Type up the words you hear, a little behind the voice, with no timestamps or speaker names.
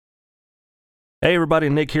Hey everybody,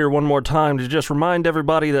 Nick here one more time to just remind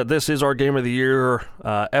everybody that this is our Game of the Year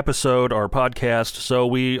episode, our podcast, so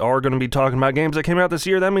we are going to be talking about games that came out this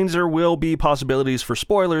year. That means there will be possibilities for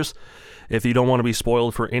spoilers. If you don't want to be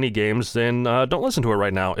spoiled for any games, then don't listen to it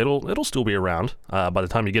right now. It'll still be around by the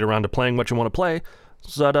time you get around to playing what you want to play.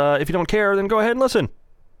 So that if you don't care, then go ahead and listen.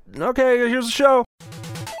 Okay, here's the show.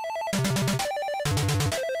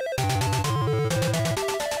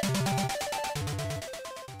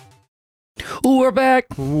 Ooh, we're back.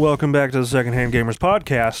 Welcome back to the Secondhand Gamers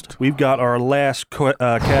Podcast. We've got our last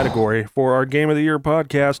category for our Game of the Year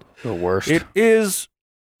podcast. The worst. It is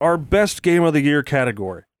our best Game of the Year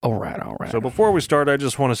category. All right. So before we start, I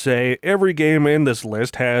just want to say every game in this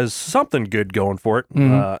list has something good going for it.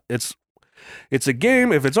 Mhm. It's a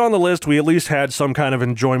game. If it's on the list, we at least had some kind of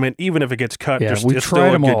enjoyment, even if it gets cut. Yeah, it's we still tried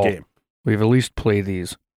a them good all. game. We've at least played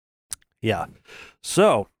these. Yeah.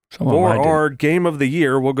 So Some of for them I did. our Game of the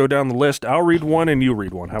Year, we'll go down the list. I'll read one and you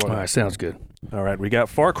read one. How about All that? right, sounds good. All right, we got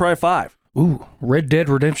Far Cry 5, Ooh, Red Dead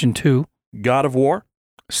Redemption 2, God of War,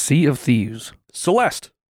 Sea of Thieves,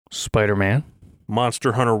 Celeste, Spider-Man,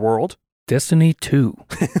 Monster Hunter World, Destiny 2,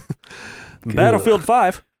 Battlefield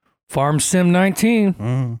 5, Farm Sim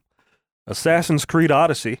 19, Assassin's Creed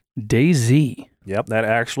Odyssey. DayZ. Yep, that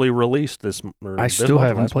actually released this. I still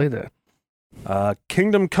haven't played that.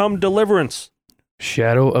 Kingdom Come Deliverance,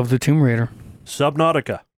 Shadow of the Tomb Raider,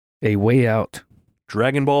 Subnautica, A Way Out,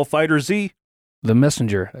 Dragon Ball Fighter Z. The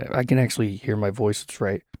Messenger. I can actually hear my voice. It's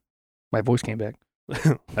right. My voice came back.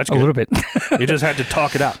 That's A good. little bit. You just had to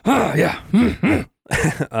talk it out. Yeah.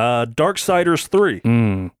 Darksiders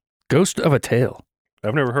 3. Ghost of a Tale.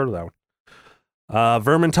 I've never heard of that one.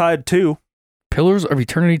 Vermintide 2. Pillars of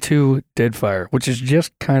Eternity 2 Deadfire, which is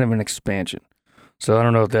just kind of an expansion. So I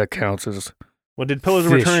don't know if that counts as Well, did Pillars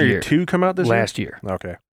of This Eternity year. 2 come out this last year. year?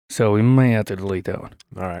 Okay. So we may have to delete that one.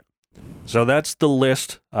 All right. So that's the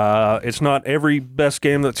list. It's not every best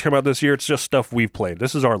game that's come out this year. It's just stuff we've played.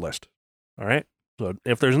 This is our list. All right. So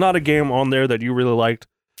if there's not a game on there that you really liked,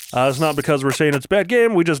 it's not because we're saying it's a bad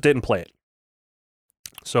game. We just didn't play it.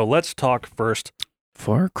 So let's talk first.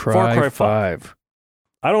 Far Cry 5.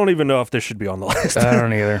 I don't even know if this should be on the list. I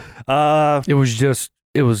don't either.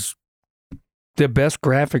 It was the best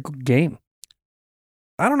graphic game.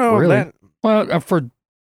 I don't know. Really? That, Well, for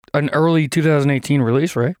an early 2018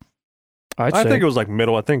 release, right? I think it was like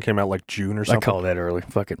middle. I think it came out like June or I something. call that early.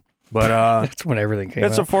 Fuck it. But That's when everything came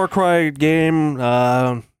it's out. a Far Cry game.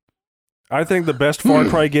 I think the best Far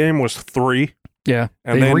Cry game was 3. Yeah.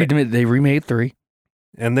 And They remade 3.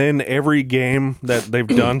 And then every game that they've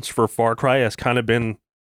done for Far Cry has kind of been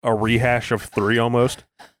a rehash of 3 almost.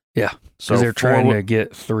 Yeah. So Because they're trying 4 to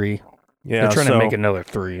get 3. Yeah, They're trying so, to make another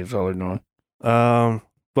 3 is all they're doing.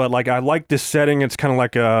 But like I like this setting. It's kind of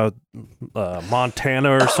like a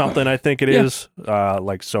Montana or something. I think it Yeah. is.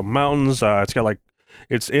 Like some mountains. It's got like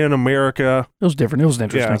it's in America. It was different. It was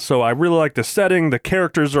interesting. Yeah. So I really like the setting. The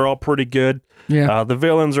characters are all pretty good. Yeah. The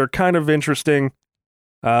villains are kind of interesting.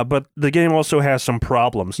 But the game also has some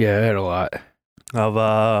problems. Yeah, it had a lot.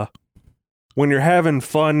 Of when you're having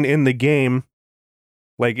fun in the game,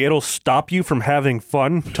 like it'll stop you from having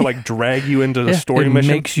fun to like drag you into the story it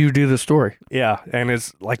mission. makes you do the story. Yeah, and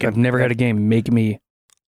it's like I've never had a game make me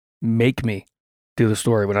do the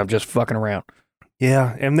story when I'm just fucking around.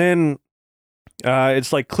 Yeah, and then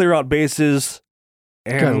it's like clear out bases.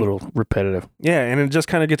 And, Got a little repetitive. Yeah, and it just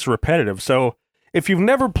kind of gets repetitive. So if you've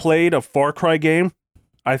never played a Far Cry game,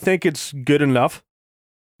 I think it's good enough,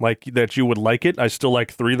 like that you would like it. I still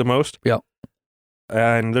like 3 the most. Yep.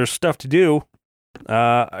 And there's stuff to do.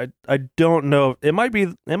 I don't know. It might be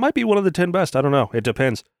one of the 10 best. I don't know. It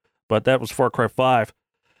depends. But that was Far Cry 5.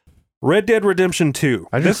 Red Dead Redemption 2.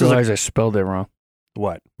 I just realized I spelled it wrong.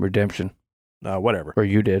 What? Redemption. Whatever. Or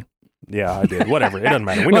you did. Yeah, I did. Whatever. It doesn't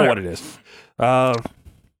matter. We know what it is.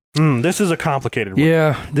 This is a complicated one.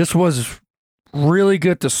 Yeah, this was really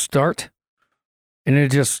good to start. And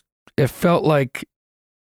it felt like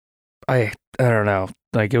I don't know,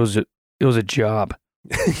 like it was a job.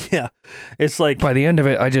 Yeah. It's like By the end of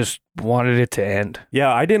it, I just wanted it to end.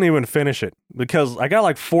 yeah, I didn't even finish it because I got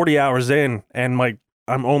like 40 hours in and like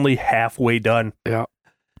I'm only halfway done. Yeah.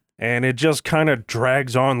 And it just kind of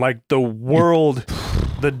drags on. Like the world,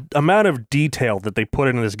 the amount of detail that they put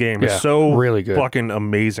into this game Yeah, is so really good. fucking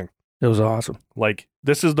amazing. It was awesome. Like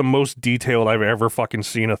this is the most detailed I've ever fucking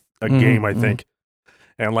seen a Mhm, game, I think.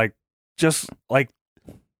 And like just like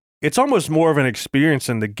it's almost more of an experience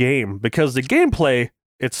in the game because the gameplay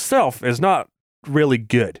itself is not really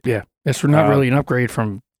good. Yeah. It's not really an upgrade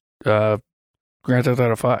from Grand Theft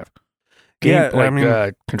Auto 5. Yeah, I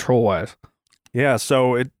mean- control wise. Yeah,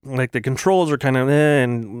 so it like the controls are kind of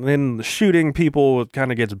and then the shooting people kind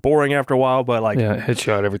of gets boring after a while, but like Yeah,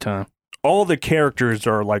 headshot every time. all the characters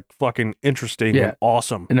are like fucking interesting Yeah. and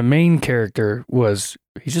awesome. And the main character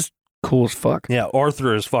he's just cool as fuck. Yeah,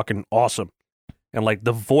 Arthur is fucking awesome. And like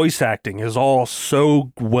the voice acting is all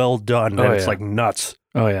so well done that it's like nuts.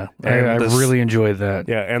 Oh yeah, And I really enjoyed that.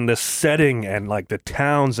 Yeah, and the setting and like the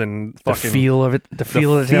towns and fucking The feel of it, the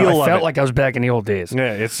feel of the town. feel I of felt it. like I was back in the old days.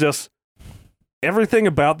 Yeah, it's just everything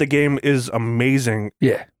about the game is amazing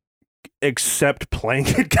Yeah, except playing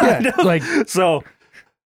it kind yeah, of. like So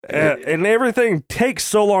and everything takes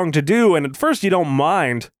so long to do, and at first you don't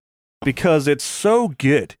mind because it's so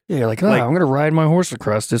good. yeah, you're like, like- I'm gonna ride my horse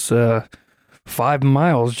across this 5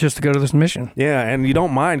 miles just to go to this mission. Yeah, and you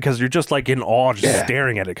don't mind because you're just like in awe just Yeah.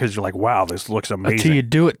 staring at it because you're like, wow, this looks Until amazing. you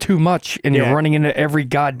do it too much and Yeah. you're running into every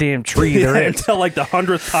goddamn tree there is. Until like the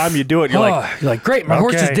 100th time you do it, you're like, You're like, great, my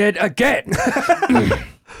horse is okay. dead again.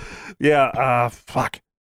 yeah, fuck.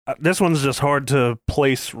 This one's just hard to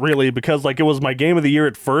place really because like it was my game of the year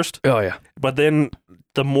at first, Oh yeah, but then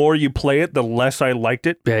the more you play it, the less I liked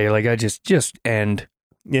it. yeah. You're like, I just end.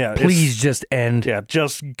 Yeah, Please just end. Yeah,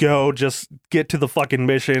 just go, just get to the fucking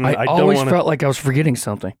mission. I don't always want to. felt like I was forgetting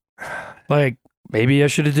something. Like maybe I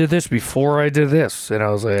should have did this before I did this, and I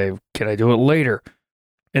was like, can I do it later?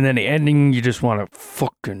 And then the ending, you just want to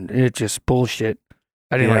fucking it's just bullshit.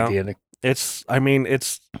 I didn't Yeah. like the ending. I mean,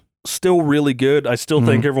 it's still really good. I still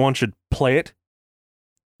think everyone should play it,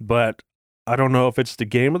 but I don't know if it's the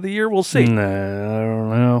game of the year. We'll see. Nah, I don't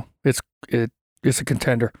know. It's a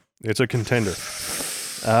contender. It's a contender.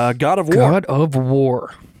 God of War. God of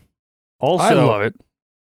War. Also, I love it.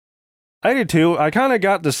 I did too. I kind of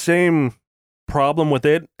got the same problem with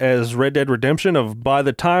it as Red Dead Redemption. Of by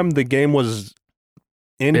the time the game was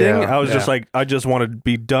ending, Yeah, I was just yeah. like, I just want to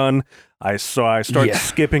be done. I started Yeah.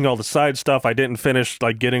 skipping all the side stuff. I didn't finish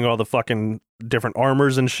like getting all the fucking different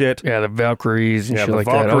armors and shit. Yeah, the Valkyries and Yeah, shit the like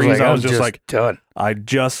that. Valkyries, I I'm was just like, done. I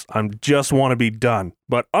just want to be done.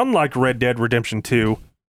 But unlike Red Dead Redemption 2,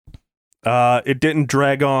 it didn't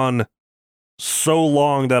drag on so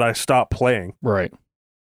long that I stopped playing. Right.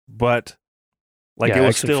 But like Yeah, it I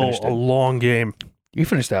was actually still finished a it. long game. You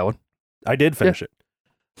finished that one. I did finish it.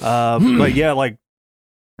 But yeah, like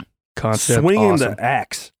Concept swinging awesome. the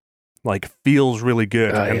axe like feels really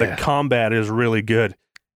good, Oh, and yeah. the combat is really good,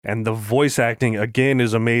 and the voice acting again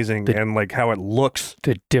is amazing, and like how it looks.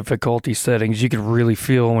 The difficulty settings you could really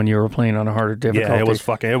feel when you were playing on a harder difficulty. Yeah, it was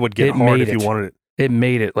fucking. It would get It hard made if you it. wanted it. It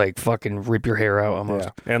made it like fucking rip your hair out almost.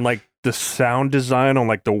 Yeah. And like the sound design on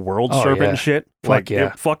like the world Oh, serpent yeah. and shit, Fuck like yeah.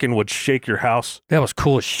 it fucking would shake your house. That was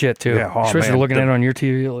cool as shit too. Yeah, oh, Especially man. looking at it on your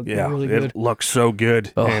TV. It looked Yeah, really good. it looks so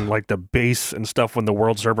good, Oh. and like the bass and stuff when the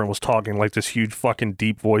world serpent was talking, like this huge fucking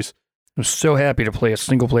deep voice. I'm so happy to play a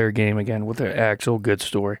single player game again with an actual good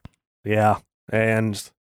story. Yeah, and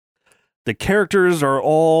the characters are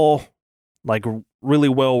all like really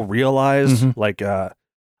well realized. Mhm. Like,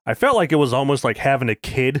 I felt like it was almost like having a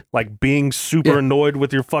kid, like being super Yeah. annoyed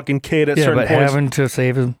with your fucking kid at Yeah, certain but points. having to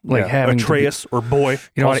save him, like Yeah, having to be- Atreus or boy.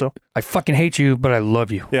 You know what? also. I fucking hate you, but I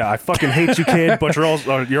love you. Yeah, I fucking hate you, kid, but you're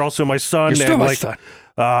also my son, You're still and my like son.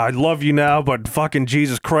 I love you now, but fucking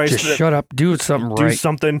Jesus Christ, Just shut up. Do something do right.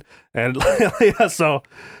 something. And yeah, so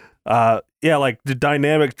yeah, like the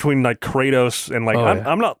dynamic between like Kratos and like Oh,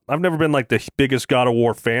 yeah. I've never been like the biggest God of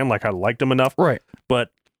War fan. Like I liked him enough, Right. but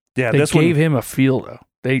yeah, They this gave one, him a feel though.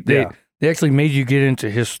 They Yeah. they actually made you get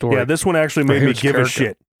into his story. yeah, this one actually for made me his give a character.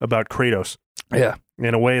 shit about Kratos Yeah.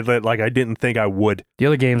 in a way that like I didn't think I would. The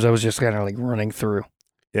other games I was just kind of like running through.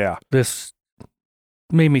 Yeah, This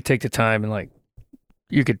made me take the time and like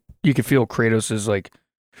you could feel Kratos's like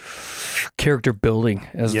character building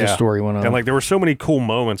as the Yeah. story went on. and like there were so many cool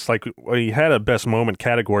moments. Like we had a best moment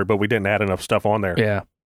category, but we didn't add enough stuff on there. yeah.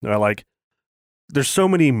 Like there's so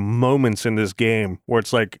many moments in this game where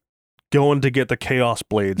it's like going to get the Chaos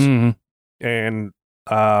Blades Mhm. and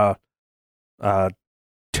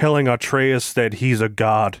telling Atreus that he's a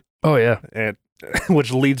god, Oh yeah. and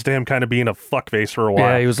which leads to him kind of being a fuckface for a while.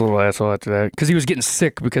 Yeah, he was a little asshole after that because he was getting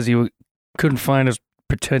sick because he couldn't find his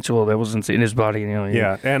potential that was in his body. You know,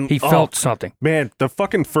 Yeah, and he felt something. man, the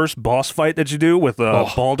fucking first boss fight that you do with Oh.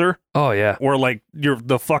 Baldur, Oh yeah, where like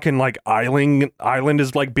the fucking like island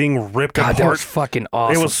is like being ripped God, that apart. was fucking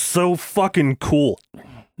awesome. It was so fucking cool.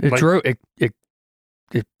 It like- drove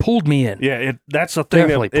it pulled me in. Yeah, that's the thing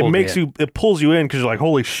Definitely that it pulled me makes you, it pulls you in because you're like,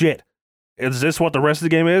 holy shit, is this what the rest of the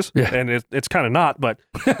game is? Yeah. And it's kind of not, but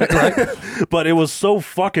but it was so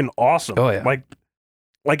fucking awesome. Oh, yeah.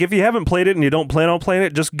 Like if you haven't played it and you don't plan on playing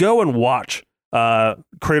it, just go and watch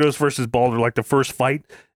Kratos versus Baldur, like the first fight.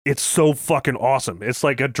 it's so fucking awesome. It's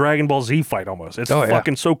like a Dragon Ball Z fight almost. It's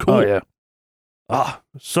fucking so cool. Oh, yeah.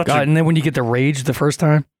 Such God, and then when you get the rage the first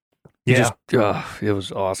time, yeah. It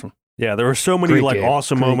was awesome. Yeah, there were so many Great like game.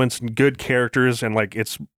 awesome Great. moments and good characters, and like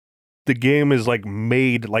the game is like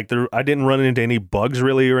made like I didn't run into any bugs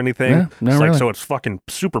really or anything. Yeah, no, It's like really. so it's fucking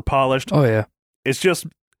super polished. Oh, yeah. It's just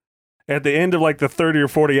at the end of like the 30 or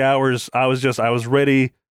 40 hours, I was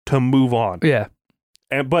ready to move on. Yeah.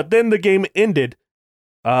 But then the game ended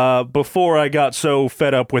before I got so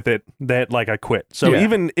fed up with it that like I quit. So Yeah.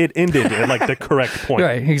 even it ended at like the correct point,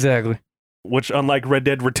 Right, exactly. which unlike Red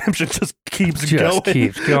Dead Redemption just keeps Just going.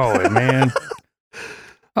 keeps going, man.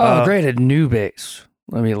 Great, a new base.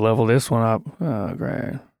 Let me level this one up. Oh,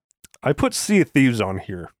 great. I put Sea of Thieves on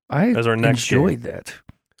here I as our next enjoyed game, that.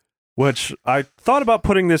 which I thought about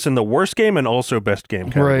putting this in the worst game and also best game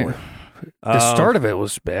category. Right. The start of it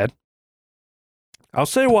was bad. I'll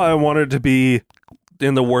say why I wanted it to be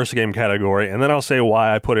in the worst game category, and then I'll say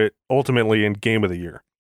why I put it ultimately in Game of the Year.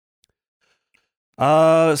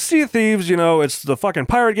 Sea of Thieves, it's the fucking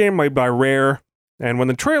pirate game made by Rare, and when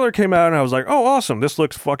the trailer came out, I was like, oh, awesome, this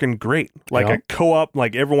looks fucking great. Like Yeah. a co-op,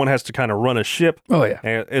 like everyone has to kind of run a ship, Oh, yeah.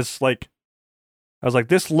 and it's like, I was like,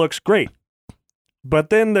 this looks great.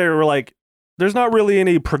 But then they were like, there's not really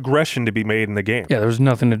any progression to be made in the game. Yeah, there was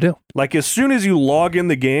nothing to do. Like as soon as you log in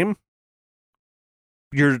the game,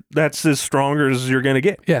 that's as stronger as you're gonna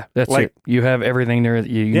get. Yeah, that's Like- it. You have everything there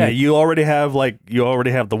that you Yeah, need. you already have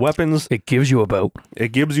the weapons. It gives you a boat.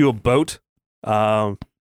 It gives you a boat.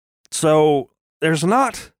 So there's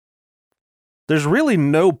really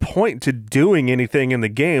no point to doing anything in the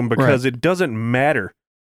game because it doesn't matter.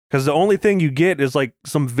 Because the only thing you get is like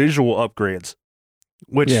some visual upgrades,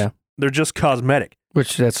 which they're just cosmetic.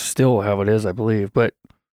 Which that's still how it is, I believe. But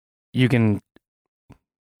you can,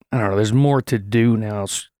 I don't know, there's more to do now,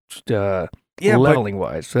 Yeah, leveling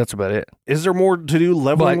wise. That's about it. is there more to do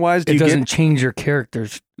leveling wise? It doesn't change your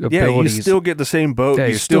character's abilities. you still get the same boat. Yeah,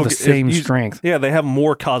 you you're still the get- same strength. Yeah, they have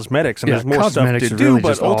more cosmetics and Yeah, there's more stuff cosmetics to is do, really but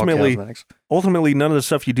just all ultimately, cosmetics. none of the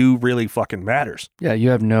stuff you do really fucking matters. Yeah, you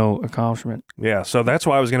have no accomplishment. Yeah, so that's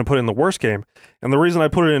why I was going to put it in the worst game. And the reason I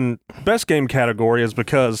put it in best game category is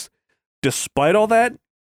because despite all that,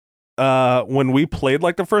 when we played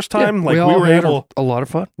like the first time, we all were had able, a lot of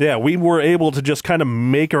fun. we were able to just kind of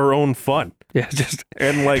make our own fun. Yeah, just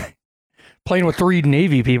And like, playing with 3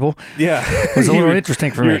 Navy people yeah, was a little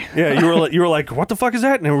interesting for me. Yeah, you were like, what the fuck is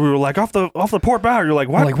that? And we were like, off the port bow. You're like,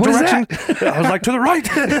 what? I'm like, what is direction? I was like, to the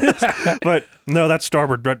right. But no, that's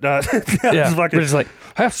starboard. But Yeah, fucking, we're just like,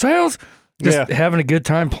 half sails, just having a good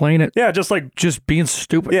time playing it, yeah, just like just being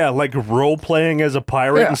stupid. yeah, like role playing as a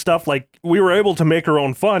pirate Yeah. and stuff. Like we were able to make our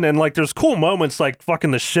own fun, and like there's cool moments, like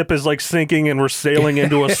fucking the ship is like sinking and we're sailing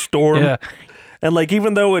into a storm, Yeah. and like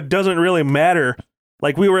even though it doesn't really matter,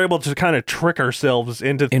 like we were able to kind of trick ourselves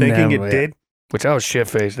into In thinking them, it yeah. did. Which I was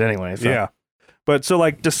shit-faced anyway. So. Yeah, but so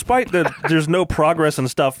like despite there's no progress and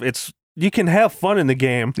stuff, you can have fun in the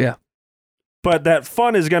game. Yeah. But that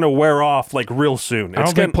fun is going to wear off like real soon. I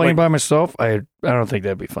don't think playing by myself, I don't think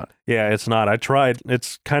that'd be fun. Yeah, it's not. I tried.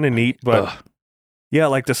 It's kind of neat, but Ugh. yeah,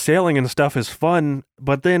 like the sailing and stuff is fun.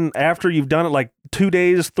 But then after you've done it like 2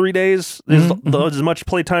 days, 3 days, is Mhm, as much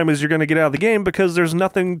playtime as you're going to get out of the game because there's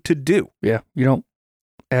nothing to do. Yeah, you don't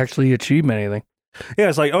actually achieve anything. Yeah,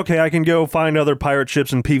 it's like, okay, I can go find other pirate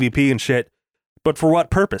ships and PvP and shit, but for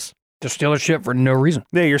what purpose? To steal a ship for no reason.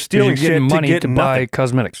 Yeah, you're 'Cause stealing you're getting shit money to get to nothing. buy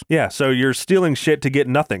cosmetics. Yeah, so you're stealing shit to get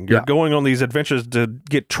nothing. You're Yeah. going on these adventures to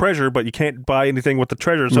get treasure, but you can't buy anything with the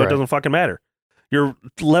treasure, so it Right. doesn't fucking matter. You're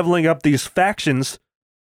leveling up these factions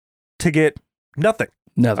to get nothing.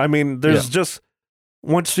 Nothing. I mean, there's just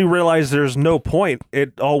once you realize there's no point,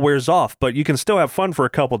 it all wears off. But you can still have fun for a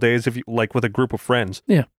couple days if you like with a group of friends.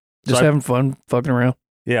 Just so having fun, fucking around.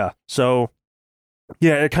 Yeah. So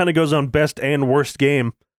yeah, it kind of goes on best and worst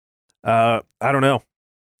game. I don't know.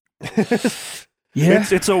 Yeah.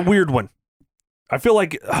 It's a weird one. I feel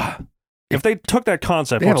like if they took that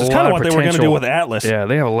concept, They have which is a kind of lot what of they were going to do potential. with Atlas. Yeah,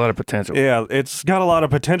 they have a lot of potential. Yeah, it's got a lot of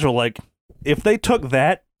potential. Like if they took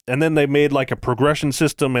that and then they made like a progression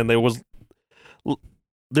system and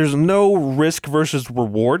there's no risk versus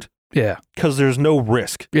reward Yeah. because there's no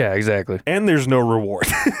risk Yeah, exactly. and there's no reward.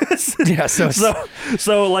 Yeah, so it's-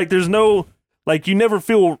 so like there's no like you never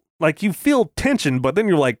feel like you feel tension, but then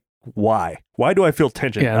you're like, why? Why do I feel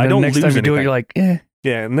tension? Yeah, and I then don't next lose time you anything. do it, you're like, eh.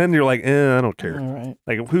 Yeah, and then you're like, I don't care. All right.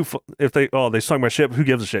 Like if they sunk my ship, who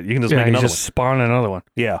gives a shit? You can just Yeah, make you another just spawn another one. one.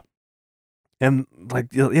 Yeah. And like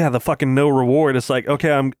yeah, the fucking no reward. It's like,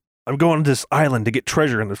 okay, I'm going to this island to get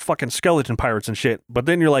treasure and there's fucking skeleton pirates and shit. But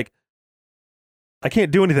then you're like, I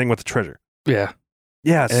can't do anything with the treasure. Yeah.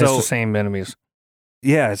 Yeah, And it's so the same enemies.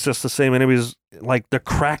 yeah, it's just the same enemies. Like the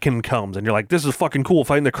Kraken comes, and you're like, "This is fucking cool,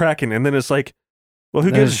 fighting the Kraken," and then it's like, "Well,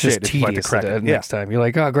 who gives a shit if you fight the Kraken?" Next time, you're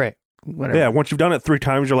like, "Oh, great, whatever." Yeah, once you've done it 3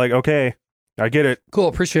 times, you're like, "Okay, I get it." Cool,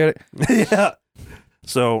 appreciate it. Yeah.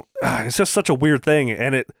 So it's just such a weird thing,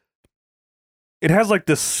 and it has like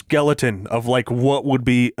this skeleton of like what would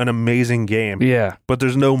be an amazing game. Yeah, but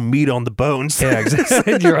there's no meat on the bones. Yeah,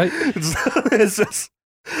 exactly. You're right. It's just,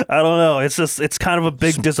 I don't know. It's kind of a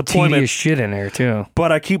big disappointment. Tedious shit in there too.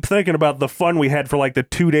 But I keep thinking about the fun we had for like the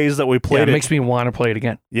 2 days that we played. It makes me want to play it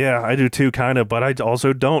again. Yeah, I do too, kind of. But I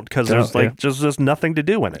also don't because there's like just nothing to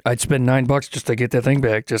do in it. I'd spend $9 just to get that thing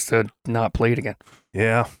back, just to not play it again.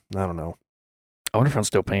 Yeah, I don't know. I wonder if I'm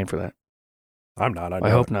still paying for that. I'm not. I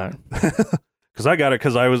hope not. Because I got it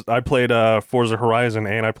because I played Forza Horizon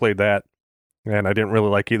and I played that, and I didn't really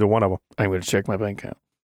like either one of them. I'm going to check my bank account.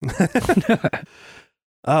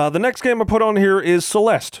 The next game I put on here is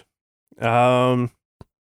Celeste. Did I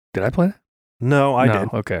play that? No, I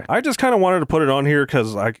did. Okay. I just kind of wanted to put it on here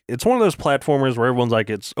because it's one of those platformers where everyone's like,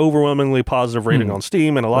 it's overwhelmingly positive rating on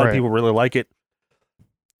Steam, and a lot of people really like it.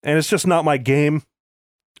 And it's just not my game.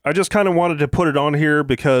 I just kind of wanted to put it on here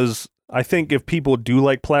because I think if people do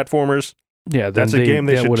like platformers, that's a game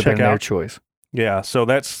they should check out. Their choice. Yeah, so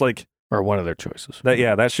that's like, or one of their choices.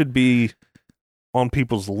 That should be on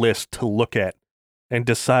people's list to look at and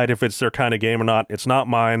decide if it's their kind of game or not. It's not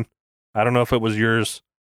mine. I don't know if it was yours.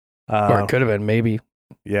 Or it could have been, maybe.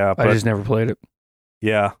 Yeah, but I just never played it.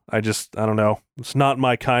 Yeah, I don't know. It's not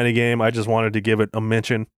my kind of game. I just wanted to give it a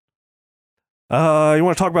mention. You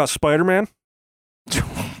want to talk about Spider-Man?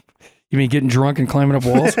 You mean getting drunk and climbing up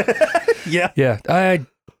walls? Yeah. Yeah.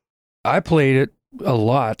 I played it a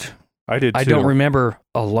lot. I did too. I don't remember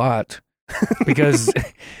a lot because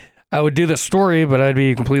I would do the story, but I'd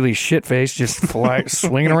be completely shit-faced, just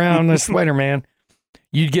swinging around the Spider-Man.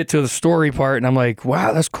 You'd get to the story part, and I'm like,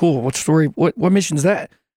 wow, that's cool. What story? What mission's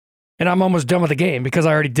that? And I'm almost done with the game because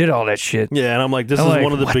I already did all that shit. Yeah, and I'm like, this is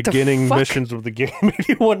one of the beginning missions of the game.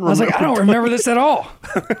 I was like, I don't remember this at all.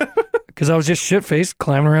 Because I was just shit-faced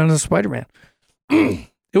climbing around as a Spider-Man.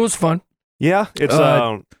 It was fun. Yeah, it's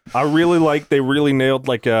I really like, they really nailed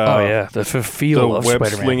like the feel of web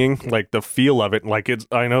Spider-Man. slinging, like the feel of it. Like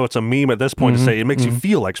I know it's a meme at this point to say it makes you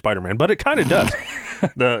feel like Spider-Man, but it kind of does.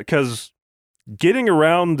 Because getting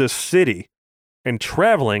around the city and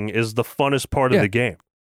traveling is the funnest part of the game.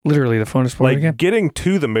 Literally the funnest part of the game. Getting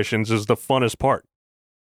to the missions is the funnest part.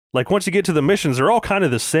 Like once you get to the missions, they're all kind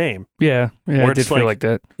of the same. Yeah, I did feel like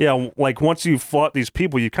that. Yeah, like once you've fought these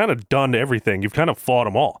people, you've kind of done everything. You've kind of fought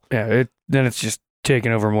them all. Yeah, then it's just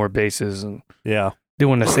taking over more bases and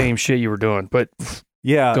doing the same shit you were doing, but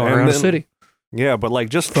going around the city. Yeah, but like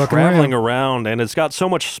just traveling around, and it's got so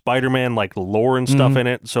much Spider-Man like lore and stuff in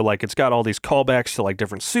it. So like it's got all these callbacks to like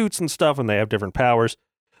different suits and stuff, and they have different powers.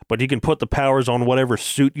 But you can put the powers on whatever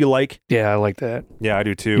suit you like. Yeah, I like that. Yeah, I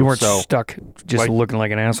do too. You weren't stuck just looking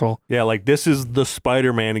like an asshole. Yeah, like this is the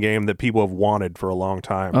Spider-Man game that people have wanted for a long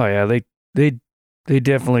time. Oh yeah, they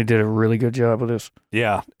definitely did a really good job with this.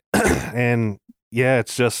 Yeah, and yeah,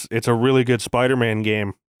 it's a really good Spider-Man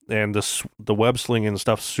game, and the web slinging and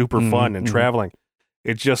stuff's super fun and traveling.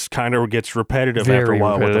 It just kind of gets repetitive after a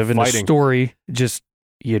while with the fighting. And the story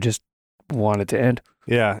you just want it to end.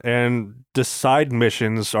 Yeah, and the side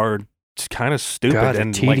missions are kind of stupid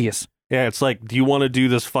and tedious. It's like, do you want to do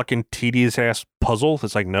this fucking tedious ass puzzle?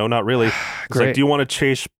 It's like, no, not really. It's like, do you want to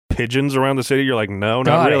chase pigeons around the city? You're like, no,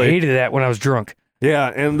 not really. I hated that when I was drunk. Yeah,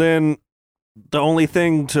 and then the only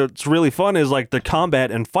thing that's really fun is like the combat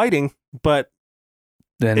and fighting, but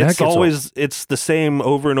then it's the same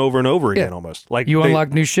over and over and over again almost. Like you unlock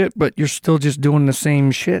new shit, but you're still just doing the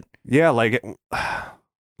same shit. Yeah, like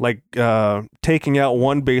taking out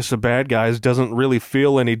one base of bad guys doesn't really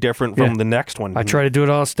feel any different from the next one. I try to do it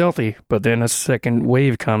all stealthy, but then a second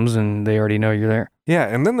wave comes and they already know you're there. Yeah,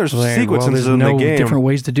 and then there's sequences in the game. Different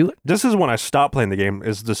ways to do it. This is when I stopped playing the game.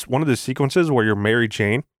 Is this one of the sequences where you're Mary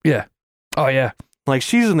Jane? Yeah. Oh yeah. Like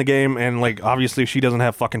she's in the game, and like obviously she doesn't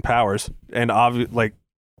have fucking powers, and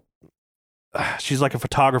she's like a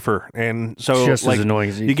photographer, and so just like as annoying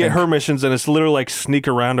as you get her missions, and it's literally like sneak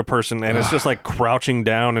around a person, and it's just like crouching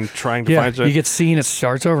down and trying to find. You get seen, it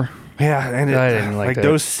starts over. Yeah, and I didn't like that.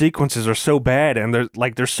 Those sequences are so bad, and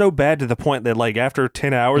they're so bad to the point that like after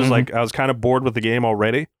 10 hours, like I was kind of bored with the game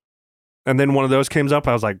already, and then one of those came up.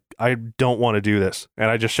 I was like, I don't want to do this, and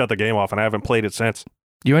I just shut the game off, and I haven't played it since.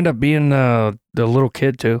 You end up being the little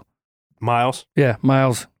kid too, Miles. Yeah,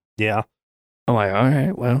 Miles. Yeah. I'm like, all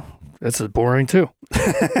right, well. This is boring too.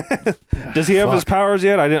 Does he have his powers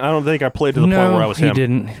yet? I don't think I played to the point where I was him. He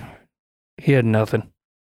didn't. He had nothing.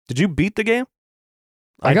 Did you beat the game?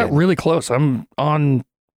 I got really close. I'm on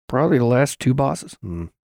probably the last 2 bosses.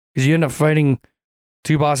 Because you end up fighting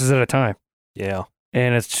 2 bosses at a time. Yeah.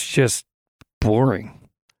 And it's just boring.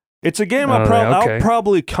 It's a game I'll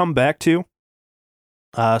probably come back to.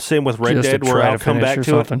 Same with Red Dead, where I'll come back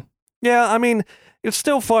to it. Yeah, I mean, it's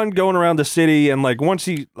still fun going around the city, and like once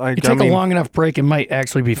you take a long enough break, it might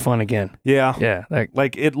actually be fun again. Yeah, yeah.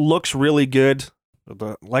 Like it looks really good.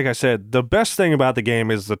 Like I said, the best thing about the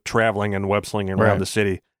game is the traveling and web slinging around the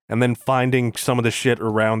city, and then finding some of the shit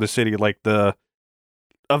around the city, like the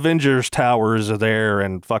Avengers towers are there,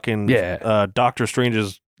 and fucking Doctor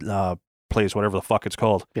Strange's place, whatever the fuck it's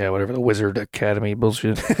called. Yeah, whatever, the Wizard Academy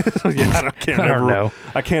bullshit. I don't know.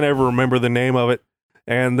 I can't ever remember the name of it.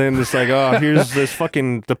 And then it's like, oh, here's this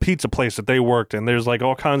fucking the pizza place that they worked, and there's like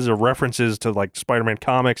all kinds of references to like Spider-Man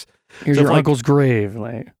comics. Here's your uncle's grave,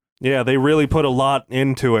 like. Yeah, they really put a lot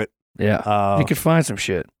into it. Yeah, you could find some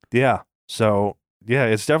shit. Yeah, so yeah,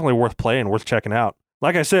 it's definitely worth playing, worth checking out.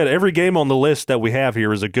 Like I said, every game on the list that we have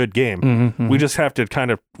here is a good game. Mm-hmm. We just have to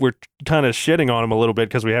we're kind of shitting on them a little bit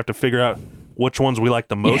because we have to figure out which ones we like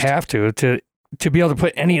the most. You have to be able to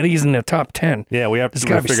put any of these in the top 10. Yeah, we have to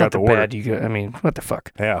figure out the order. Bad. I mean, what the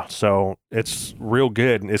fuck? Yeah, so it's real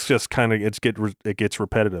good. It's just kind of it gets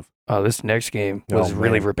repetitive. Oh, this next game was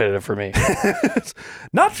really repetitive for me.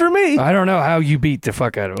 Not for me. I don't know how you beat the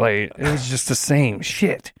fuck out of it. Like, it was just the same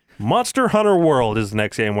shit. Monster Hunter World is the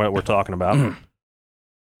next game we're talking about.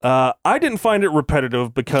 I didn't find it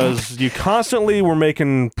repetitive because you constantly were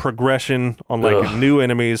making progression on like new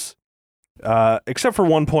enemies. Except for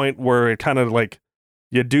one point where it kind of like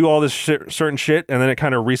you do all this certain shit and then it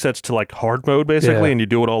kind of resets to like hard mode basically, and you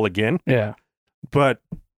do it all again. Yeah. But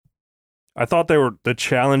I thought the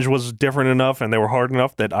challenge was different enough and they were hard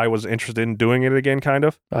enough that I was interested in doing it again, kind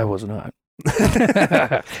of. I was not.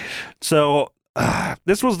 So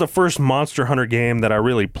this was the first Monster Hunter game that I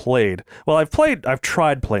really played. Well, I've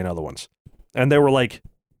tried playing other ones, and they were like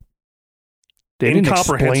they didn't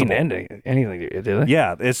explain anything, did they?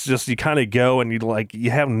 Yeah, it's just you kind of go and you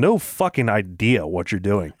have no fucking idea what you're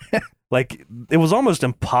doing. Like it was almost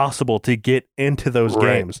impossible to get into those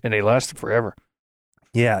games, and they lasted forever.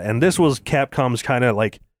 Yeah, and this was Capcom's kind of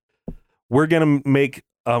like, we're gonna make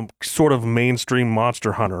a sort of mainstream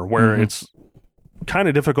Monster Hunter where it's kind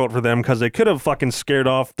of difficult for them because they could have fucking scared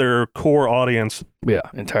off their core audience. Yeah,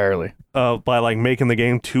 entirely. By like making the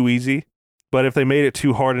game too easy. But if they made it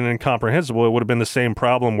too hard and incomprehensible, it would have been the same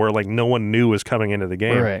problem where like no one knew was coming into the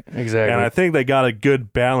game. Right, exactly. And I think they got a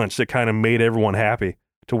good balance that kind of made everyone happy.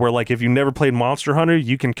 To where like if you never played Monster Hunter,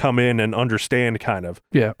 you can come in and understand kind of.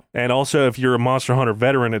 Yeah. And also if you're a Monster Hunter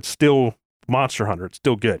veteran, it's still Monster Hunter. It's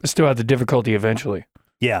still good. It still had the difficulty eventually.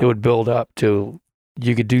 Yeah. It would build up to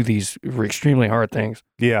you could do these extremely hard things.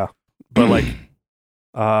 Yeah. But like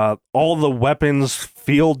all the weapons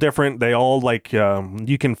feel different. They all like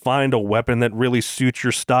you can find a weapon that really suits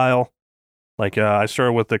your style. Like I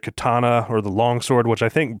started with the katana or the longsword, which I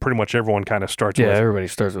think pretty much everyone kind of starts with. Yeah, everybody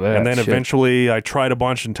starts with that. And then eventually I tried a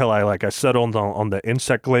bunch until I settled on the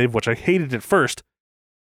insect glaive, which I hated at first,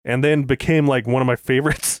 and then became like one of my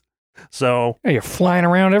favorites. So yeah, you're flying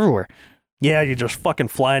around everywhere. Yeah, you're just fucking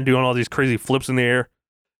flying, doing all these crazy flips in the air.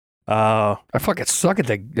 I fucking suck at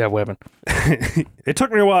that weapon. It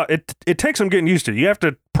took me a while. It takes some getting used to. You have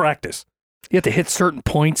to practice. You have to hit certain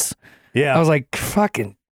points. Yeah. I was like,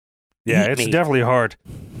 fucking. Yeah, it's definitely hard.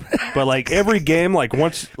 But like every game, like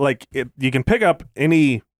once, like you can pick up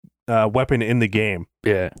any weapon in the game.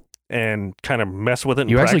 Yeah. And kind of mess with it and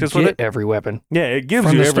you practice actually with get every weapon. Yeah, it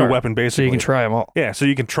gives you every weapon basically. So you can try them all. Yeah, so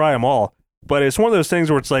you can try them all. But it's one of those things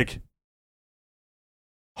where it's like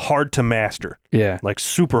hard to master. Yeah. Like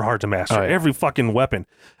super hard to master. Oh, yeah. Every fucking weapon.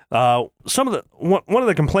 One of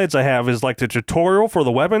the complaints I have is like the tutorial for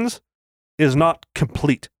the weapons is not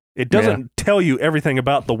complete. It doesn't tell you everything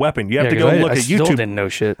about the weapon. You have to go look at YouTube. I still didn't know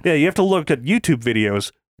shit. Yeah, you have to look at YouTube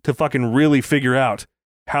videos to fucking really figure out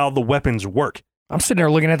how the weapons work. I'm sitting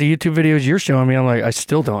there looking at the YouTube videos you're showing me. I'm like, I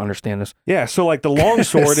still don't understand this. Yeah, so like the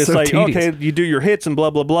longsword is so like, tedious. okay, you do your hits and blah,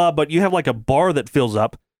 blah, blah, but you have like a bar that fills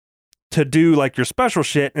up to do like your special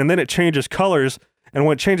shit, and then it changes colors, and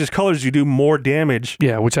when it changes colors, you do more damage.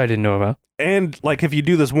 Yeah, which I didn't know about. And like if you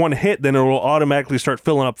do this one hit, then it will automatically start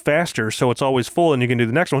filling up faster, so it's always full and you can do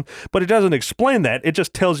the next one. But it doesn't explain that. It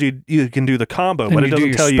just tells you you can do the combo, and but it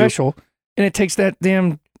doesn't tell you special, and it takes that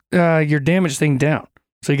damn your damage thing down.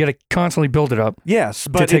 So you got to constantly build it up. Yes,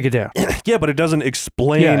 but to take it down. Yeah, but it doesn't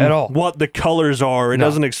explain at all what the colors are. It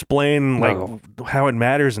doesn't explain like how it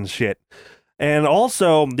matters and shit. And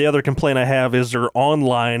also, the other complaint I have is their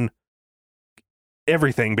online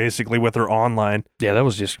everything basically with their online. Yeah, that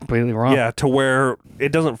was just completely wrong. Yeah, to where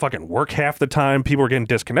it doesn't fucking work half the time. People are getting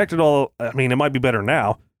disconnected. I mean, it might be better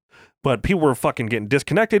now, but people were fucking getting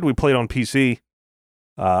disconnected. We played on PC,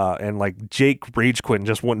 and like Jake rage quit and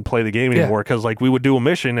just wouldn't play the game anymore because like we would do a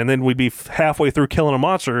mission and then we'd be halfway through killing a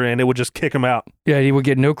monster and it would just kick him out. Yeah, he would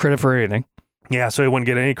get no credit for anything. Yeah, so he wouldn't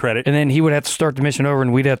get any credit. And then he would have to start the mission over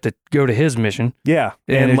and we'd have to go to his mission. Yeah.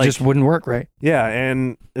 And it like, just wouldn't work right. Yeah,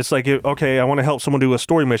 and it's like, okay, I want to help someone do a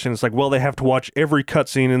story mission. It's like, well, they have to watch every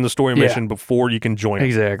cutscene in the story mission before you can join it.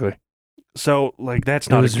 Exactly. So, like, that's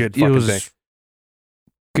not a good fucking thing.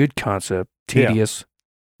 Good concept. Tedious. Yeah.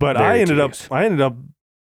 But I ended up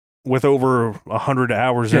with over 100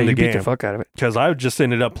 hours in the game. Yeah, you beat the fuck out of it. Because I just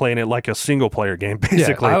ended up playing it like a single-player game,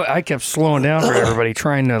 basically. Yeah, I kept slowing down for everybody,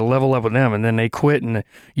 trying to level up with them, and then they quit, and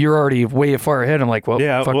you're already way far ahead. I'm like, well,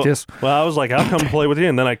 fuck this. Well, I was like, I'll come play with you,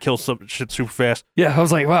 and then I kill some shit super fast. Yeah, I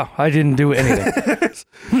was like, wow, I didn't do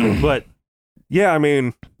anything. But, yeah, I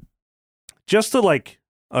mean, just to like,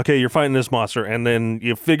 okay, you're fighting this monster, and then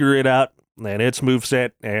you figure it out, and its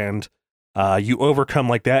moveset, and you overcome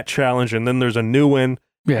like that challenge, and then there's a new one.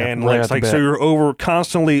 Yeah, and like so you're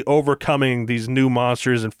constantly overcoming these new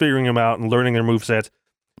monsters and figuring them out and learning their movesets.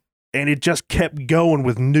 And it just kept going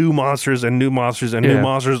with new monsters and new monsters and new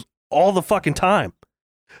monsters all the fucking time.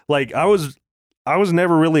 Like I was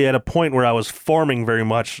never really at a point where I was farming very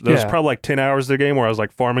much. There was probably like 10 hours of the game where I was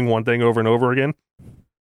like farming one thing over and over again.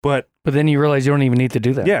 But then you realize you don't even need to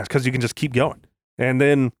do that. Yeah, because you can just keep going. And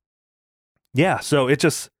then so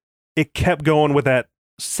it kept going with that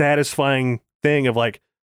satisfying thing of like,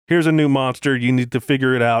 here's a new monster, you need to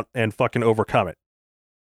figure it out and fucking overcome it.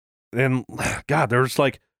 And, God, there's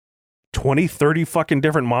like 20, 30 fucking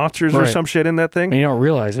different monsters or some shit in that thing. And you don't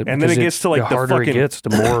realize it. And then it gets to like the harder it gets, the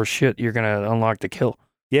more shit you're going to unlock to kill.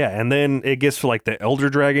 Yeah, and then it gets to like the Elder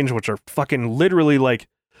Dragons, which are fucking literally like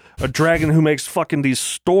a dragon who makes fucking these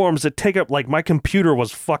storms that take up, like my computer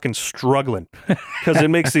was fucking struggling because it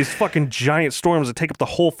makes these fucking giant storms that take up the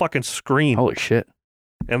whole fucking screen. Holy shit.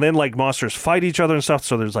 And then, like, monsters fight each other and stuff,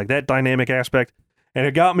 so there's, like, that dynamic aspect. And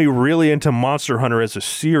it got me really into Monster Hunter as a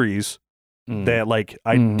series that, like,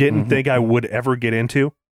 I didn't think I would ever get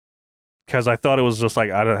into. Because I thought it was just,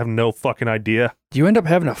 like, I have no fucking idea. Do you end up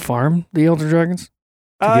having to farm the Elder Dragons?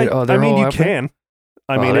 I mean, you can.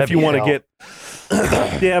 I mean, if you want to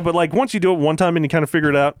get... Yeah, but, like, once you do it one time and you kind of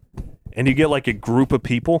figure it out, and you get, like, a group of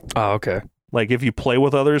people... Oh, okay. Like, if you play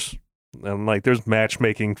with others... And, like, there's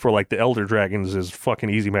matchmaking for, like, the Elder Dragons is fucking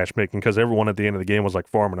easy matchmaking because everyone at the end of the game was, like,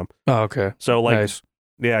 farming them. Oh, okay. So, like, nice.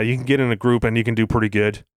 Yeah, you can get in a group and you can do pretty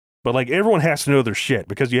good. But, like, everyone has to know their shit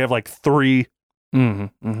because you have, like, 3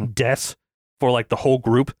 deaths for, like, the whole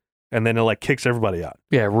group, and then it, like, kicks everybody out.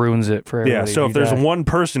 Yeah, it ruins it for everybody. Yeah, so if there's one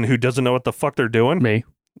person who doesn't know what the fuck they're doing... Me.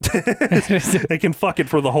 they can fuck it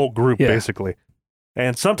for the whole group, basically.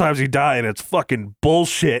 And sometimes you die and it's fucking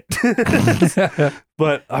bullshit.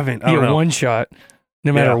 But, I mean, I don't know. One shot.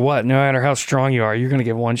 No matter what, no matter how strong you are, you're going to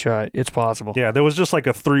get one shot. It's possible. Yeah, there was just like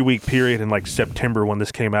a 3-week period in like September when this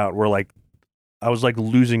came out where like I was like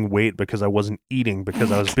losing weight because I wasn't eating because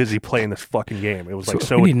I was busy playing this fucking game. It was like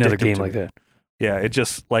so we need addictive another game to like me. that. Yeah, it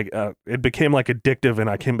just like it became like addictive and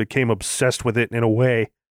I became obsessed with it in a way.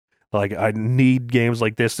 Like I need games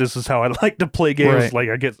like this. This is how I like to play games. Right. Like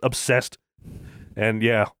I get obsessed. And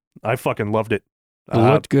yeah, I fucking loved it. It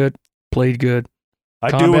looked good, played good.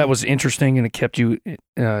 Combat was interesting, and it kept you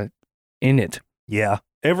in it. Yeah.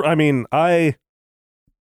 I mean, I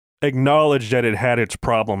acknowledge that it had its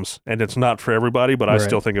problems, and it's not for everybody, but I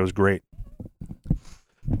still think it was great.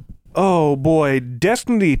 Oh, boy.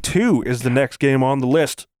 Destiny 2 is the next game on the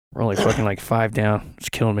list. We're only fucking like 5 down. It's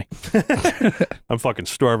killing me. I'm fucking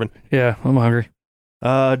starving. Yeah, I'm hungry.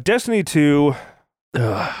 Destiny 2...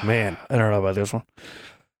 Ugh, man, I don't know about this one.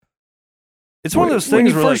 It's one of those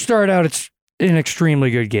things when you first start out, it's an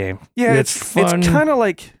extremely good game. Yeah, it's fun. It's kind of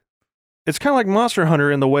like Monster Hunter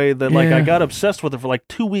in the way that like I got obsessed with it for like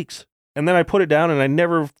 2 weeks, and then I put it down and I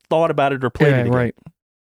never thought about it or played it again. Right.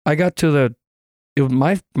 I got to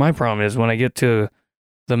my problem is when I get to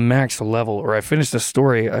the max level or I finish the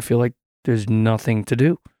story, I feel like there's nothing to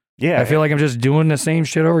do. Yeah. I feel like I'm just doing the same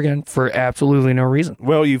shit over again for absolutely no reason.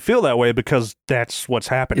 Well, you feel that way because that's what's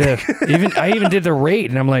happening. Yeah. I even did the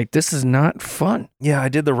raid and I'm like, this is not fun. Yeah, I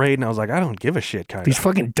did the raid and I was like, I don't give a shit, kind of. These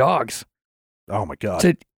fucking dogs. Oh my God.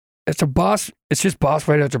 It's a boss. It's just boss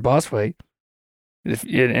fight after boss fight.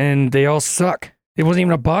 And they all suck. It wasn't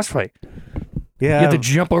even a boss fight. Yeah. You have to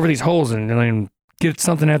jump over these holes and then get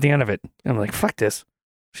something at the end of it. I'm like, fuck this.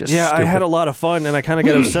 Just yeah, I stupid. had a lot of fun, and I kind of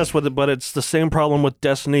got obsessed with it, but it's the same problem with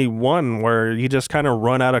Destiny 1, where you just kind of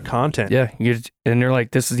run out of content. Yeah, and they're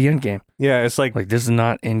like, this is the end game. Yeah, it's like this is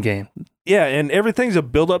not end game. Yeah, and everything's a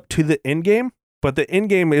build up to the end game, but the end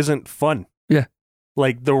game isn't fun. Yeah.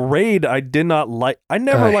 Like the raid, I did not like. I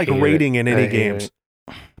never like raiding in any games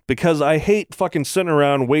because I hate fucking sitting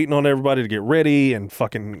around waiting on everybody to get ready, and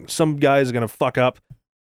fucking some guy's gonna fuck up,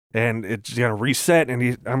 and it's gonna reset.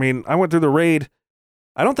 And I went through the raid.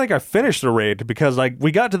 I don't think I finished the raid because like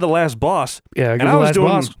we got to the last boss. Yeah, and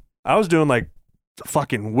I was doing like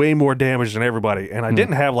fucking way more damage than everybody, and I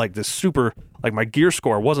didn't have like this super like my gear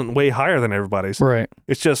score wasn't way higher than everybody's. Right.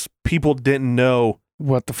 It's just people didn't know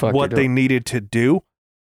what the fuck they needed to do,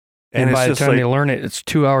 and by the it's time like, they learn it, it's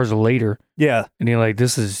 2 hours later. Yeah, and you're like,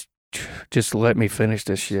 this is just let me finish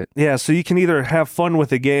this shit. Yeah, so you can either have fun with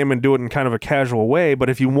the game and do it in kind of a casual way, but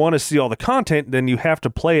if you want to see all the content, then you have to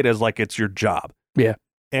play it as like it's your job. Yeah.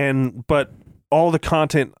 But all the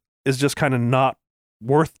content is just kind of not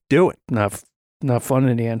worth doing. Not fun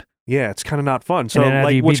in the end. Yeah, it's kind of not fun. So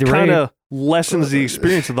like, which kind of lessens the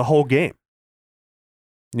experience of the whole game.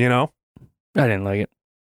 You know? I didn't like it.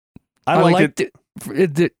 I liked it.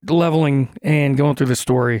 The leveling and going through the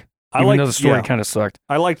story. Even though the story kind of sucked.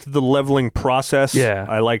 I liked the leveling process. Yeah.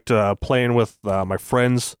 I liked playing with my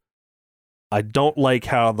friends. I don't like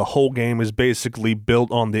how the whole game is basically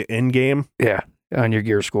built on the end game. Yeah, on your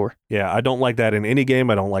gear score. Yeah, I don't like that in any game.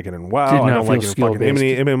 I don't like it in WoW. I don't like it in fucking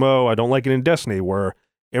MMO. I don't like it in Destiny, where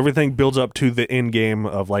everything builds up to the end game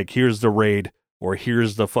of like, here's the raid or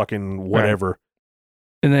here's the fucking whatever. Right.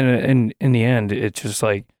 And then in the end, it's just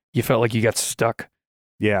like you felt like you got stuck.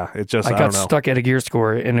 Yeah, it just I got stuck at a gear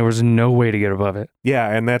score and there was no way to get above it. Yeah,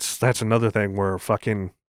 and that's another thing where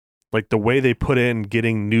fucking like the way they put in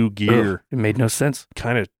getting new gear, it made no sense.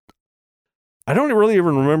 Kind of. I don't really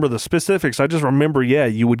even remember the specifics. I just remember,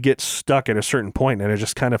 you would get stuck at a certain point, and it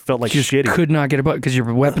just kind of felt like shitty. You could not get above because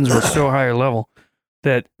your weapons were so higher level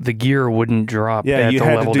that the gear wouldn't drop at the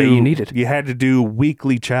level that you needed. You had to do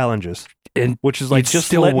weekly challenges, which is like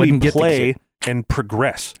just let me play and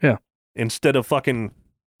progress. Yeah. Instead of fucking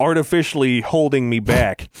artificially holding me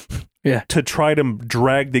back. Yeah. To try to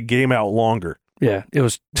drag the game out longer. Yeah, it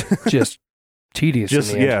was just tedious.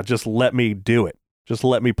 Just let me do it. Just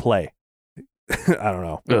let me play. I don't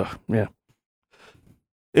know. Ugh, yeah.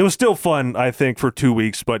 It was still fun, I think, for 2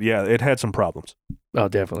 weeks, but yeah, it had some problems. Oh,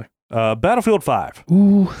 definitely. Battlefield 5.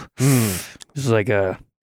 Ooh. This is like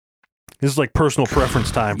personal preference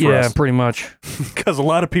time for us. Yeah, pretty much. Because a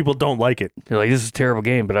lot of people don't like it. They're like, this is a terrible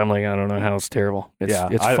game, but I'm like, I don't know how it's terrible.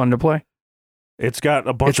 It's fun to play. It's got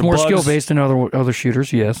a bunch of bugs. It's more skill-based than other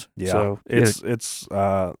shooters, yes. Yeah. So I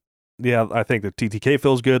think the TTK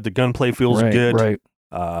feels good. The gunplay feels good. Right.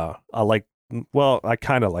 I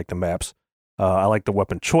kind of like the maps. I like the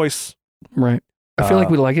weapon choice. Right. I feel like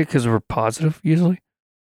we like it because we're positive usually.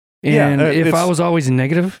 And if I was always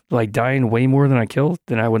negative, like dying way more than I killed,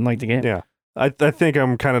 then I wouldn't like the game. Yeah. I think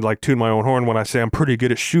I'm kind of like tooting my own horn when I say I'm pretty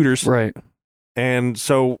good at shooters. Right. And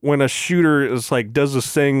so when a shooter is like does this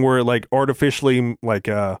thing where it like artificially like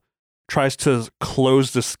tries to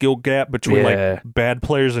close the skill gap between like bad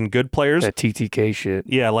players and good players. That TTK shit.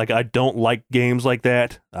 Yeah, like I don't like games like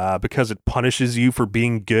that because it punishes you for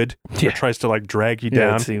being good. Yeah. It tries to like drag you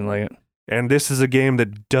down. It seemed like it. And this is a game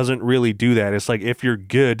that doesn't really do that. It's like if you're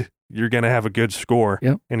good, you're gonna have a good score.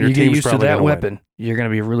 Yep. And your you team's get used to probably that gonna weapon. win. You're gonna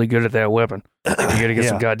be really good at that weapon. You're gonna get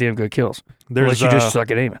some goddamn good kills. Unless you just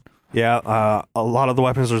suck at aiming. Yeah, a lot of the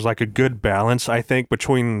weapons, there's like a good balance, I think,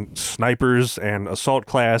 between snipers and assault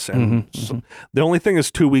class. And the only thing that's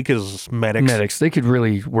too weak is medics. Medics. They could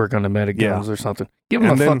really work on the medic guns or something. Give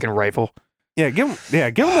them a fucking rifle. Yeah, give them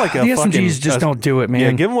like a the fucking... SMGs just don't do it, man.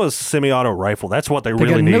 Yeah, give them a semi-auto rifle. That's what they really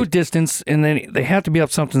got need. No distance, and then they have to be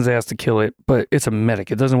up something's ass to kill it, but it's a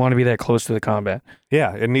medic. It doesn't want to be that close to the combat.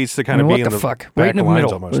 Yeah, it needs to kind of be in the fuck? Right in the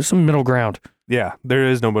middle. Almost. There's some middle ground. Yeah, there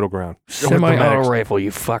is no middle ground. Semi-auto rifle,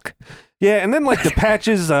 you fuck. Yeah, and then like the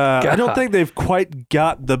patches, I don't think they've quite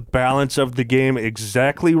got the balance of the game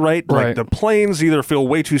exactly right. Like the planes either feel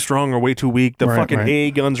way too strong or way too weak. The fucking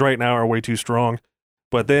AA guns right now are way too strong.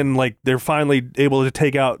 But then like they're finally able to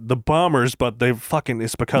take out the bombers, but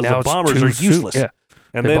it's because the bombers are useless. Yeah.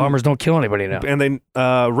 And the bombers don't kill anybody now. And they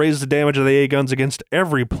raise the damage of the AA guns against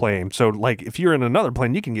every plane. So like if you're in another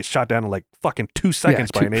plane, you can get shot down in like fucking 2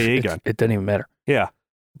 seconds by an AA gun. It doesn't even matter. Yeah.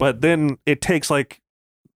 But then it takes like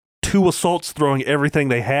 2 assaults throwing everything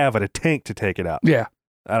they have at a tank to take it out. Yeah.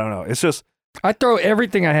 I don't know. It's just... I throw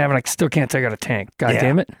everything I have and I still can't take out a tank. God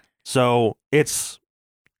damn it. So it's...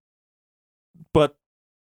 But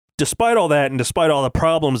despite all that and despite all the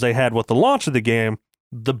problems they had with the launch of the game,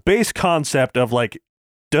 the base concept of like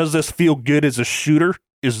does this feel good as a shooter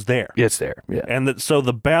is there. It's there. Yeah. And so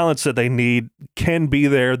the balance that they need can be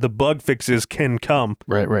there. The bug fixes can come,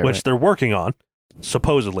 which they're working on.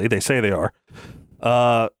 Supposedly, they say they are.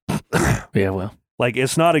 Yeah, well. Like,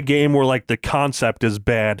 it's not a game where, like, the concept is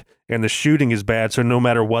bad and the shooting is bad, so no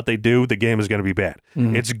matter what they do, the game is going to be bad.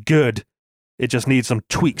 Mm. It's good. It just needs some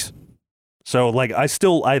tweaks. So, like, I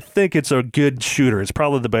think it's a good shooter. It's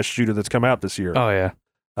probably the best shooter that's come out this year. Oh,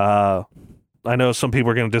 yeah. I know some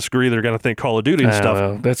people are going to disagree. They're going to think Call of Duty and stuff.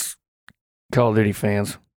 Well, that's Call of Duty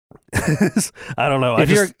fans. I don't know.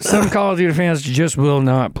 Some Call of Duty fans just will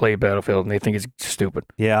not play Battlefield, and they think it's stupid.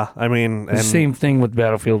 Yeah, I mean... The same thing with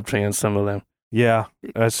Battlefield fans, some of them. Yeah,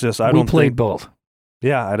 it's just... We played both.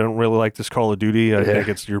 Yeah, I don't really like this Call of Duty. I think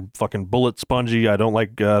it's your fucking bullet spongy. I don't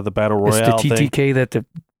like the Battle Royale It's the TTK that the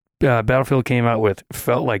Battlefield came out with.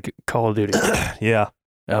 Felt like Call of Duty. Yeah.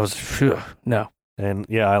 I was... No. And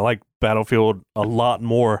yeah, I like Battlefield a lot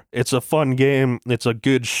more. It's a fun game. It's a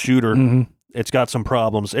good shooter. Mm-hmm. It's got some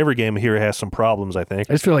problems. Every game here has some problems, I think.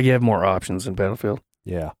 I just feel like you have more options in Battlefield.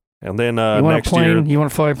 Yeah. And then you want next a plane, year... You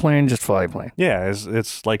want to fly a plane, just fly a plane. Yeah,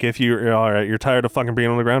 it's like if you're all right, you're tired of fucking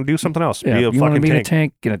being on the ground, do something else. Yeah, be a you fucking want to be tank. in a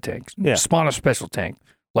tank, get a tank. Yeah. Spawn a special tank.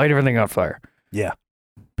 Light everything on fire. Yeah.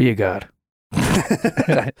 Be a god.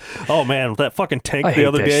 Oh man, that fucking tank I the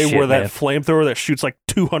other hate that day shit, where that man. flamethrower that shoots like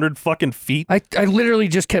 200 fucking feet. I literally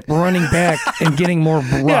just kept running back and getting more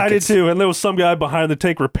rockets. Yeah, I did too. And there was some guy behind the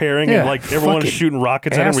tank repairing, and like everyone was shooting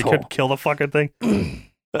rockets at him. We couldn't kill the fucking thing.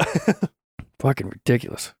 Fucking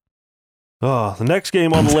ridiculous. Oh, the next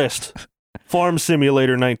game on the list, Farm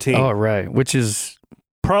Simulator 19. Oh, right. Which is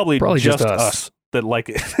probably just us that like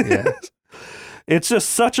it. Yeah. It's just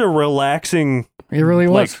such a relaxing. It really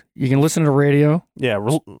was. You can listen to radio. Yeah.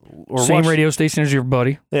 Or same radio station as your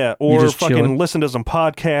buddy. Yeah. Or fucking listen to some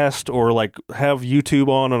podcast or like have YouTube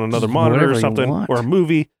on another monitor or something or a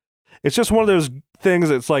movie. It's just one of those things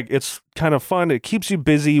that's like, it's kind of fun. It keeps you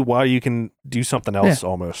busy while you can do something else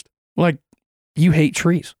almost. Like you hate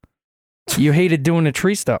trees. You hated doing the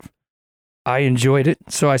tree stuff. I enjoyed it.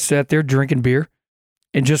 So I sat there drinking beer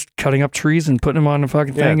and just cutting up trees and putting them on the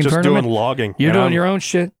fucking thing and just turning them doing logging. You're doing your own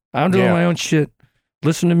shit. I'm doing my own shit.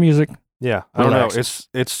 Listen to music. Yeah, I don't know.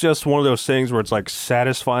 It's just one of those things where it's like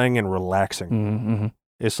satisfying and relaxing. Mm-hmm.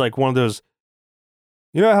 It's like one of those.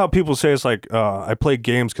 You know how people say it's like I play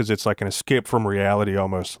games because it's like an escape from reality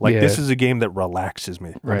almost. Like this is a game that relaxes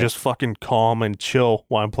me. Right. I'm just fucking calm and chill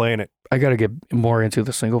while I'm playing it. I got to get more into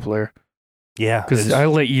the single player. Yeah, because I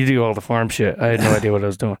let you do all the farm shit. I had no idea what I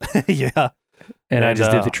was doing. Yeah, and I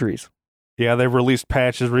just did the trees. Yeah, they've released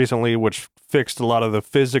patches recently which fixed a lot of the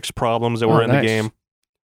physics problems that were in the game.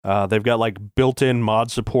 They've got like built-in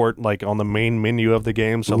mod support like on the main menu of the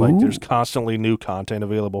game, so like there's constantly new content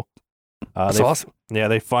available. That's awesome. Yeah,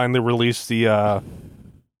 they finally released the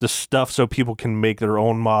stuff so people can make their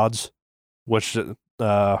own mods, which we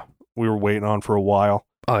were waiting on for a while.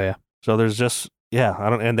 Oh yeah. So there's just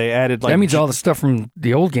and they added like that means all the stuff from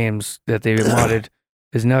the old games that they modded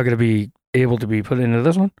is now going to be able to be put into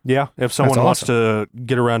this one. Yeah, if someone wants to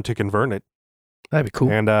get around to converting it. That'd be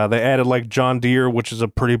cool. And they added like John Deere, which is a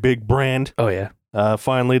pretty big brand. Oh, yeah.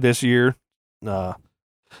 Finally this year.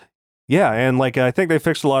 Yeah, and like I think they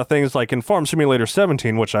fixed a lot of things like in Farm Simulator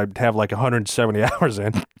 17, which I have like 170 hours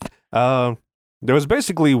in. There was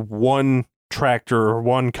basically one tractor or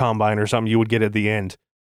one combine or something you would get at the end.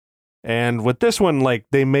 And with this one, like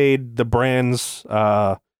they made the brands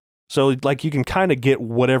so like you can kind of get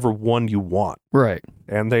whatever one you want. Right.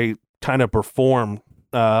 And they kind of perform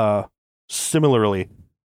similarly,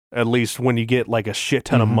 at least when you get like a shit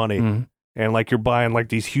ton of money and like you're buying like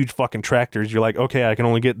these huge fucking tractors, you're like, okay, I can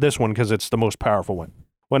only get this one because it's the most powerful one.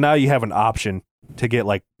 Well, now you have an option to get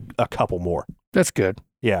like a couple more. That's good.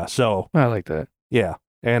 Yeah, so I like that. Yeah,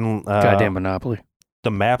 and goddamn Monopoly.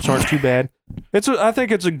 The maps aren't too bad. I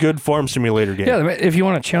think it's a good farm simulator game. Yeah, if you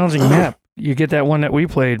want a challenging map, you get that one that we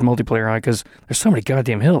played multiplayer on because there's so many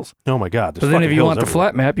goddamn hills. Oh my god! But then if you want the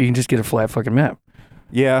flat map, you can just get a flat fucking map.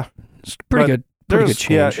 Yeah, it's pretty good. Pretty good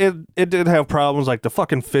change. Yeah, it did have problems like the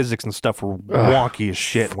fucking physics and stuff were wonky as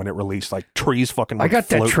shit when it released. Like trees fucking. I got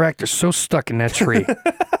that tractor so stuck in that tree.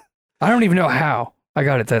 I don't even know how I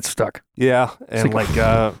got it that stuck. Yeah, and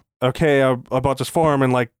okay, I bought this farm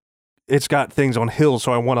and like it's got things on hills,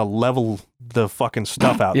 so I want to level the fucking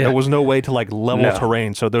stuff out. There was no way to like level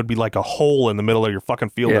terrain, so there'd be like a hole in the middle of your fucking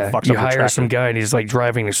field that fucks up the tractor. You hire some guy and he's like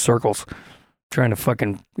driving in circles, trying to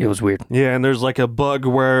fucking. It was weird. Yeah, and there's like a bug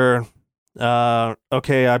where.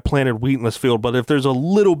 Okay, I planted wheat in this field, but if there's a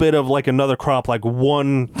little bit of like another crop, like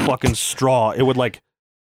one fucking straw, it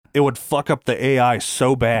would fuck up the AI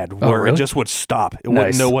so bad where it just would stop. It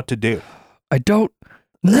wouldn't know what to do. I don't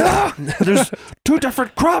No, there's 2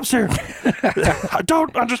 different crops here. I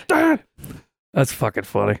don't understand. That's fucking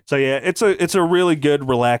funny. So yeah, it's a really good,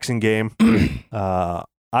 relaxing game. I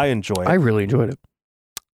enjoy it. I really enjoyed it.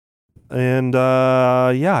 And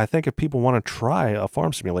yeah, I think if people want to try a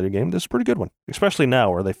farm simulator game, this is a pretty good one. Especially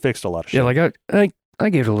now where they fixed a lot of shit. Yeah, like I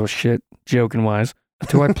gave it a little shit, joking wise,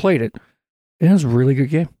 until I played it. It was a really good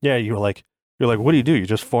game. Yeah, you're like, what do? You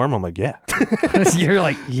just farm? I'm like, yeah. You're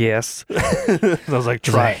like, yes. I was like,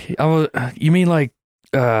 try. You mean like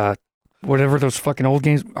whatever those fucking old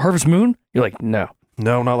games, Harvest Moon? You're like, no.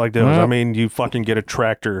 No, not like those. I mean, you fucking get a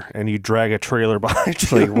tractor and you drag a trailer behind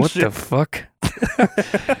you. Like, what the fuck?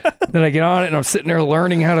 Then I get on it and I'm sitting there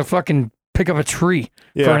learning how to fucking pick up a tree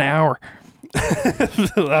for an hour. I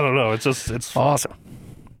don't know. It's awesome.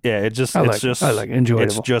 Yeah, I like it. Enjoyable.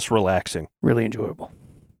 It's just relaxing. Really enjoyable.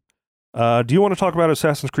 Do you want to talk about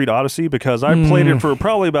Assassin's Creed Odyssey? Because I played it for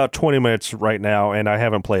probably about 20 minutes right now, and I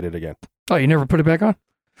haven't played it again. Oh, you never put it back on?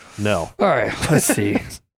 No. All right, let's see.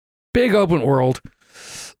 Big open world.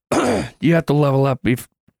 You have to level up. Wait,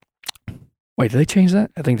 did they change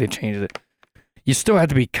that? I think they changed it. You still have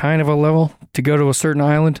to be kind of a level to go to a certain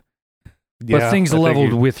island, but things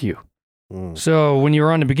leveled with you. So when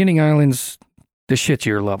you're on the beginning islands, the shit's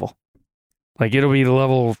your level. Like it'll be the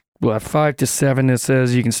level 5 to 7 that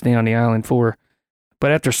says you can stay on the island for,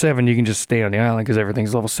 but after 7 you can just stay on the island because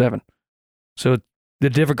everything's level 7. So the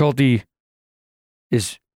difficulty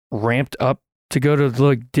is ramped up to go to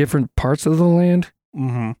like different parts of the land,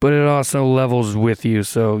 but it also levels with you,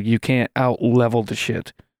 so you can't out level the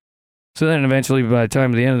shit. So then eventually, by the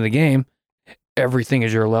time of the end of the game, everything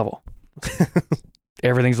is your level.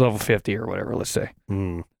 Everything's level 50 or whatever, let's say.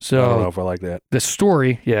 So I don't know if I like that. The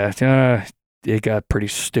story, it got pretty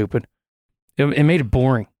stupid. It made it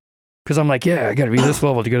boring. Because I'm like, I got to be this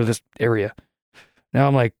level to go to this area. Now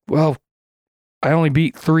I'm like, well, I only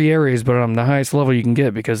beat 3 areas, but I'm the highest level you can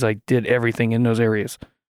get because I did everything in those areas.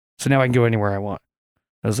 So now I can go anywhere I want.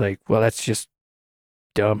 I was like, well, that's just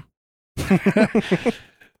dumb.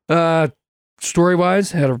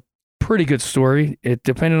 Story-wise, had a pretty good story. It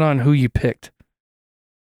depended on who you picked.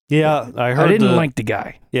 Yeah, I heard. I didn't like the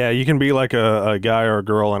guy. Yeah, you can be like a guy or a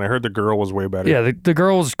girl, and I heard the girl was way better. Yeah, the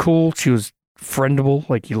girl was cool. She was friendable,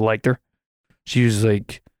 like you liked her. She was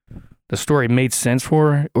like, the story made sense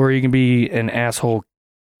for her. Or you can be an asshole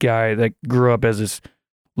guy that grew up as this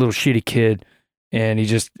little shitty kid, and he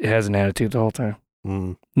just has an attitude the whole time.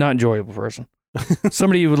 Not enjoyable person.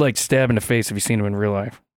 Somebody you would like stab in the face if you seen him in real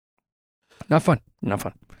life. Not fun.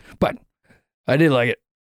 But I did like it.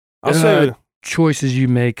 I'll say choices you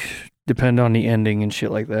make depend on the ending and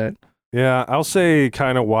shit like that. Yeah, I'll say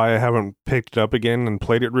kind of why I haven't picked it up again and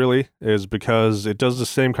played it really is because it does the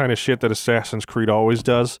same kind of shit that Assassin's Creed always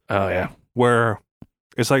does. Oh, yeah. Where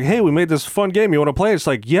it's like, hey, we made this fun game. You want to play? It's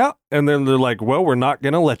like, yeah. And then they're like, well, we're not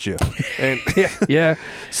going to let you. And yeah.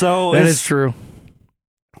 So that is true.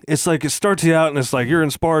 It's like it starts you out and it's like you're in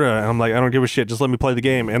Sparta and I'm like, I don't give a shit, just let me play the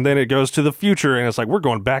game. And then it goes to the future and it's like we're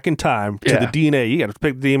going back in time to the DNA. You got to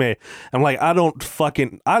pick the DNA. I'm like, I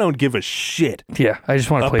don't give a shit. Yeah, I just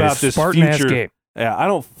want to play this Spartan ass game. Yeah, I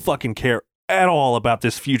don't fucking care at all about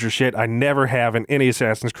this future shit. I never have in any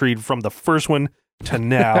Assassin's Creed from the first one to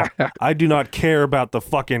now. I do not care about the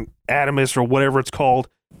fucking Adamus or whatever it's called.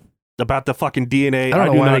 About the fucking DNA. I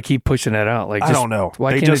don't know why they keep pushing that out. Like, I don't know.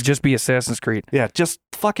 Why can't it just be Assassin's Creed? Yeah, just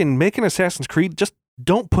fucking make an Assassin's Creed. Just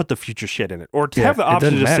don't put the future shit in it. Or have the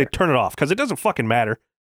option to just say turn it off, because it doesn't fucking matter.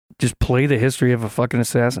 Just play the history of a fucking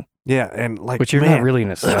assassin. Yeah, and like, but you're not really an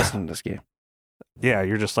assassin in this game. Yeah,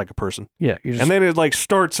 you're just like a person. Yeah. And then it like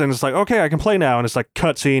starts and it's like, okay, I can play now. And it's like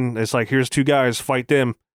cutscene. It's like, here's 2 guys, fight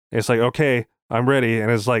them. And it's like, okay, I'm ready. And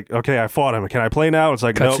it's like, okay, I fought him. Can I play now? It's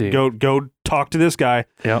like, no, go talk to this guy.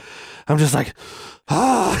 Yep. I'm just like,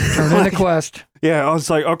 turn in the quest. Yeah, I was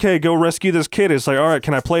like, okay, go rescue this kid. It's like, all right,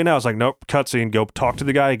 can I play now? It's like, nope, cutscene, go talk to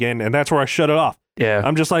the guy again. And that's where I shut it off. Yeah.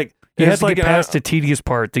 I'm just like, you have to get past the tedious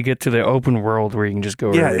part to get to the open world where you can just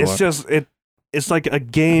go. Yeah, it's just it's like a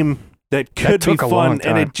game that could be fun,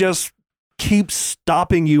 and it just keeps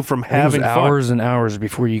stopping you from having hours and hours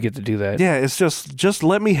before you get to do that. Yeah, it's just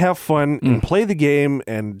let me have fun and play the game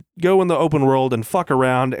and go in the open world and fuck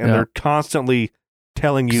around, and they're constantly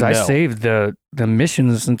telling you no. I saved the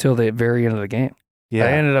missions until the very end of the game. Yeah.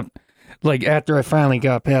 I ended up, like, after I finally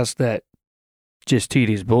got past that just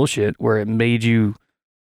tedious bullshit where it made you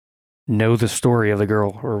know the story of the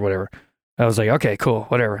girl or whatever. I was like, okay, cool,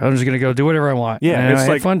 whatever. I'm just going to go do whatever I want. Yeah, and it's I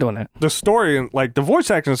like had fun doing it. The story and like the voice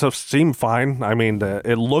acting and stuff seem fine. I mean,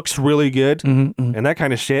 it looks really good and that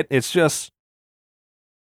kind of shit. It's just,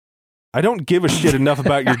 I don't give a shit enough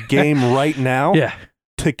about your game right now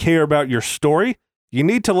to care about your story. You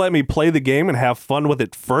need to let me play the game and have fun with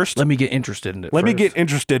it first. Let me get interested in it. Let me first. get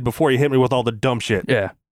interested before you hit me with all the dumb shit.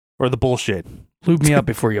 Yeah. Or the bullshit. Lube me up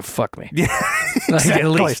before you fuck me. Yeah, Like, at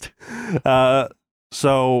least.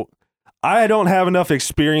 So I don't have enough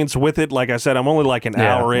experience with it. Like I said, I'm only like an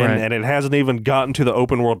hour in, and it hasn't even gotten to the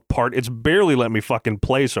open world part. It's barely let me fucking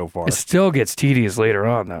play so far. It still gets tedious later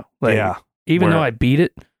on, though. Like, yeah. Even though I beat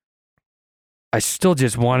it, I still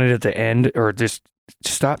just wanted it to end or just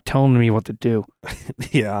stop telling me what to do.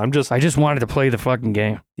 Yeah, I just wanted to play the fucking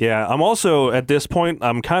game. Yeah, I'm also, at this point,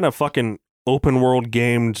 I'm kind of fucking open world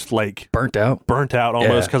gamed, like... Burnt out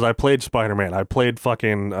almost, because I played Spider-Man. I played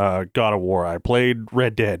fucking God of War. I played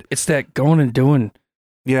Red Dead. It's that going and doing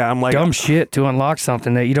I'm like... dumb shit to unlock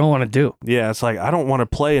something that you don't want to do. Yeah, it's like, I don't want to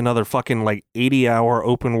play another fucking, like, 80-hour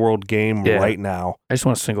open world game right now. I just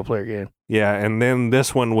want a single-player game. Yeah, and then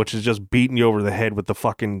this one, which is just beating you over the head with the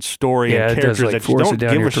fucking story and characters does, like, that you don't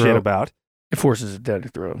give a shit throat. about. It forces it down your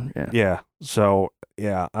throat. Yeah. Yeah. So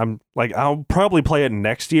I'm like, I'll probably play it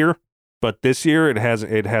next year, but this year it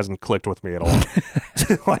hasn't clicked with me at all.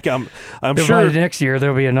 Like I'm sure next year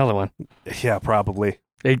there'll be another one. Yeah, probably.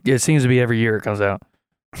 It seems to be every year it comes out.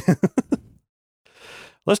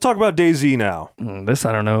 Let's talk about DayZ now. This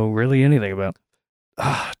I don't know really anything about.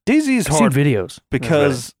 DayZ's hard videos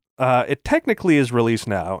because it technically is released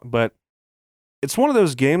now, but it's one of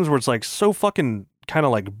those games where it's like so fucking kind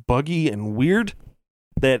of like buggy and weird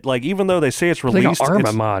that like even though they say it's released, like an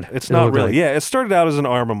Arma mod. It's not really. Yeah, it started out as an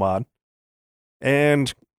Arma mod,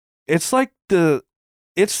 and it's like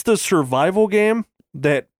it's the survival game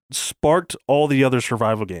that sparked all the other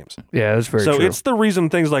survival games. Yeah, that's very true. So it's the reason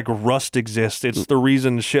things like Rust exist. It's the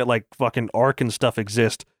reason shit like fucking Ark and stuff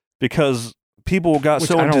exist because people got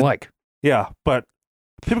so I into don't like. Yeah, but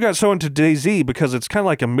people got so into DayZ because it's kind of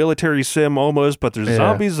like a military sim almost, but there's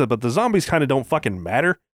zombies, but the zombies kind of don't fucking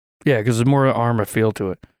matter. Yeah, because there's more Arma feel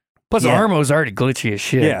to it. Plus, Arma's already glitchy as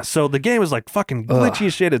shit. Yeah, so the game is like fucking glitchy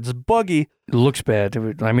as shit. It's buggy. It looks bad.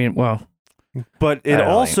 I mean, well. But it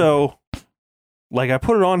also... Like, I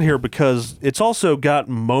put it on here because it's also got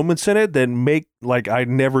moments in it that make, like, I'd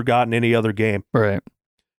never gotten any other game. Right.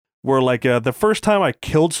 Where, like, the first time I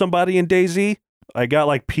killed somebody in DayZ, I got,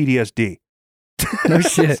 like, PTSD. No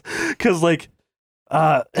shit. Because, like,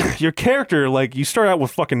 your character, like, you start out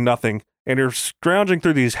with fucking nothing, and you're scrounging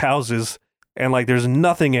through these houses, and, like, there's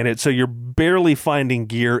nothing in it, so you're barely finding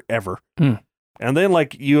gear ever. And then,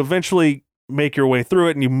 like, you eventually make your way through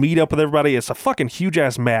it, and you meet up with everybody. It's a fucking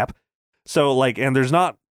huge-ass map. So, like, and there's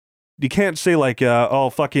not, you can't say, like,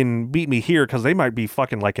 oh, fucking beat me here, because they might be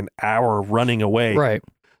fucking, like, an hour running away. Right.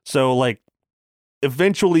 So, like,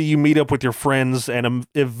 eventually you meet up with your friends, and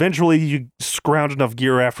eventually you scrounge enough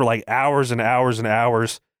gear after, like, hours and hours and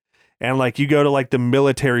hours, and, like, you go to, like, the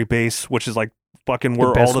military base, which is, like, fucking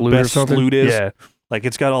where all the best loot is. Yeah. Like,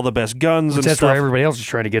 it's got all the best guns and that's stuff. That's where everybody else is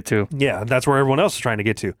trying to get to. Yeah, that's where everyone else is trying to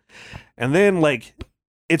get to. And then, like...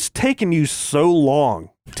 It's taken you so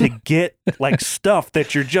long to get like stuff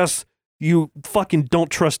that you fucking don't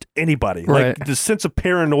trust anybody. Right. Like the sense of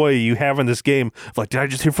paranoia you have in this game. Like, did I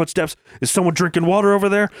just hear footsteps? Is someone drinking water over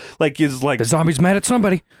there? Like, is like the zombie's mad at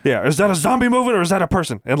somebody. Yeah, is that a zombie moving or is that a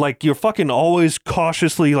person? And like you're fucking always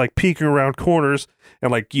cautiously like peeking around corners,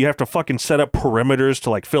 and like you have to fucking set up perimeters to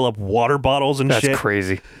like fill up water bottles and shit. That's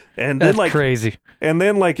crazy. And then like crazy. And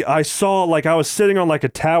then like I saw like I was sitting on like a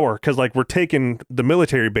tower because like we're taking the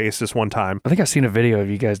military base this one time. I think I've seen a video of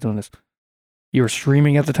you guys doing this. You were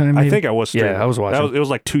streaming at the time, maybe? I think I was streaming. Yeah, I was watching. It was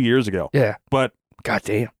like 2 years ago. Yeah. But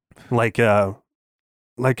goddamn. Like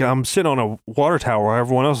I'm sitting on a water tower where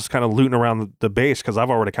everyone else is kind of looting around the base because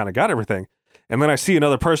I've already kind of got everything. And then I see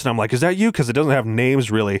another person. I'm like, is that you? Because it doesn't have names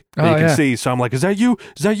really that you can see. So I'm like, is that you?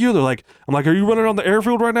 Is that you? They're like, I'm like, are you running on the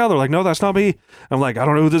airfield right now? They're like, no, that's not me. I'm like, I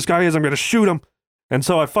don't know who this guy is. I'm going to shoot him. And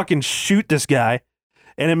so I fucking shoot this guy.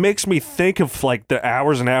 And it makes me think of like the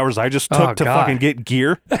hours and hours I just took to fucking get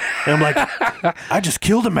gear. And I'm like, I just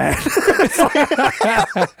killed a man.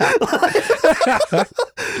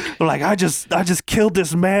 Like I just killed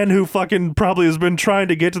this man who fucking probably has been trying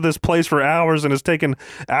to get to this place for hours and has taken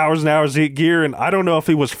hours and hours to get gear. And I don't know if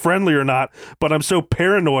he was friendly or not, but I'm so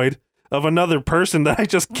paranoid of another person that I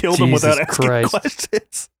just killed him without asking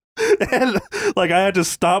questions. And like I had to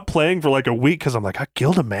stop playing for like a week because I'm like, I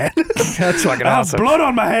killed a man. That's fucking awesome. I have blood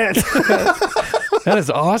on my hands. That is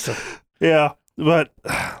awesome. Yeah, but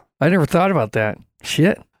I never thought about that.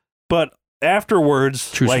 Shit. But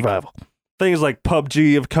afterwards, true like, survival. Things like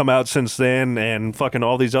PUBG have come out since then, and fucking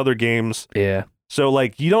all these other games. Yeah. So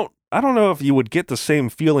like I don't know if you would get the same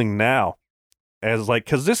feeling now as like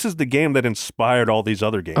because this is the game that inspired all these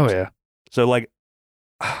other games. Oh yeah. So like.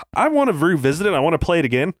 I want to revisit it. I want to play it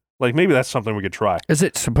again. Like, maybe that's something we could try. Is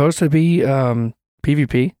it supposed to be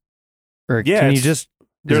PvP? Or Yeah, can you just...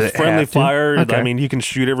 There's friendly fire. Okay. I mean, you can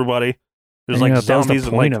shoot everybody. There's I like know, that was zombies.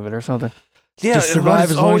 the point and, like, of it or something. yeah, Just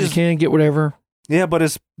survive as long as you can, get whatever. Yeah, but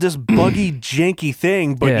it's this buggy, janky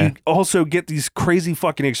thing, but Yeah. you also get these crazy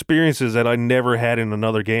fucking experiences that I never had in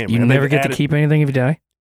another game. You And never they've get to added- keep anything if you die?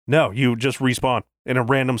 No, you just respawn in a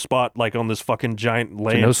random spot, like on this fucking giant So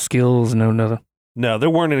land. no skills, no nothing. No, there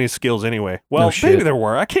weren't any skills anyway. Well, shit. maybe there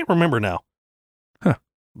were. I can't remember now. Huh.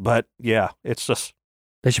 But yeah, it's just...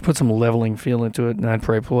 They should put some leveling feel into it, and I'd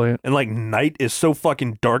probably play it. And like night is so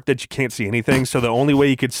fucking dark that you can't see anything. So the only way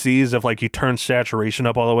you could see is if like you turn saturation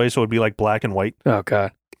up all the way, so it'd be like black and white. Oh,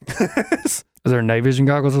 God. Is there night vision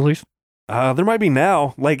goggles at least? There might be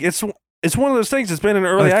now. Like it's one of those things. It's been in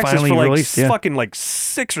early they access finally for like released, yeah. fucking like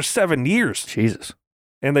 6 or 7 years, Jesus.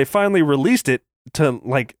 and they finally released it to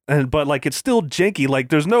like, but like it's still janky. Like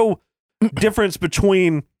there's no difference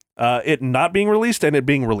between it not being released and it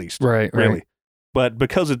being released. Right, Really. right. But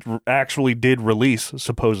because it actually did release,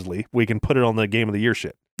 supposedly, we can put it on the Game of the Year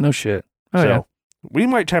shit. No shit. Oh, so yeah. we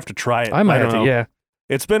might have to try it. I might don't have to, know. yeah.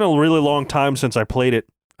 It's been a really long time since I played it.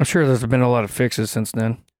 I'm sure there's been a lot of fixes since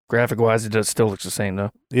then. Graphic-wise, it still looks the same,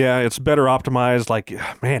 though. Yeah, it's better optimized. Like,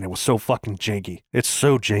 man, it was so fucking janky. It's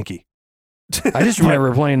so janky. I just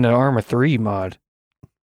remember playing the Arma 3 mod.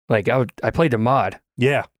 Like, I played the mod.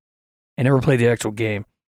 Yeah. I never played the actual game.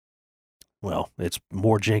 Well, it's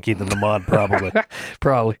more janky than the mod, probably.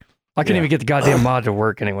 Probably. I couldn't Yeah. even get the goddamn mod to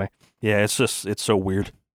work anyway. Yeah, it's so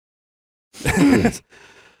weird.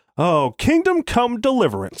 Oh, Kingdom Come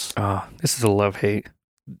Deliverance. Oh, this is a love-hate.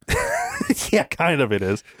 Yeah, kind of it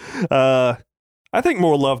is. I think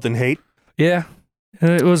more love than hate. Yeah.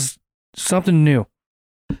 It was something new.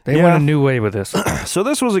 They Yeah. went a new way with this. So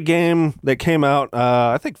this was a game that came out,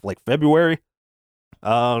 I think, like February.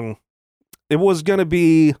 It was going to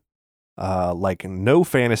be like no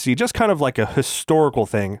fantasy, just kind of like a historical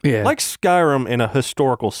thing. Yeah. Like Skyrim in a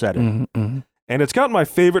historical setting. Mm-hmm. And it's got my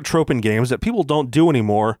favorite trope in games that people don't do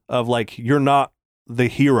anymore of like, you're not the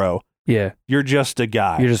hero. Yeah. You're just a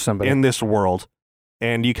guy You're just somebody. in this world.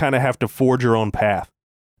 And you kind of have to forge your own path.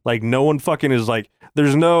 Like no one fucking is like,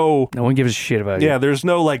 there's no... No one gives a shit about you. Yeah, there's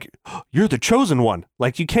no like, you're the chosen one.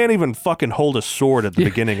 Like you can't even fucking hold a sword at the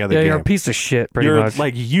beginning of the Yeah, game. you're a piece of shit, pretty You're much.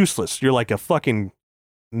 like useless. You're like a fucking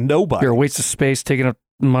nobody. You're a waste of space taking up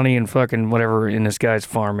money and fucking whatever in this guy's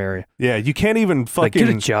farm area. Yeah, you can't even Like, fucking...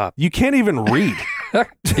 get a job. You can't even read.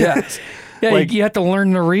 Yeah. Yeah, Like- you have to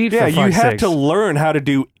learn to read. Yeah, for you fuck's have sakes. to learn how to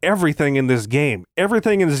do everything in this game.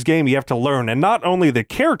 Everything in this game you have to learn. And not only the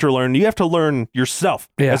character learn, you have to learn yourself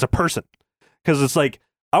Yeah. as a person. Because it's like,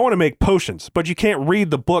 I want to make potions, but you can't read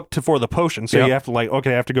the book for the potion. So Yep. you have to like,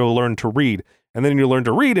 okay, I have to go learn to read. And then you learn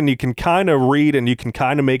to read and you can kind of read and you can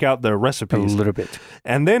kind of make out the a recipes. little bit.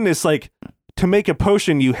 And then it's like, to make a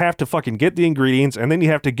potion, you have to fucking get the ingredients and then you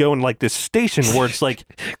have to go in like this station where it's like,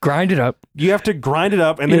 Grind it up. you have to grind it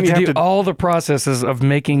up and You then have you to have do to all the processes of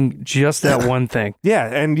making just that one thing. yeah,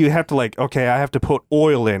 and you have to like, okay, I have to put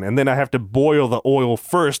oil in, and then I have to boil the oil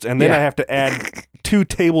first, and then Yeah. I have to add 2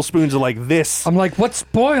 tablespoons of like this, I'm like, what's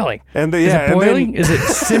boiling? and Is yeah, it boiling? and Is it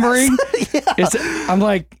simmering? Is it, I'm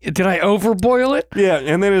like, did I overboil it? then,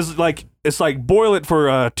 yeah, and then it's like boil it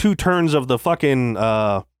for 2 turns of the fucking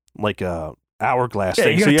hourglass Yeah,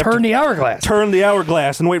 thing. you So gotta have turn to the hourglass. turn the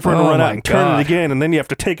hourglass and wait for it to Oh run my out and turn God. it again, and then you have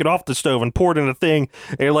to take it off the stove and pour it in a thing.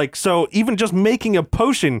 And you're like, so even just making a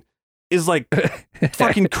potion is like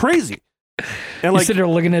fucking crazy. And You like, sit there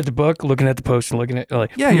looking at the book, looking at the post, and looking at like,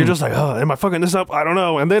 yeah, you're just like, oh, am I fucking this up? I don't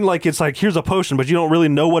know. And then like it's like, here's a potion, but you don't really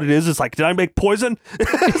know what it is. It's like, did I make poison?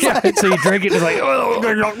 yeah. So you drink it, and it's like, oh,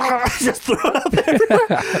 Just throw it up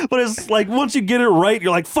everywhere. But it's like once you get it right, you're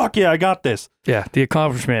like, fuck yeah, I got this. yeah. The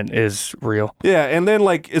accomplishment is real. Yeah, and then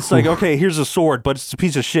like it's like, okay, here's a sword, but it's a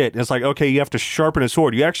piece of shit. And it's like, okay, you have to sharpen a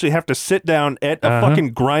sword. You actually have to sit down at a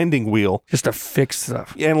fucking grinding wheel Just to fix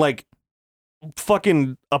stuff. and like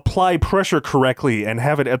fucking apply pressure correctly and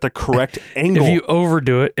have it at the correct angle. If you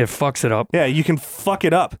overdo it, it fucks it up. Yeah, you can fuck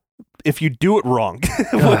it up if you do it wrong.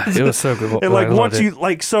 It was so good. And like I loved once it. you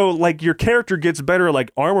like, so like your character gets better at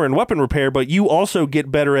like armor and weapon repair, but you also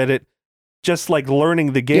get better at it just like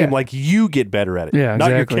learning the game. Yeah. Like you get better at it. Yeah, Not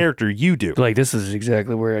your exactly. character, you do. like, this is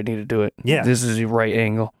exactly where I need to do it. Yeah. This is the right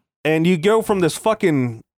angle. And you go from this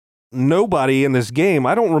fucking nobody in this game.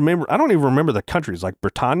 I don't even remember the countries, like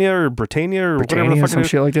Britannia or whatever the Britannia, fuck some it is.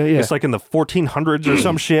 shit like that. Yeah. It's like in the 1400s or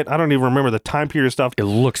some shit. I don't even remember the time period stuff. It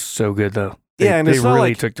looks so good though. Yeah, and they it's not really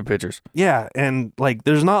like- took the pictures. Yeah, and like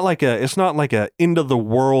it's not like a end of the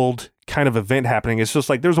world kind of event happening. It's just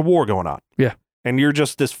like there's a war going on. Yeah. and you're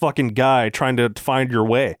just this fucking guy trying to find your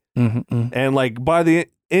way. Mm-hmm. And like by the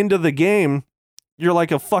end of the game, you're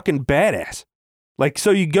like a fucking badass. Like,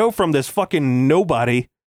 so you go from this fucking nobody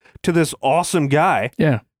to this awesome guy.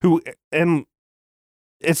 Yeah. And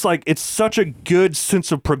it's like, it's such a good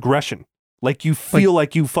sense of progression. Like you feel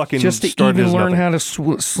like you fucking just to started even as learn nothing.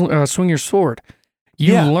 how to swing your sword.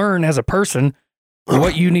 You learn as a person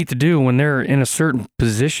what you need to do when they're in a certain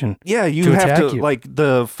position. Yeah, you to have attack to you. like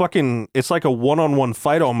the fucking. It's like a one-on-one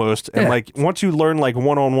fight almost, and Yeah. like once you learn like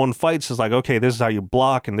one-on-one fights, it's like okay, this is how you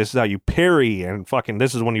block, and this is how you parry, and fucking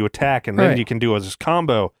this is when you attack, and then Right. you can do this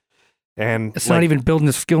combo. And It's like, not even building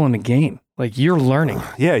the skill in the game. Like you're learning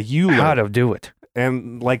yeah, you how learn. to do it.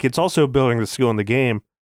 And like it's also building the skill in the game,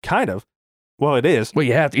 kind of. Well, it is, Well,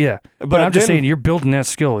 you have to, yeah. But I'm just then- saying you're building that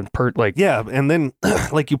skill in like yeah, and then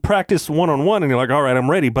like you practice one-on-one, and you're like, all right,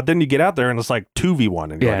 I'm ready. But then you get out there, and it's like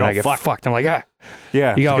 2v1, and you're yeah, and I like, get oh fuck, fucked. I'm like, yeah, you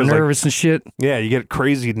got all because, like, nervous and shit. yeah, you get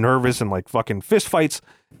crazy nervous and like fucking fist fights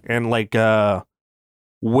and like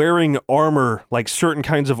wearing armor, like certain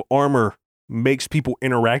kinds of armor makes people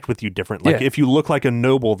interact with you different. Like Yeah. if you look like a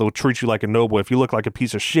noble, they'll treat you like a noble. If you look like a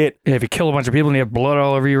piece of shit, Yeah, if you kill a bunch of people and you have blood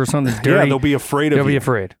all over you or something that's dirty, yeah, they'll be afraid of they'll you. be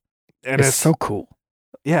afraid. And It's so cool.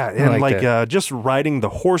 yeah, and like like just riding the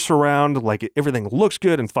horse around, like everything looks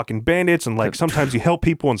good and fucking bandits and like sometimes you help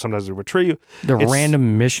people and sometimes they betray you. The It's-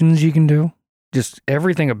 random missions you can do, just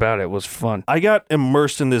everything about it was fun. I got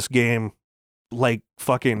immersed in this game like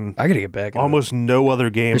fucking I gotta get back. into it. almost no other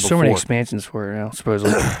game There's before. so many expansions for it now,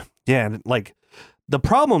 supposedly. Yeah, and like the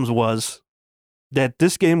problems was that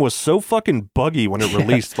this game was so fucking buggy when it Yeah.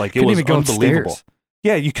 released. Like it Couldn't was even go unbelievable. upstairs.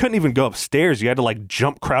 Yeah, you couldn't even go upstairs. You had to like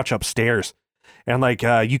jump crouch upstairs. And like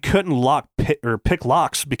you couldn't pick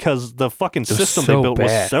locks because the fucking was system so they built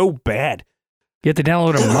was bad. so bad. You have to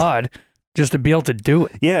download a mod just to be able to do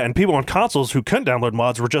it. Yeah, and people on consoles who couldn't download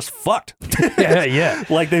mods were just fucked. yeah.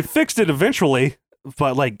 Like they fixed it eventually,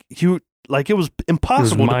 but like it was It was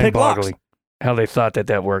impossible to pick locks. mind-boggling how they thought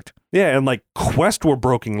that worked. Yeah, and like quests were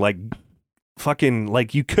broken, like fucking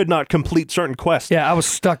like you could not complete certain quests. Yeah, I was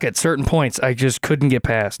stuck at certain points. I just couldn't get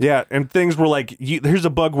past. Yeah, and things were like, here's a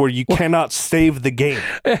bug where you cannot save the game.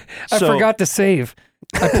 I So- forgot to save.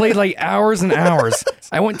 I played like hours and hours.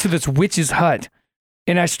 I went to this witch's hut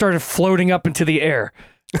and I started floating up into the air.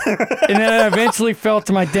 And then I eventually fell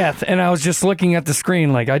to my death. And I was just looking at the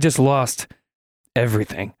screen like I just lost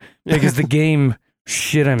everything because the game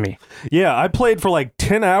shit on me. Yeah, I played for like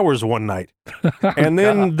 10 hours one night, and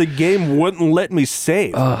then the game wouldn't let me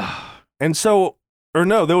save. Ugh. And so, or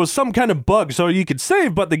no, there was some kind of bug, so you could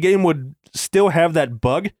save, but the game would still have that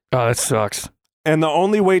bug. Oh, that sucks. And the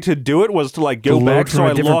only way to do it was to like go To load back, from so a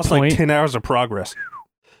I different lost like point? 10 hours of progress.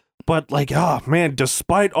 But like, oh man,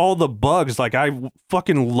 despite all the bugs, like I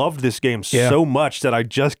fucking loved this game Yeah. so much that I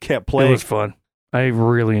just kept It playing. was fun. I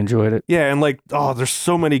really enjoyed it. Yeah, and like, oh, there's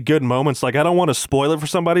so many good moments. Like, I don't want to spoil it for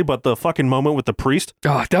somebody, but the fucking moment with the priest,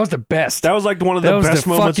 Oh, that was the best. that was like one of That the was the best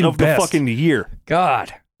moments fucking of the best. fucking year.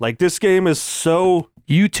 God. Like, this game is so,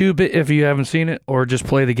 YouTube it if you haven't seen it, or just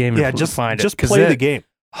play the game and yeah, just find it. just 'Cause play the that- game.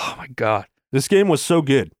 Oh my God. This game was so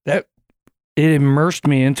good. It immersed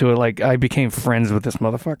me into it. Like I became friends with this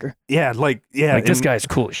motherfucker. Yeah, like, yeah. Like this and- guy's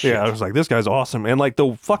cool as shit. Yeah, I was like, this guy's awesome. And like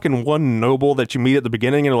the fucking one noble that you meet at the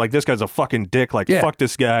beginning, and you're like, this guy's a fucking dick. Like, Yeah. fuck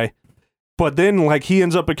this guy. But then, like, he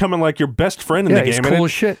ends up becoming like your best friend in Yeah, the he's game. cool And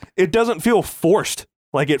as shit. it doesn't feel forced.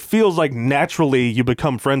 Like, it feels like naturally you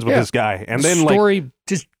become friends with Yeah. this guy. And the then, like, story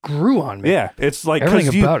just grew on me. yeah, it's like, 'cause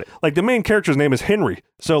Everything you, about it. like, the main character's name is Henry.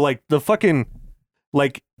 So, like, the fucking,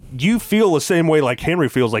 like, you feel the same way like Henry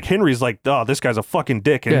feels. Like, Henry's like, oh, this guy's a fucking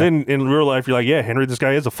dick. And Yeah. then in real life, you're like, yeah, Henry, this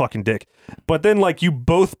guy is a fucking dick. But then, like, you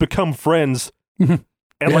both become friends at,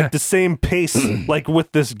 Yeah. like, the same pace, like,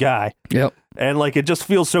 with this guy. Yep. And, like, it just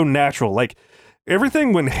feels so natural. Like,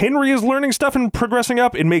 everything when Henry is learning stuff and progressing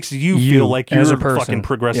up, it makes you You, feel like as you're a person. fucking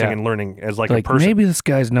progressing Yeah. and learning as, like, Like a person. maybe this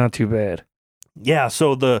guy's not too bad. Yeah,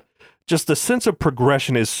 so the sense of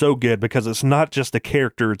progression is so good because it's not just the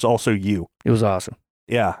character, it's also you. It was awesome.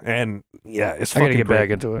 Yeah, and yeah, it's I fucking gotta get great. back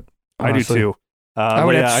into it. I do honestly. too. I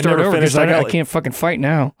would yeah, have to start never over finished. because I got I like, can't fucking fight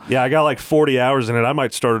now. yeah, I got like 40 hours in it. I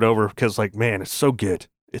might start it over because like, man, it's so good.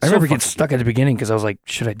 It's I so remember getting fucking stuck at the beginning because I was like,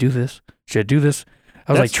 should I do this? Should I do this?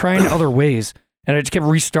 I was like That's- trying other ways, and I just kept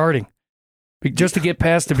restarting just to get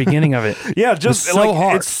past the beginning of it. good. Yeah, just so like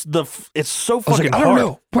hard. it's so I was fucking like, I hard. don't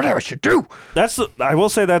know what I should do. I will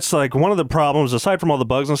say that's like one of the problems aside from all the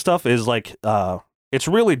bugs and stuff is like it's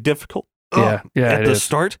really difficult. Yeah, at it the is.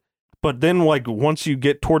 start, but then like once you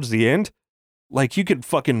get towards the end, like you could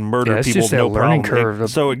fucking murder Yeah, it's people just no that learning problem. curve.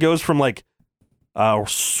 So it goes from like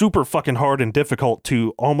super fucking hard and difficult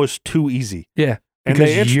to almost too easy. Yeah, And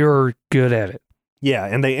because they int- you're good at it. Yeah,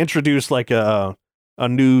 and they introduced like a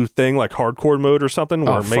new thing like hardcore mode or something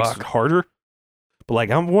where it makes it harder. But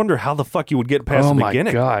like, I wonder how the fuck you would get past the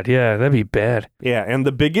beginning. Oh my God, yeah, that'd be bad. Yeah, and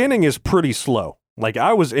the beginning is pretty slow. Like,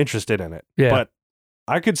 I was interested in it. Yeah. But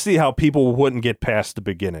I could see how people wouldn't get past the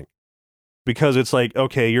beginning. Because it's like,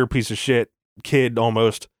 okay, you're a piece of shit kid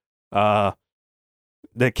almost that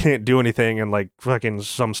can't do anything, and like fucking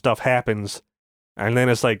some stuff happens. And then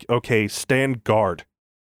it's like, okay, stand guard.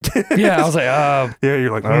 Yeah, I was like, yeah,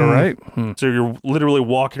 you're like, all right. So you're literally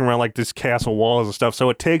walking around like this castle walls and stuff. So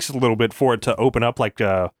it takes a little bit for it to open up, like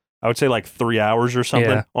I would say like 3 hours or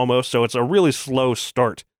something almost. So it's a really slow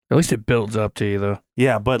start. At least it builds up to you though.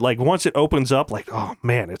 Yeah, but like once it opens up, like, oh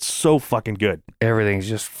man, it's so fucking good. Everything's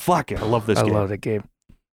just fucking. I love this game. I love that game.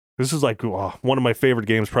 This is like one of my favorite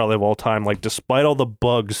games probably of all time. Like despite all the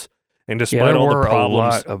bugs and despite all the problems,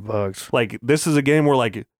 a lot of bugs. Like this is a game where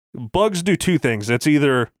like bugs do two things. It's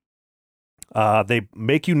either they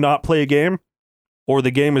make you not play a game, or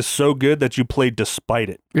the game is so good that you play despite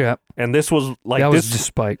it. Yeah. And this was like that was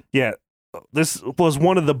despite. Yeah. This was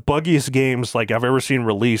one of the buggiest games like I've ever seen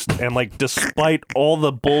released, and like despite all the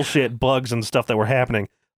bullshit bugs and stuff that were happening,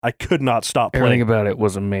 I could not stop playing. Everything about it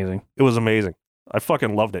was amazing. It was amazing. I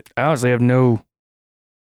fucking loved it. I honestly there's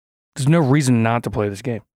no reason not to play this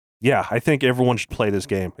game. Yeah, I think everyone should play this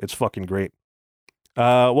game. It's fucking great.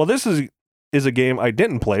 Well, this is a game I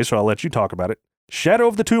didn't play, so I'll let you talk about it. Shadow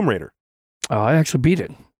of the Tomb Raider. Oh, I actually beat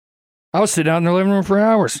it. I would sit down in the living room for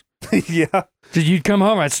hours. Yeah. Did you come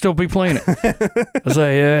home? I'd still be playing it. I was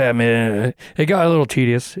like, yeah, I mean, it got a little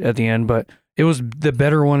tedious at the end, but it was the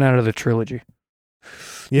better one out of the trilogy.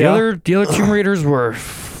 Yeah. The other Tomb Raiders were,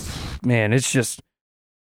 man, it's just,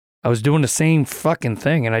 I was doing the same fucking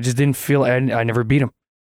thing, and I just didn't feel, I never beat them.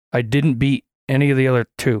 I didn't beat any of the other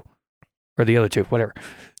two, or the other two, whatever.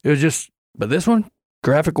 It was just, but this one,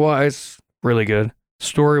 graphic-wise, really good.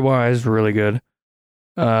 Story-wise, really good.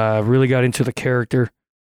 Really got into the character.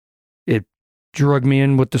 It drug me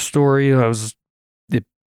in with the story. It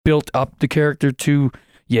built up the character to,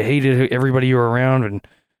 you hated everybody you were around, and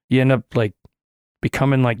you end up like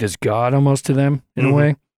becoming like this god almost to them in a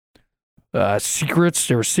way. Secrets,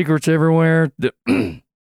 there were secrets everywhere.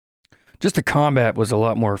 Just the combat was a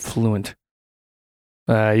lot more fluent.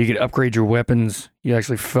 You could upgrade your weapons. You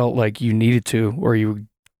actually felt like you needed to, or you would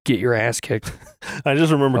get your ass kicked. I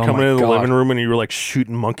just remember coming into the living room and you were like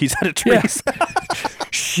shooting monkeys out of trees. Yeah.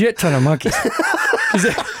 Shit ton of monkeys.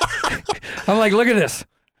 I'm like, look at this.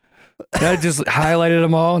 And I just highlighted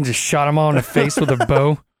them all and just shot them all in the face with a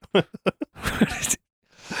bow.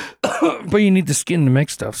 But you need the skin to make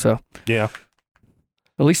stuff, so. Yeah.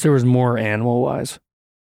 At least there was more animal-wise.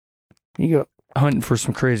 You go hunting for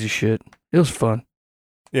some crazy shit. It was fun.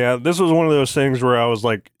 Yeah, this was one of those things where I was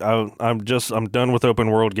like, I'm done with open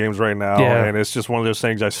world games right now, and it's just one of those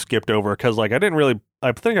things I skipped over because like I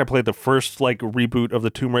think I played the first like reboot of the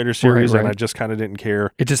Tomb Raider series, and I just kind of didn't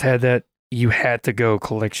care. It just had that you had to go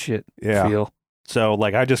collect shit feel. So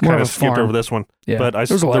like I just kind of skipped over this one. Yeah, but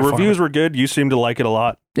the reviews were good. You seemed to like it a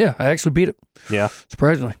lot. Yeah, I actually beat it. Yeah,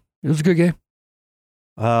 surprisingly, it was a good game.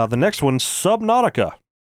 The next one, Subnautica.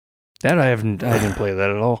 That I didn't play that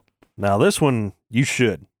at all. Now this one you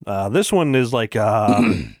should. This one is like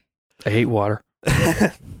I hate water.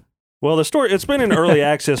 Well, the story, it's been in early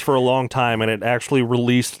access for a long time, and it actually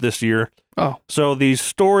released this year. Oh. So the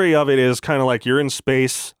story of it is kind of like you're in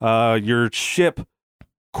space, your ship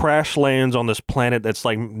crash lands on this planet that's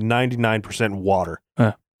like 99% water.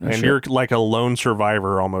 You're like a lone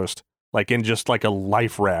survivor almost, like in just like a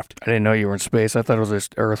life raft. I didn't know you were in space. I thought it was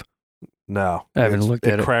just Earth. No. I haven't looked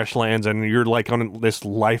at it. It crash lands, and you're like on this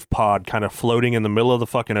life pod kind of floating in the middle of the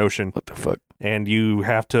fucking ocean. What the fuck? And you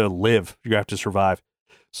have to live. You have to survive.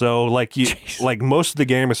 So like like most of the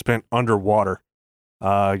game is spent underwater.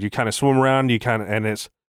 You kind of swim around, and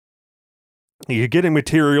you're getting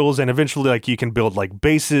materials, and eventually like you can build like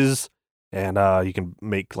bases, and you can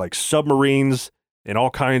make like submarines and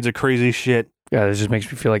all kinds of crazy shit. Yeah, this just makes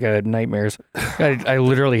me feel like I had nightmares. I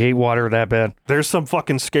literally hate water that bad. There's some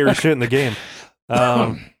fucking scary shit in the game.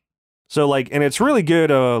 So like, and it's really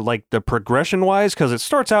good, like the progression wise, because it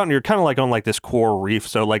starts out and you're kind of like on like this coral reef.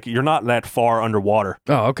 So like you're not that far underwater.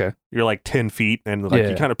 Oh, okay. You're like 10 feet and like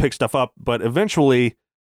you kind of pick stuff up, but eventually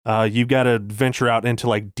you've got to venture out into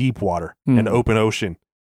like deep water and open ocean.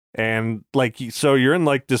 And like, so you're in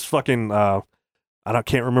like this fucking,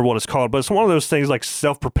 can't remember what it's called, but it's one of those things like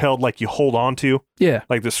self-propelled, like you hold on to. Yeah.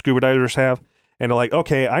 Like the scuba divers have. And they're like,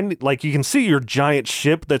 okay, like you can see your giant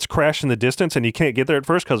ship that's crashed in the distance, and you can't get there at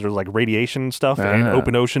first because there's like radiation and stuff and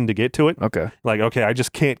open ocean to get to it. Okay. Like, okay, I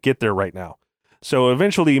just can't get there right now. So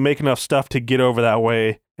eventually you make enough stuff to get over that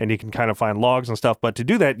way, and you can kind of find logs and stuff. But to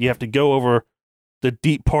do that, you have to go over the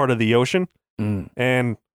deep part of the ocean.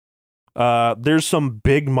 And there's some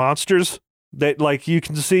big monsters that like you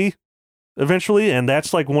can see eventually, and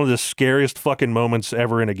that's like one of the scariest fucking moments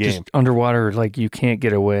ever in a game. Just underwater, like you can't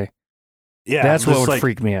get away. Yeah, that's what would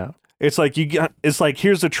freak me out. It's like it's like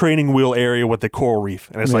here's the training wheel area with the coral reef,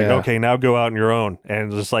 and it's like okay, now go out on your own,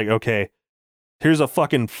 and it's like okay, here's a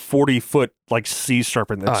fucking 40-foot like sea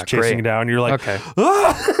serpent that's chasing you down. And you're like, okay,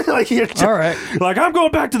 like all right, like I'm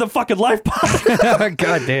going back to the fucking life pod.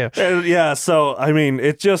 God damn. And yeah, so I mean,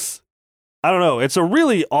 it just I don't know. It's a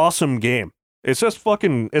really awesome game. It's just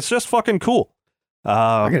fucking cool.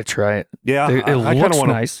 I gotta try it. Yeah, it looks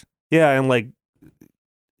nice. Yeah, and like,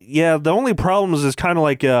 yeah, the only problem is kind of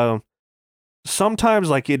like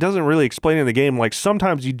sometimes like it doesn't really explain in the game. Like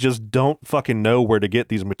sometimes you just don't fucking know where to get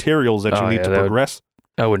these materials that you need to progress.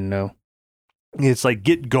 I wouldn't know. It's like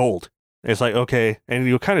get gold. It's like okay, and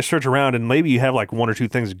you'll kind of search around, and maybe you have like one or two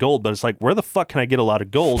things of gold, but it's like where the fuck can I get a lot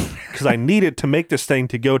of gold? Because I need it to make this thing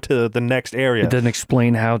to go to the next area. It doesn't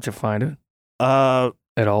explain how to find it.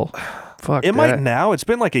 At all. Fuck. It might now. It's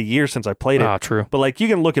been like a year since I played it. Ah, true. But like you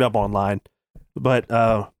can look it up online. But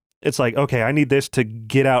it's like, okay, I need this to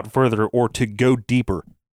get out further or to go deeper.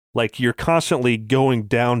 Like you're constantly going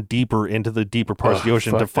down deeper into the deeper parts of the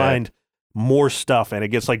ocean to find more stuff, and it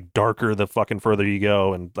gets like darker the fucking further you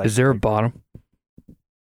go. And like, is there a bottom?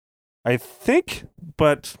 I think,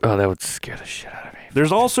 but that would scare the shit out of me.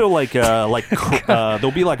 There's also like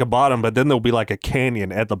there'll be like a bottom, but then there'll be like a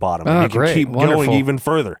canyon at the bottom. And you can great. keep Wonderful. going even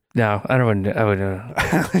further. No, I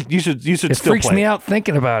would. You should it still freaks play. Me out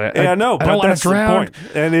thinking about it. Yeah, I know, but that's the drown. point.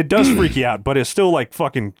 And it does freak you out, but it's still like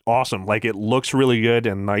fucking awesome. Like it looks really good,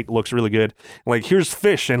 and night looks really good. Like here's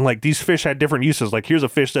fish, and like these fish had different uses. Like here's a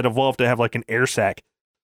fish that evolved to have like an air sac.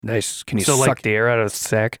 Nice. Can you suck the air out of the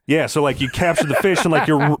sack? Yeah, so like you capture the fish and like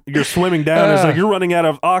you're swimming down. It's like you're running out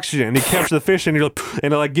of oxygen, and you capture the fish and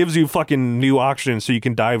and it like gives you fucking new oxygen, so you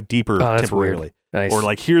can dive deeper temporarily. Nice. Or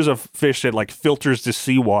like here's a fish that like filters the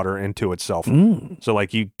seawater into itself. So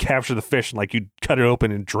like you capture the fish and like you cut it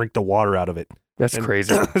open and drink the water out of it. That's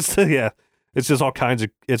crazy. So, yeah, it's just all kinds of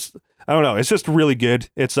I don't know. It's just really good.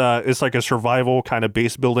 It's like a survival kind of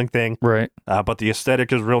base building thing. Right. But the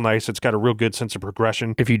aesthetic is real nice. It's got a real good sense of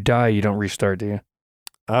progression. If you die, you don't restart, do you?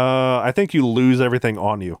 I think you lose everything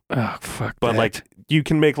on you. Oh, fuck. But like you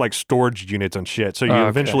can make like storage units and shit. So you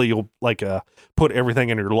eventually you'll like put everything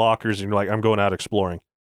in your lockers and you're like, I'm going out exploring.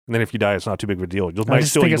 And then if you die, it's not too big of a deal. I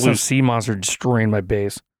just think it's some sea monster destroying my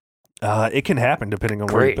base. It can happen depending on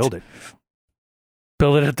where you build it.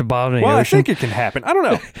 Build it at the bottom of the ocean? Well, I think it can happen. I don't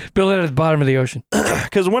know. Build it at the bottom of the ocean.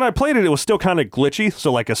 Because when I played it, it was still kind of glitchy.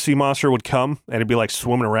 So like a sea monster would come and it'd be like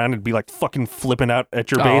swimming around and be like fucking flipping out at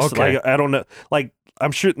your base. Okay. Like I don't know. Like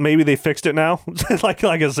I'm sure maybe they fixed it now. like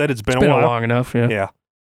I said, it's been a while. Long enough. Yeah. Yeah.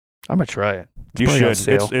 I'm gonna try it. You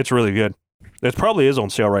should. It's really good. It probably is on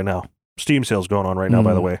sale right now. Steam sale's going on right now,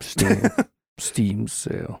 by the way. Steam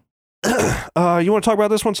sale. You want to talk about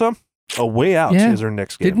this one, Sam? A Way Out is our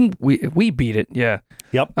next game. Didn't we beat it? Yeah.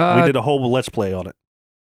 Yep. We did a whole Let's Play on it.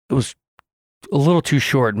 It was a little too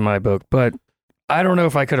short in my book, but I don't know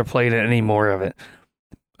if I could have played any more of it.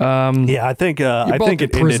 Yeah, I think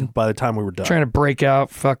it ended by the time we were done. Trying to break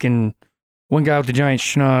out, fucking one guy with the giant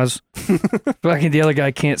schnoz. Fucking the other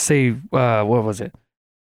guy can't say what was it?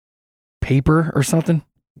 Paper or something?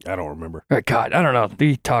 I don't remember. God, I don't know.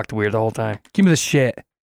 He talked weird the whole time. Give me the shit.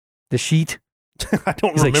 The sheet. I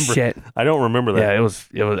don't remember. Like, shit. I don't remember that. Yeah, it was.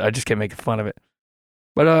 I just kept making fun of it.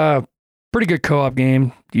 But pretty good co-op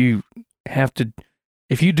game. You have to,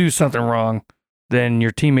 if you do something wrong, then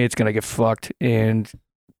your teammate's gonna get fucked, and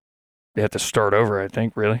they have to start over. I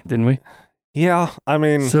think, really, didn't we? Yeah, I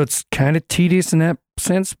mean, so it's kind of tedious in that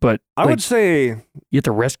sense. But I would say you have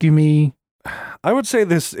to rescue me. I would say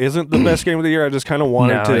this isn't the best game of the year. I just kind of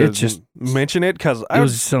wanted to mention it because it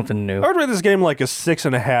was something new. I would rate this game like a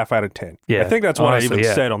 6.5 out of 10. Yeah, I think that's what I even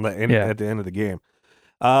said on the end, at the end of the game.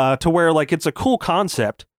 To where like it's a cool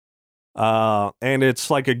concept, and it's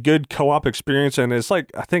like a good co-op experience, and it's like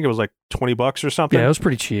I think it was like $20 or something. Yeah, it was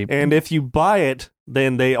pretty cheap. And if you buy it,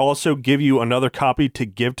 then they also give you another copy to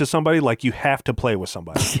give to somebody. Like you have to play with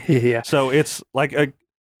somebody. Yeah. So it's like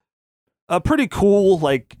a pretty cool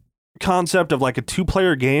like concept of like a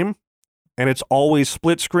 2-player game, and it's always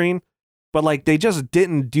split screen, but like they just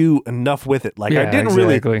didn't do enough with it. Like I didn't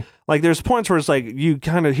really like there's points where it's like you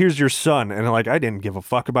kind of here's your son, and like I didn't give a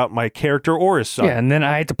fuck about my character or his son. Yeah, and then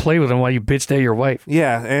I had to play with him while you bitched at your wife.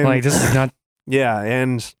 Yeah, and like this is not. Yeah,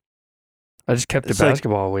 and I just kept the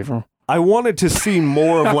basketball away from him. I wanted to see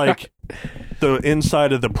more of like the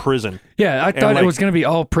inside of the prison. Yeah, I thought it was going to be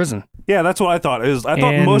all prison. Yeah, that's what I thought. I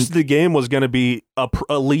thought most of the game was going to be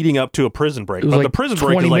a leading up to a prison break. But the prison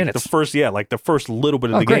break is like the first little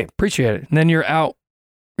bit of the game. Appreciate it. And then you're out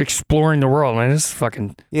exploring the world, and it's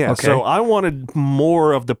fucking okay. So I wanted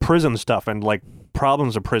more of the prison stuff and like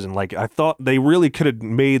problems of prison. Like I thought they really could have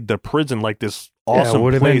made the prison like this awesome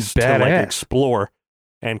place to like explore.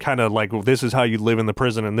 And kind of like, well, this is how you live in the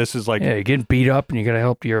prison, and this is like... Yeah, you're getting beat up, and you got to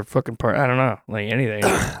help your fucking part. I don't know, like anything.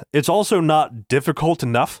 It's also not difficult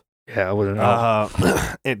enough. Yeah, I wouldn't know.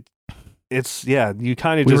 It's, you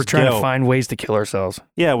kind of we just were trying to find ways to kill ourselves.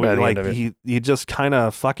 Yeah, you just kind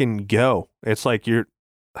of fucking go. It's like you're...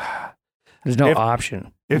 There's no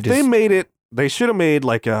option. If they made it, they should have made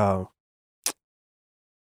like a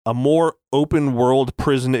more open world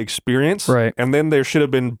prison experience. Right. And then there should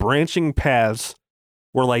have been branching paths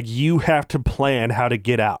where like you have to plan how to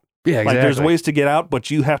get out. Yeah, exactly. Like there's ways to get out,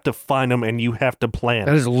 but you have to find them and you have to plan.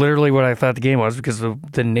 That is literally what I thought the game was because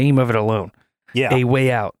of the name of it alone. Yeah. A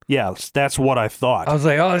Way Out. Yeah, that's what I thought. I was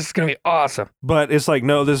like, oh, this is going to be awesome. But it's like,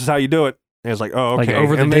 no, this is how you do it. And it's like, oh, okay. Like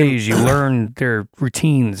over the days, you learn their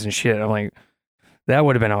routines and shit. I'm like, that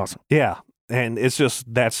would have been awesome. Yeah. And it's just,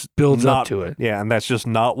 builds up to it. Yeah, and that's just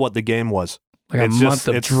not what the game was. Like it's a month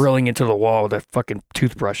of drilling into the wall with a fucking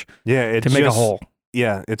toothbrush. Yeah, to make a hole.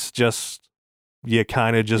 Yeah, it's just you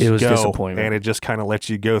kind of just go, and it just kind of lets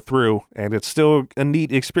you go through, and it's still a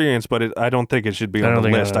neat experience. But I don't think it should be on the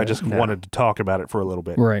list. I just wanted to talk about it for a little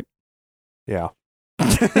bit. Right. Yeah.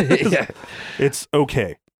 It's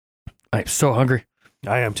okay. I'm so hungry.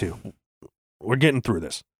 I am too. We're getting through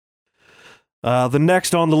this. The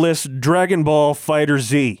next on the list, Dragon Ball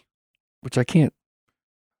FighterZ, which I can't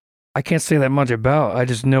say that much about. I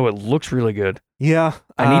just know it looks really good. Yeah,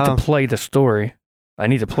 I need to play the story. I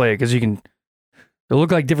need to play it because it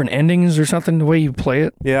look like different endings or something the way you play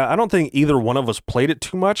it. Yeah, I don't think either one of us played it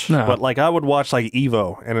too much. No. But like I would watch like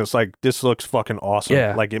Evo, and it's like this looks fucking awesome.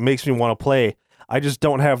 Yeah. Like it makes me want to play. I just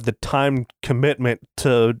don't have the time commitment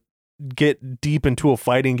to get deep into a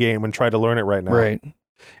fighting game and try to learn it right now. Right.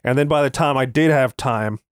 And then by the time I did have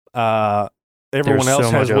time, everyone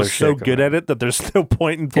else was so good at it that there's no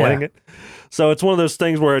point in playing it. So it's one of those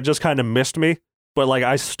things where it just kind of missed me, but like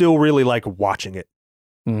I still really like watching it.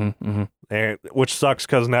 Mm-hmm. And which sucks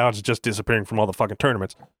because now it's just disappearing from all the fucking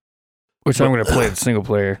tournaments. I'm going to play the single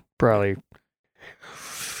player, probably.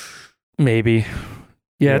 Maybe.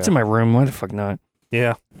 Yeah, it's in my room. Why the fuck not?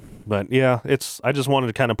 Yeah. But yeah, I just wanted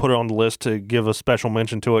to kind of put it on the list to give a special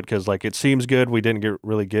mention to it because like it seems good. We didn't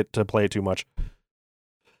really get to play too much.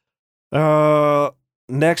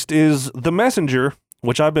 Next is The Messenger,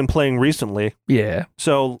 which I've been playing recently. Yeah.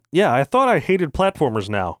 So yeah, I thought I hated platformers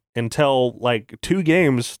now until like 2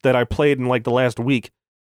 games that I played in like the last week.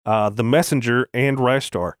 The Messenger and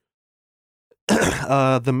Ristar.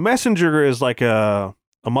 The Messenger is like a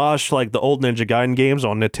homage to like the old Ninja Gaiden games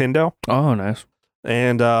on Nintendo. Oh, nice.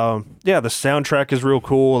 And yeah, the soundtrack is real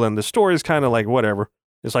cool, and the story is kind of like whatever.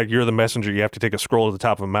 It's like you're the messenger, you have to take a scroll to the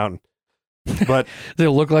top of a mountain. But does it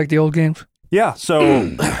look like the old games? Yeah, so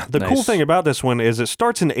the cool thing about this one is it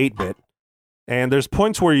starts in 8-bit, and there's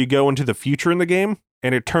points where you go into the future in the game,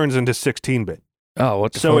 and it turns into 16-bit. Oh,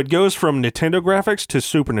 what the So fuck? it goes from Nintendo graphics to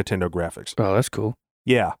Super Nintendo graphics. Oh, that's cool.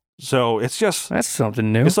 Yeah. So it's just... That's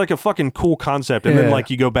something new. It's like a fucking cool concept, and then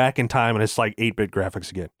like you go back in time, and it's like 8-bit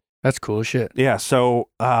graphics again. That's cool as shit. Yeah, so,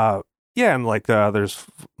 yeah, and like there's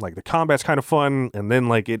like the combat's kind of fun, and then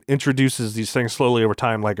like it introduces these things slowly over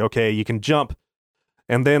time, like, okay, you can jump,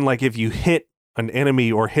 and then like if you hit an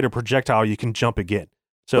enemy or hit a projectile, you can jump again.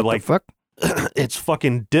 So what like, the fuck? It's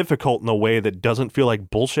fucking difficult in a way that doesn't feel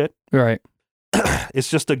like bullshit. Right.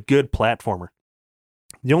 It's just a good platformer.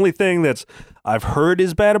 The only thing I've heard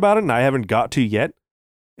is bad about it, and I haven't got to yet,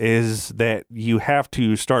 is that you have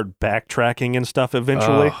to start backtracking and stuff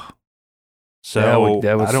eventually. So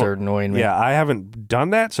that would start annoying me. Yeah, I haven't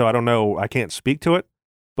done that, so I don't know. I can't speak to it.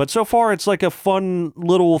 But so far, it's like a fun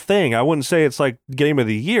little thing. I wouldn't say it's like game of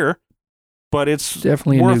the year, but it's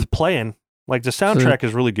definitely worth playing. Like the soundtrack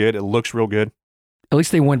is really good. It looks real good. At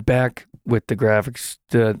least they went back with the graphics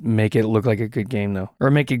to make it look like a good game, though,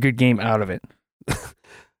 or make a good game out of it.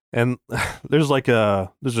 And there's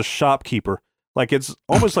a shopkeeper. Like it's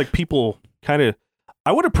almost like people kind of.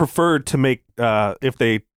 I would have preferred to make if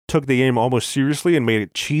they took the game almost seriously and made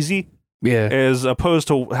it cheesy. Yeah. As opposed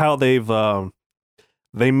to how they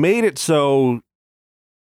made it so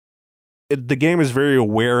the game is very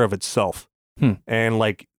aware of itself. And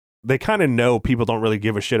like they kind of know people don't really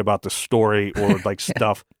give a shit about the story or like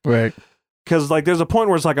stuff. Right. because like there's a point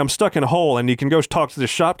where it's like I'm stuck in a hole, and you can go talk to the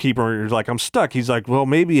shopkeeper, and you're like, I'm stuck. He's like, well,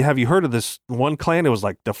 maybe have you heard of this one clan? It was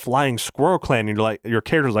like the Flying Squirrel Clan. And you're like, your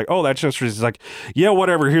character's like, oh, that's interesting. He's like, yeah,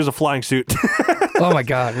 whatever. Here's a flying suit. Oh my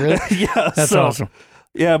god, really? Yeah, that's awesome.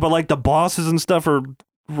 Yeah, but like the bosses and stuff are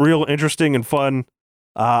real interesting and fun.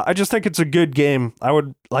 I just think it's a good game. I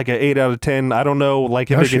would like an 8 out of 10. I don't know,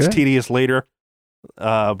 like if it gets tedious later.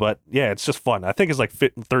 But yeah, it's just fun. I think it's like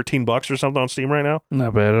 $13 or something on Steam right now.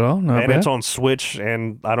 Not bad at all. Not and bad. It's on Switch,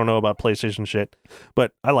 and I don't know about PlayStation shit,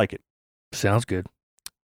 but I like it. Sounds good.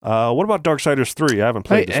 What about Darksiders 3? I haven't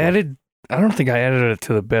played this one. I don't think I added it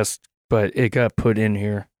to the best, but it got put in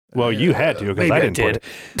here. Well, you had to because I didn't put it.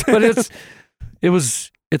 But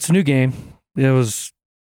it's a new game. It was.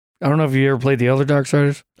 I don't know if you ever played the other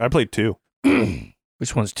Darksiders. I played 2.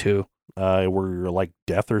 Which one's 2? Where you're like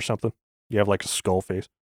death or something. You have like a skull face.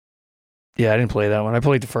 Yeah, I didn't play that one. I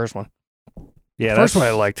played the first one. Yeah, the first one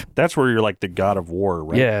I liked. That's where you're like the god of war,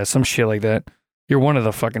 right? Yeah, some shit like that. You're one of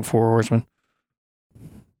the fucking 4 horsemen.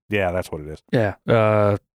 Yeah, that's what it is.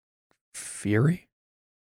 Yeah. Fury?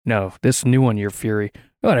 No, this new one, you're Fury.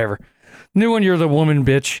 Whatever. New one, you're the woman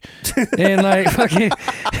bitch. And like fucking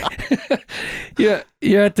yeah,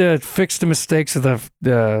 you had to fix the mistakes of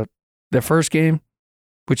the first game,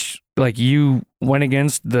 which like you went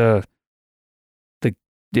against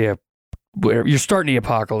you're starting the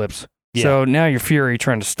apocalypse. Yeah. So now you're Fury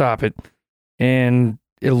trying to stop it. And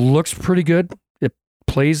it looks pretty good. It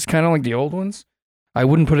plays kind of like the old ones. I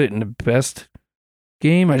wouldn't put it in the best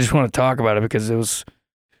game. I just want to talk about it because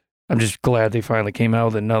I'm just glad they finally came out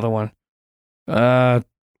with another one. I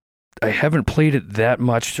haven't played it that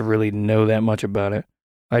much to really know that much about it.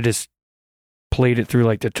 I just played it through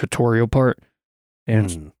like the tutorial part, and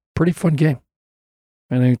it's a pretty fun game.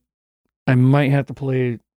 I think I might have to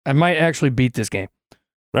play. I might actually beat this game.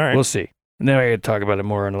 All right, we'll see. And then I could talk about it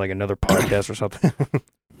more on like another podcast or something.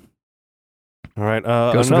 All right,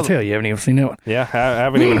 Ghost of the Tale. You haven't even seen that one. Yeah, I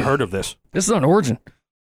haven't even heard of this. This is on Origin.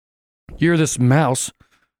 You're this mouse,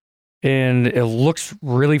 and it looks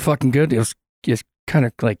really fucking good. It's kind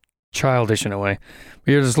of like childish in a way.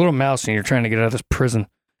 But you're this little mouse, and you're trying to get out of this prison.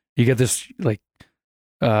 You get this like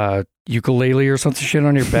ukulele or something shit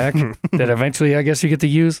on your back that eventually I guess you get to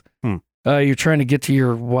use. You're trying to get to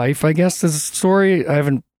your wife, I guess, is the story. I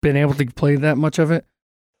haven't been able to play that much of it.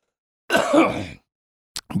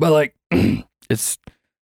 But like it's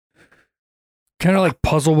kind of like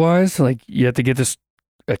puzzle wise, like you have to get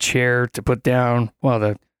a chair to put down while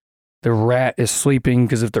the rat is sleeping,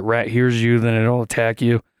 because if the rat hears you, then it'll attack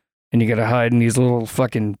you, and you gotta hide in these little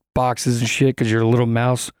fucking boxes and shit because you're a little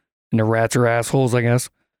mouse and the rats are assholes, I guess.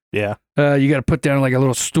 Yeah. You gotta put down like a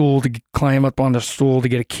little stool to climb up on the stool to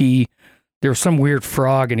get a key. There was some weird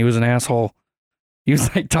frog and he was an asshole. He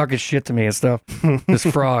was like talking shit to me and stuff. This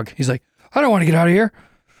frog. He's like, I don't want to get out of here.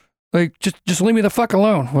 Like, just leave me the fuck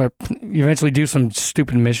alone. Well, you eventually do some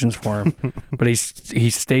stupid missions for him, but he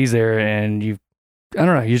stays there, and I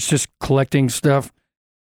don't know, he's just collecting stuff,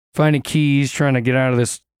 finding keys, trying to get out of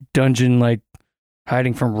this dungeon, like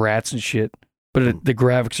hiding from rats and shit. But the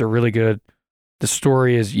graphics are really good. The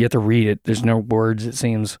story is, you have to read it. There's no words, it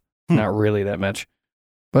seems. Not really that much.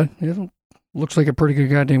 But it looks like a pretty good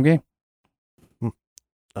goddamn game.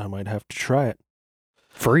 I might have to try it.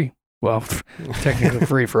 Free. Well, technically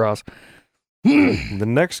free for us. The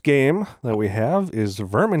next game that we have is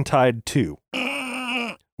Vermintide 2,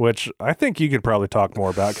 which I think you could probably talk more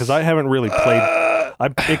about because I haven't really played.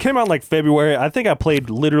 It came out in like February. I think I played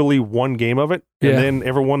literally one game of it, and then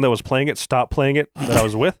everyone that was playing it stopped playing it that I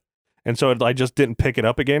was with, and so I just didn't pick it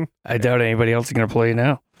up again. I doubt anybody else is going to play it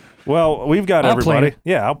now. Well, we've got everybody.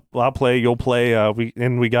 Yeah, I'll play. You'll play.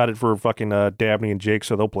 We got it for fucking Dabney and Jake,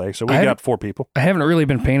 so they'll play. So we got 4 people. I haven't really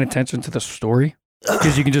been paying attention to the story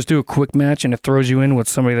because you can just do a quick match and it throws you in with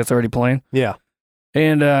somebody that's already playing. Yeah,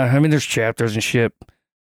 and I mean, there's chapters and shit.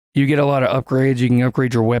 You get a lot of upgrades. You can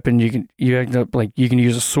upgrade your weapon. You can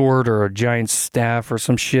use a sword or a giant staff or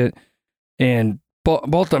some shit, and both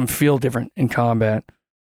of them feel different in combat.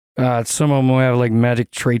 Some of them will have like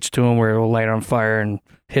magic traits to them where it will light on fire and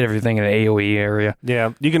hit everything in an AoE area.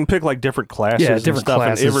 Yeah, you can pick like different classes. Yeah, different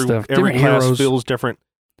classes. And every class heroes. feels different.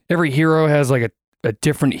 Every hero has like a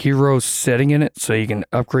different hero setting in it, so you can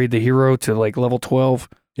upgrade the hero to like level 12.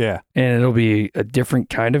 Yeah, and it'll be a different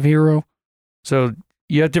kind of hero. So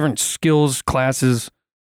you have different skills, classes.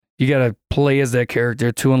 You got to play as that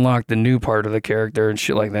character to unlock the new part of the character and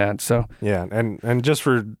shit like that. So yeah, and just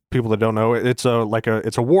for people that don't know, it's a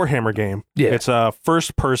Warhammer game. Yeah, it's a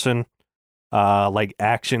first person. Like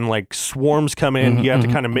action, like swarms come in. You have to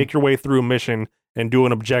kind of make your way through a mission and do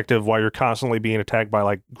an objective while you're constantly being attacked by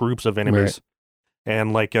like groups of enemies. Right.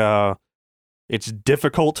 And like It's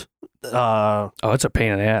difficult. It's a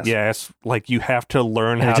pain in the ass. Yeah, it's like you have to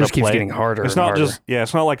learn and how it just to play. keeps getting harder. It's and not harder. just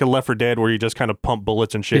it's not like a Left 4 Dead where you just kind of pump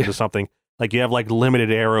bullets and shit into something. Like you have like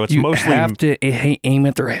limited arrow. It's you mostly have to aim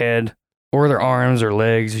at their head or their arms or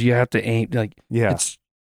legs. You have to aim It's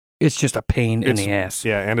just a pain in the ass.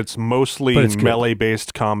 Yeah, and it's mostly melee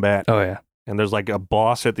based combat. Oh yeah. And there's like a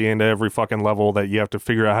boss at the end of every fucking level that you have to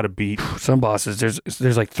figure out how to beat. Some bosses,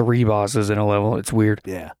 there's like 3 bosses in a level. It's weird.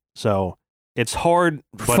 Yeah. So it's hard,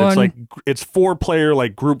 but Fun. it's like it's 4-player,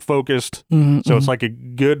 like group focused. Mm-hmm, So it's like a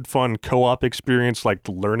good, fun co-op experience, like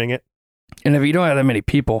learning it. And if you don't have that many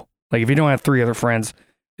people, like if you don't have 3 other friends,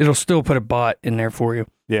 it'll still put a bot in there for you.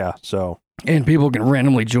 Yeah. So and people can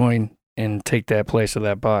randomly join and take that place of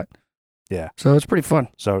that bot. Yeah. So it's pretty fun.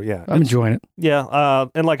 So yeah, I'm enjoying it. Yeah.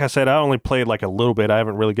 And like I said, I only played like a little bit. I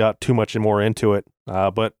haven't really got too much more into it.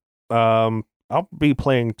 But I'll be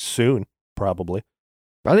playing soon, probably.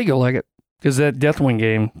 I think you'll like it because that Deathwing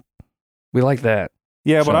game, we like that.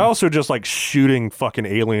 Yeah, but I also just like shooting fucking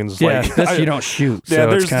aliens. Yeah, like, you don't shoot. Yeah, so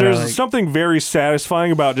there's like... something very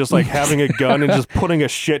satisfying about just like having a gun and just putting a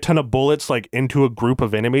shit ton of bullets like into a group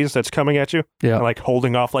of enemies that's coming at you. Yeah, and, like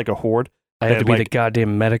holding off like a horde. I have to be the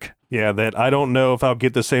goddamn medic. Yeah, that I don't know if I'll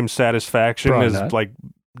get the same satisfaction as like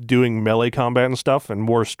doing melee combat and stuff and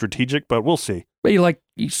more strategic, but we'll see. But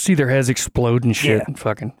you see their heads explode and shit and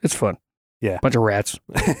fucking, it's fun. Yeah. Bunch of rats.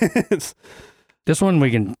 This one we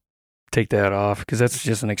can take that off because that's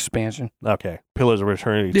just an expansion. Okay. Pillars of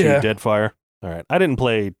Eternity 2, Deadfire. All right. I didn't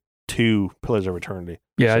play 2 Pillars of Eternity.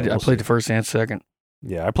 Yeah, so I played the first and second.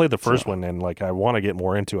 Yeah, I played the first one and like I want to get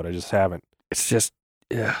more into it. I just haven't. It's just,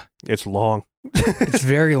 it's long. It's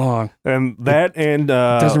very long. And that and it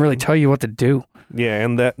doesn't really tell you what to do. Yeah,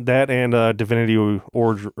 and that and Divinity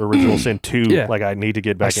Original Sin 2, like I need to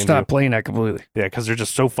get back into. I stopped playing that completely. Yeah, because they're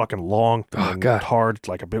just so fucking long and hard,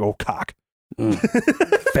 like a big old cock.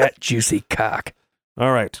 Fat, juicy cock.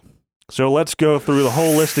 All right. So let's go through the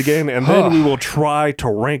whole list again, and then we will try to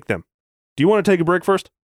rank them. Do you want to take a break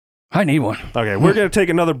first? I need one. Okay, we're going to take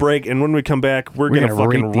another break, and when we come back, we're going to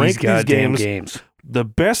fucking rank these games. The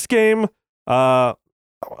best game of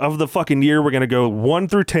the fucking year, we're going to go 1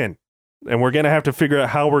 through 10. And we're going to have to figure out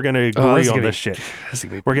how we're going to agree on this shit.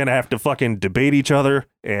 We're going to have to fucking debate each other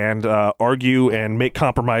and argue and make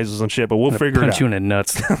compromises and shit, but we'll figure it out. Punch you in the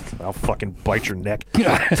nuts. I'll fucking bite your neck.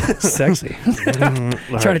 Sexy.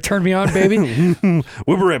 Trying to turn me on, baby?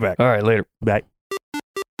 We'll be right back. All right, later. Bye.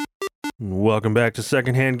 Welcome back to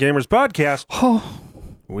Secondhand Gamers Podcast.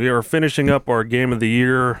 We are finishing up our Game of the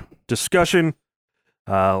Year discussion.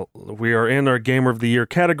 We are in our Gamer of the Year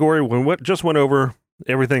category. We just went over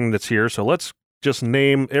everything that's here, so let's just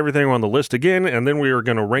name everything on the list again, and then we are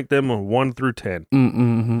going to rank them 1 through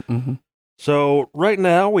 10. So right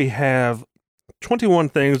now we have 21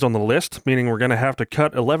 things on the list, meaning we're going to have to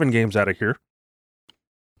cut 11 games out of here.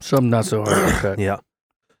 Some not so hard to cut.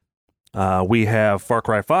 Yeah. We have Far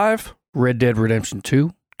Cry 5, Red Dead Redemption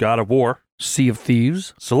 2, God of War, Sea of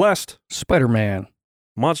Thieves, Celeste, Spider-Man,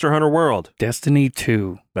 Monster Hunter World, Destiny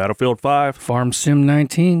 2, Battlefield 5, Farm Sim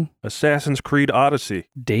 19, Assassin's Creed Odyssey,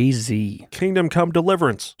 DayZ, Kingdom Come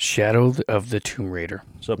Deliverance, Shadow of the Tomb Raider,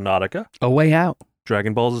 Subnautica, A Way Out,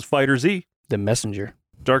 Dragon Ball Z Fighter Z, The Messenger,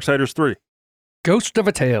 Darksiders 3, Ghost of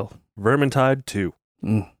a Tale, Vermintide 2.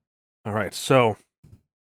 All right, so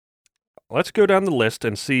let's go down the list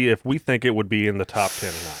and see if we think it would be in the top 10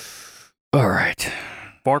 or not. All right.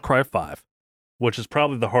 Far Cry 5, which is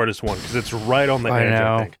probably the hardest one because it's right on the edge,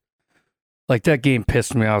 I think. Like, that game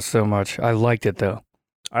pissed me off so much. I liked it, though.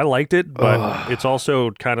 I liked it, but it's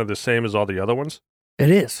also kind of the same as all the other ones. It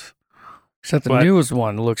is. Except the newest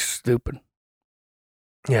one looks stupid.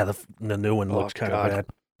 Yeah, the new one looks kind of bad.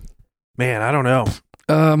 Man, I don't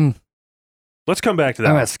know. Let's come back to that.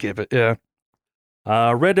 I'm going to skip it, yeah.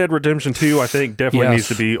 Red Dead Redemption 2, I think, definitely needs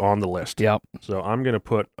to be on the list. Yep. So I'm going to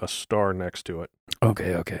put a star next to it.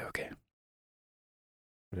 Okay.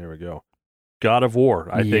 There we go. God of War,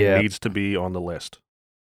 I think, needs to be on the list.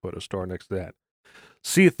 Put a star next to that.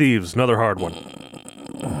 Sea of Thieves, another hard one.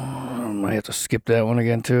 I might have to skip that one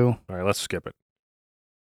again, too. All right, let's skip it.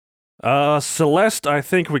 Celeste, I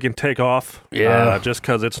think we can take off. Yeah. Just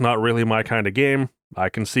because it's not really my kind of game. I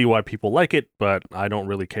can see why people like it, but I don't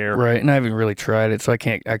really care. Right, and I haven't really tried it, so I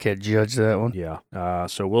can't judge that one. Yeah.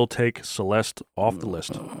 So we'll take Celeste off the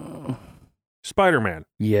list. Spider-Man.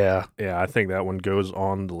 Yeah. Yeah, I think that one goes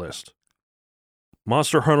on the list.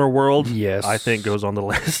 Monster Hunter World. Yes. I think goes on the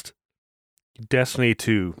list. Destiny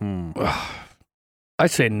 2. I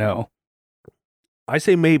say no. I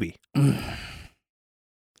say maybe.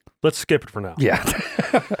 Let's skip it for now. Yeah.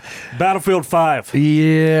 Battlefield 5.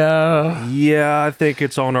 Yeah. Yeah, I think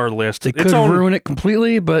it's on our list. They could ruin it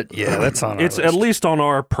completely, but yeah, that's on our list. It's at least on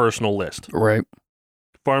our personal list. Right.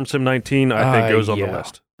 Farm Sim 19, I think, goes on the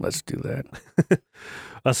list. Let's do that.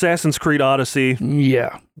 Assassin's Creed Odyssey.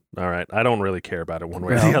 Yeah. All right. I don't really care about it one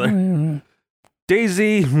way or the other.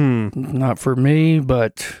 Daisy. Not for me,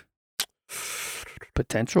 but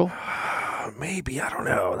potential. Maybe. I don't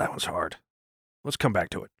know. That one's hard. Let's come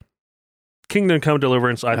back to it. Kingdom Come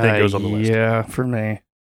Deliverance, I think, goes on the list. Yeah, for me.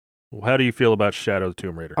 How do you feel about Shadow of the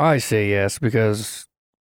Tomb Raider? I say yes, because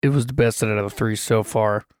it was the best out of the 3 so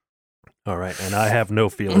far. All right, and I have no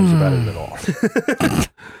feelings about it at all.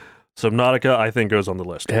 Subnautica, I think, goes on the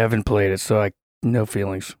list. I haven't played it, so no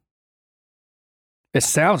feelings. It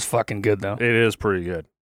sounds fucking good, though. It is pretty good.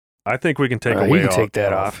 I think we can take away. You can take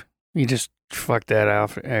that off. You just fuck that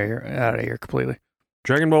out of here completely.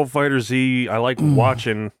 Dragon Ball FighterZ, I like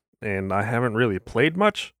watching, and I haven't really played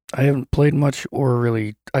much. I haven't played much, or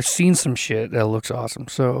really. I've seen some shit that looks awesome,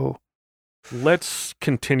 so. Let's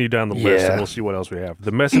continue down the list, and we'll see what else we have.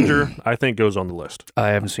 The Messenger, I think, goes on the list. I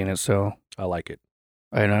haven't seen it, so. I like it.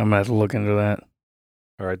 I know, I'm going to have to look into that.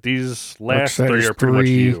 All right, these last 3 are pretty much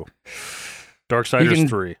you. Darksiders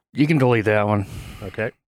 3. You can delete that one.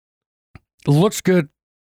 Okay. It looks good.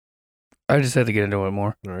 I just had to get into it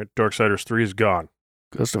more. All right, Darksiders 3 is gone.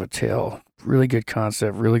 Ghost of a Tale. Really good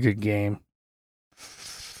concept. Really good game.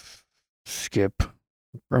 Skip.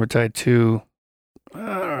 Vermintide 2. You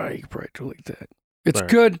can probably delete that. It's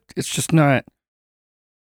good. It's just not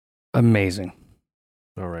amazing.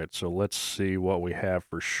 All right, so let's see what we have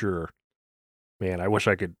for sure. Man, I wish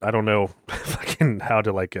I could. I don't know how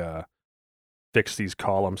to fix these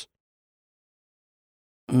columns.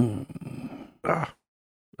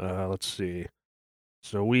 Let's see.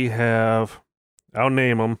 So we have. I'll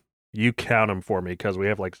name them. You count them for me because we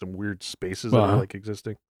have some weird spaces that are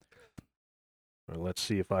existing. Let's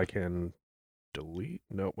see if I can delete.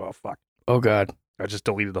 No, well, fuck. Oh God! I just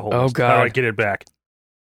deleted the whole. Oh list. God! How do I get it back?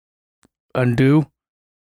 Undo.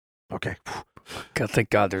 Okay. God, thank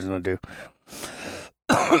God there's an undo.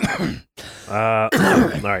 All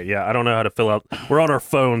right, yeah, I don't know how to fill out. We're on our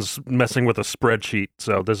phones messing with a spreadsheet,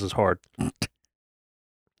 so this is hard.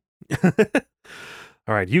 All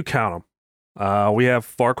right, you count them. We have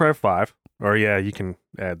Far Cry 5. Or yeah, you can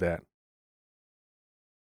add that.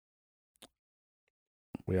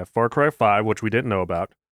 We have Far Cry 5, which we didn't know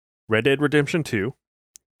about. Red Dead Redemption 2.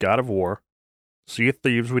 God of War. Sea of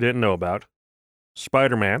Thieves we didn't know about.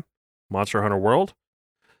 Spider-Man. Monster Hunter World.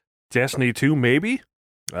 Destiny 2, maybe.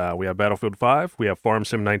 We have Battlefield 5. We have Farm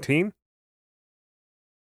Sim 19.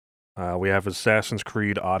 We have Assassin's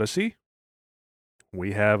Creed Odyssey.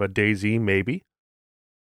 We have a DayZ, maybe.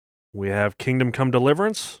 We have Kingdom Come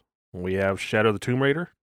Deliverance. We have Shadow of the Tomb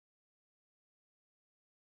Raider.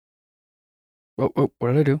 What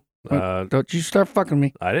did I do? Don't you start fucking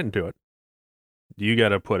me. I didn't do it. You got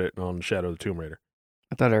to put it on Shadow of the Tomb Raider.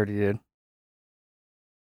 I thought I already did.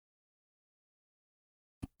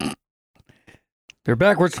 They're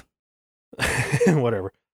backwards.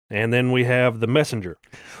 Whatever. And then we have The Messenger.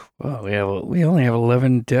 Well, we only have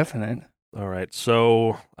 11 definite. All right,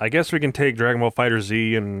 so I guess we can take Dragon Ball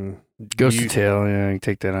FighterZ and Ghost of Tale. Yeah, you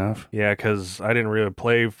take that off. Yeah, because I didn't really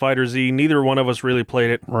play FighterZ. Neither one of us really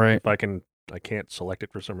played it. Right. I can't select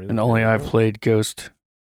it for some reason. And only I've played Ghost.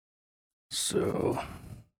 So.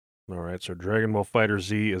 All right, so Dragon Ball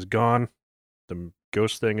FighterZ is gone. The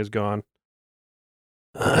Ghost thing is gone.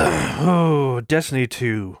 Destiny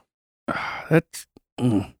 2. That's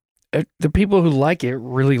the people who like it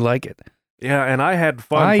really like it. Yeah, and I had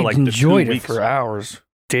fun for I enjoyed the 2 it weeks. for hours,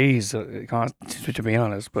 days, to be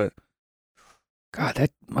honest. But God, that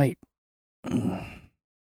might.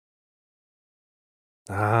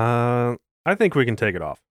 I think we can take it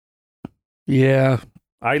off. Yeah,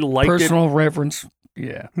 I liked personal reference.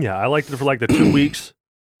 Yeah, I liked it for the 2 weeks,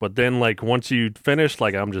 but then once you finish,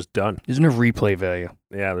 I'm just done. There's no replay value.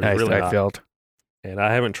 Yeah, there's really not. I felt. And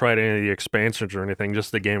I haven't tried any of the expansions or anything,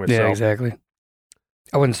 just the game itself. Yeah, exactly.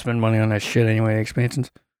 I wouldn't spend money on that shit anyway,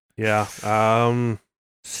 expansions. Yeah.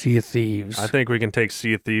 Sea of Thieves. I think we can take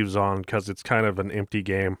Sea of Thieves on because it's kind of an empty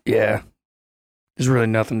game. Yeah. There's really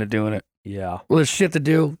nothing to do in it. Yeah. Well, there's shit to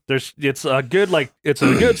do. It's a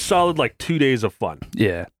good solid 2 days of fun.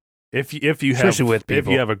 Yeah. If you have, especially with people. If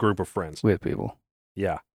you have a group of friends. With people.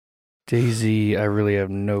 Yeah. DayZ, I really have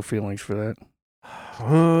no feelings for that.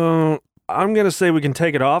 I'm going to say we can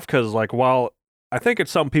take it off because, while I think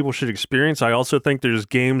it's something people should experience, I also think there's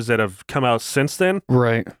games that have come out since then.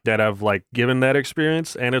 Right. That have, given that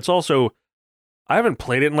experience. And it's also, I haven't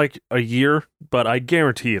played it in like a year, but I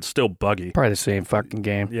guarantee it's still buggy. Probably the same fucking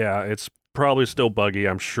game. Yeah, it's probably still buggy,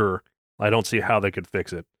 I'm sure. I don't see how they could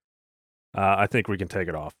fix it. I think we can take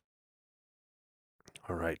it off.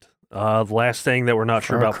 All right. The last thing that we're not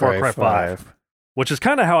sure about, Far Cry 5. Which is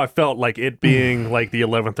kind of how I felt, like it being like the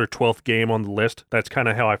 11th or 12th game on the list. That's kind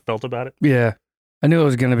of how I felt about it. Yeah. I knew it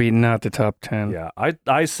was going to be not the top 10. Yeah,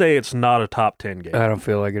 I say it's not a top 10 game. I don't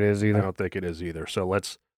feel like it is either. I don't think it is either. So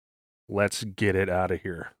let's get it out of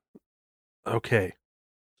here. Okay.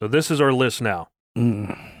 So this is our list now.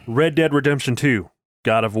 Red Dead Redemption 2,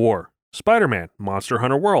 God of War, Spider-Man, Monster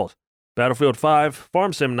Hunter World, Battlefield 5,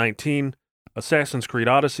 Farm Sim 19, Assassin's Creed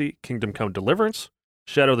Odyssey, Kingdom Come Deliverance,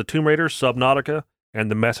 Shadow of the Tomb Raider, Subnautica,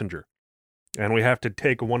 and The Messenger. And we have to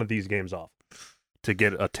take one of these games off to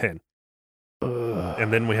get a 10.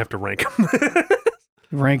 And then we have to rank them.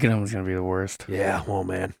 Ranking them is going to be the worst. Yeah, well,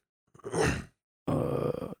 man.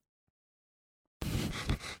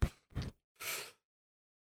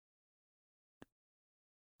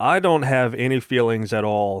 I don't have any feelings at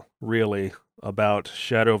all, really, about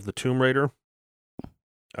Shadow of the Tomb Raider.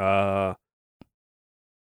 I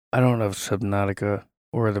don't know Subnautica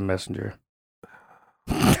or The Messenger.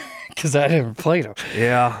 Because I haven't played them.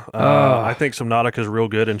 Yeah, I think Subnautica is real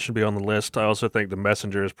good and should be on the list. I also think The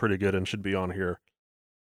Messenger is pretty good and should be on here.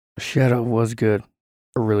 Shadow was good.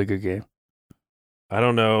 A really good game. I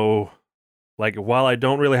don't know. Like, while I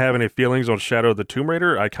don't really have any feelings on Shadow of the Tomb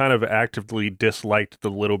Raider, I kind of actively disliked the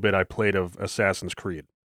little bit I played of Assassin's Creed.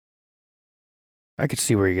 I could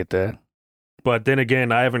see where you get that. But then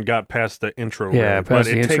again, I haven't got past the intro. Yeah, road, past but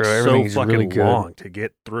the it intro, takes so everything's fucking really good. long to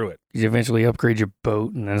get through it. You eventually upgrade your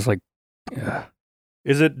boat, and then it's like,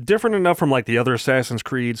 Is it different enough from like the other Assassin's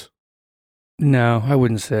Creeds? No, I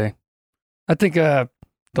wouldn't say. I think the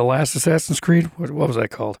last Assassin's Creed, what was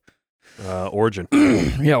that called? Origin.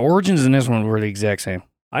 Yeah, Origins and this one were the exact same.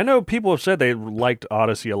 I know people have said they liked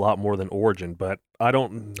Odyssey a lot more than Origin, but I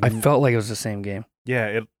don't. I felt like it was the same game. Yeah,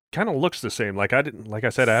 it kind of looks the same. Like I didn't. Like I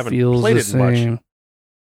said, I haven't Feels played the it same. much.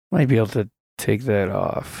 Might be able to take that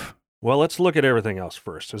off. Well, let's look at everything else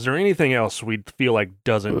first. Is there anything else we feel like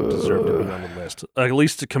doesn't deserve to be on the list, at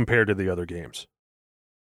least compared to the other games?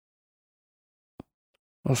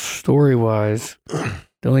 Well, story-wise, the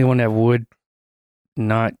only one that would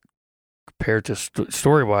not compare to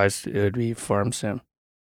story-wise, it would be Farm Sim.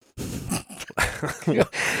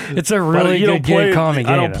 It's a really good game, calming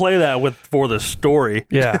game. I don't play that for the story.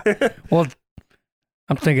 Yeah. Well,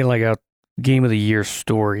 I'm thinking like a game of the year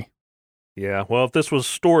story. Yeah, well, if this was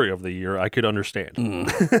story of the year, I could understand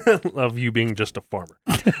of you being just a farmer.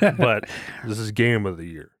 But this is game of the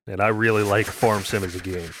year, and I really like Farm Sim as a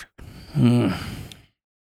game.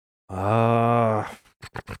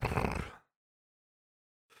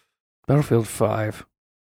 Battlefield 5.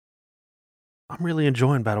 I'm really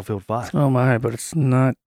enjoying Battlefield 5. Oh my, but it's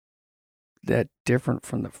not that different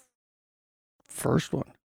from the first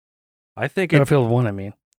one. I think Battlefield 1, I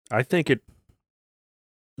mean. I think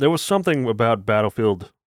there was something about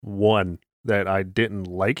Battlefield 1 that I didn't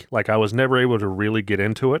like. Like, I was never able to really get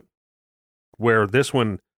into it, where this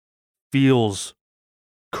one feels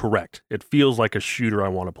correct. It feels like a shooter I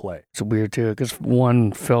want to play. It's weird, too, because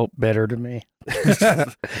 1 felt better to me.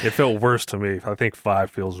 It felt worse to me. I think 5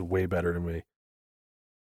 feels way better to me.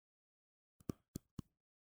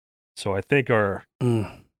 So I think let's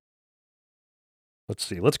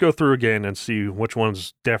see. Let's go through again and see which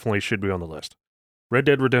ones definitely should be on the list. Red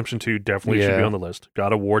Dead Redemption 2 definitely should be on the list.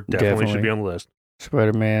 God of War definitely should be on the list.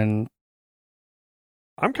 Spider-Man.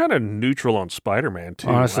 I'm kind of neutral on Spider-Man too.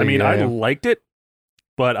 Honestly, I mean, yeah. I liked it,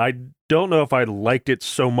 but I don't know if I liked it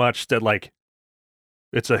so much that like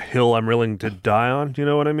it's a hill I'm willing to die on. You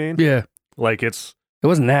know what I mean? Yeah. Like It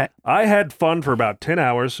wasn't that. I had fun for about 10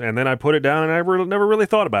 hours and then I put it down and I never really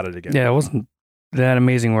thought about it again. Yeah, it wasn't that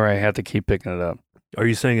amazing where I had to keep picking it up. Are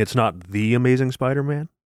you saying it's not the Amazing Spider-Man?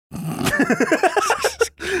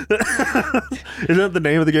 Is that the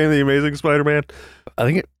name of the game, The Amazing Spider-Man? I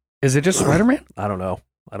think is it just Spider-Man? I don't know.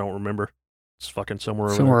 I don't remember. It's fucking somewhere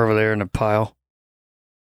over there in a pile.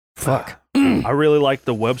 Fuck. I really liked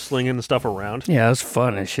the web slinging and stuff around. Yeah, it was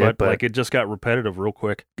fun and shit, but like it just got repetitive real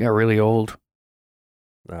quick. Got really old.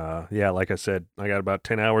 Yeah, like I said, I got about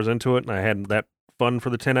 10 hours into it and I had that fun for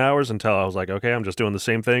the 10 hours until I was like, okay, I'm just doing the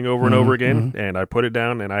same thing over and over again. And I put it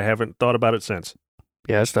down and I haven't thought about it since.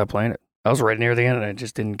 Yeah, I stopped playing it. I was right near the end and I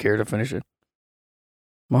just didn't care to finish it.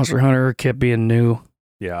 Monster Hunter kept being new.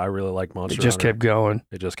 Yeah, I really like Monster Hunter. It just kept going.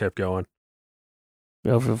 It just kept going.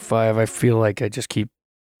 Battlefield 5, I feel like I just keep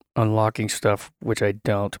unlocking stuff, which I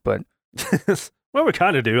don't, but... Well, we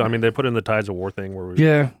kind of do. I mean, they put in the Tides of War thing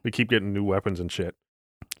where we keep getting new weapons and shit.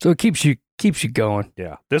 So it keeps you going.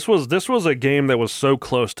 Yeah. This was a game that was so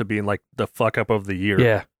close to being like the fuck up of the year.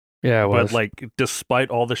 Yeah. Yeah, it was. But like despite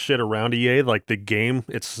all the shit around EA, like the game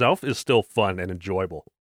itself is still fun and enjoyable.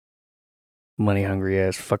 Money hungry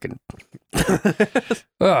ass fucking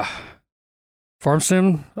Farm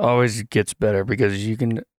Sim always gets better because you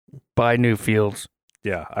can buy new fields.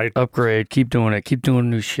 Yeah, upgrade, keep doing it, keep doing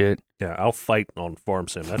new shit. Yeah, I'll fight on Farm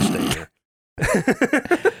Sim. That's staying here.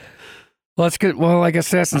 Well, that's good. Well, like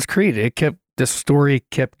Assassin's Creed, the story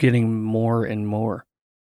kept getting more and more.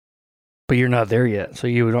 But you're not there yet, so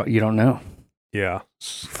you don't know. Yeah.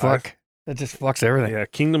 Fuck. That just fucks everything. Yeah,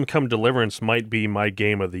 Kingdom Come Deliverance might be my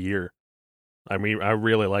game of the year. I mean, I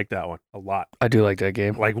really like that one a lot. I do like that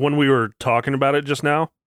game. Like when we were talking about it just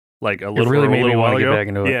now, like a little while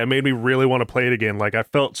ago. Yeah, it made me really want to play it again. Like I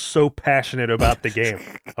felt so passionate about the game.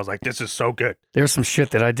 I was like, this is so good. There's some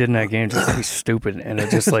shit that I did in that game just to be stupid, and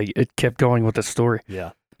it just like it kept going with the story.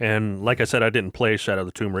 Yeah. And like I said, I didn't play Shadow of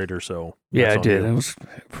the Tomb Raider, so yeah, I did. It was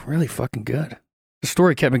really fucking good. The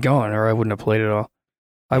story kept me going, or I wouldn't have played it all.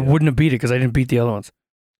 I wouldn't have beat it because I didn't beat the other ones.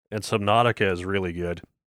 And Subnautica is really good.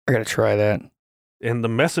 I gotta try that. And The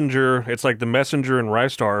Messenger, it's like The Messenger and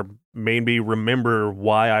Rystar made me remember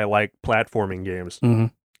why I like platforming games. Mm-hmm.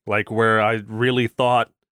 Like where I really thought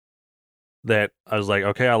that I was like,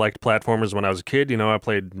 okay, I liked platformers when I was a kid. You know, I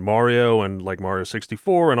played Mario and like Mario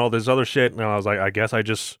 64 and all this other shit. And I was like, I guess I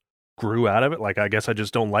just grew out of it. Like, I guess I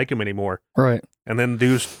just don't like them anymore. Right. And then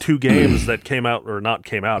these two games that came out, or not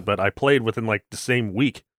came out, but I played within like the same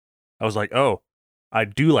week. I was like, oh, I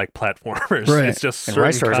do like platformers. Right. It's just and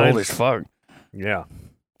certain Rystar's kinds. old as fuck. Yeah.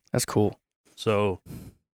 That's cool. So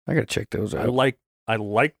I gotta check those out. I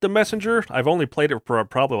like The Messenger. I've only played it for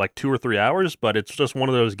probably like 2 or 3 hours, but it's just one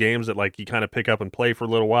of those games that like you kind of pick up and play for a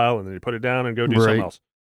little while and then you put it down and go do something else.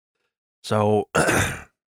 So, I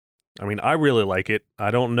mean, I really like it.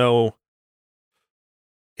 I don't know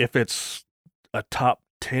if it's a top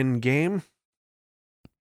 10 game. I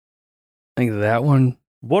think that one.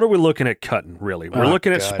 What are we looking at cutting, really? We're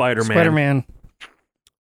looking at Spider-Man. Spider-Man.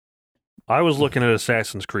 I was looking at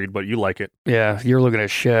Assassin's Creed, but you like it. Yeah, you're looking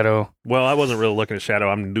at Shadow. Well, I wasn't really looking at Shadow.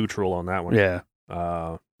 I'm neutral on that one. Yeah.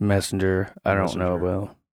 Messenger. I don't know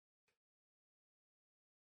about.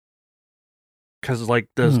 Because like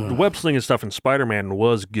the web slinging stuff in Spider-Man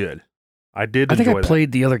was good. I think I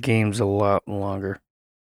played the other games a lot longer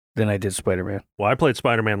than I did Spider-Man. Well, I played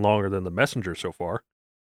Spider-Man longer than the Messenger so far.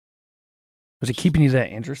 Was it keeping you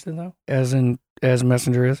that interested though, as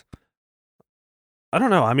Messenger is? I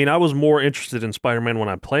don't know. I mean, I was more interested in Spider-Man when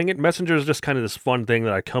I'm playing it. Messenger is just kind of this fun thing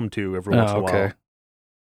that I come to every once in a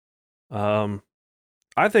while.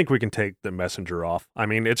 I think we can take the Messenger off. I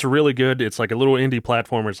mean, it's really good. It's like a little indie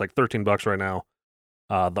platformer. It's like $13 right now.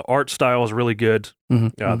 The art style is really good.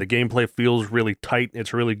 Mm-hmm. The gameplay feels really tight.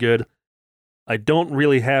 It's really good. I don't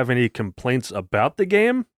really have any complaints about the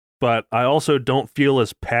game, but I also don't feel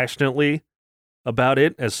as passionately about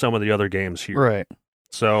it as some of the other games here. Right.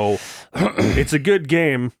 So it's a good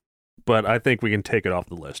game, but I think we can take it off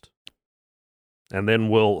the list. And then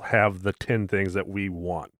we'll have the 10 things that we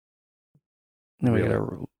want. Then we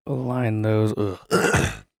gotta align those.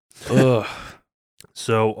 Ugh.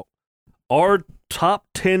 So our top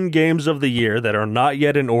 10 games of the year that are not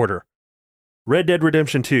yet in order: Red Dead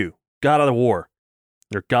Redemption 2, God of War.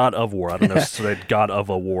 Or God of War. I don't know if it's God of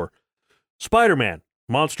a War. Spider-Man,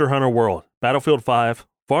 Monster Hunter World, Battlefield 5,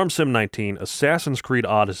 Farm Sim 19, Assassin's Creed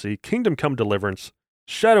Odyssey, Kingdom Come Deliverance,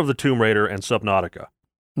 Shadow of the Tomb Raider, and Subnautica.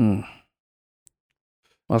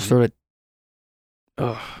 I'll start it.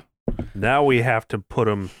 Ugh. Now we have to put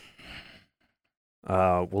them.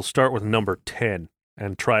 We'll start with number 10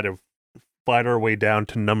 and try to fight our way down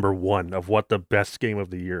to number 1 of what the best game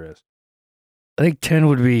of the year is. I think 10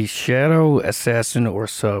 would be Shadow, Assassin, or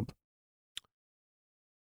Sub.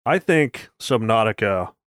 I think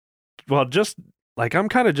Subnautica. Well, just like I'm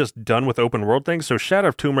kind of just done with open world things, so Shadow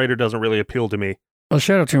of Tomb Raider doesn't really appeal to me. Well,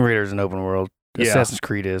 Shadow of Tomb Raider is an open world. Yeah. Assassin's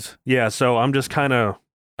Creed is. Yeah, so I'm just kind of.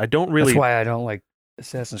 I don't really. That's why I don't like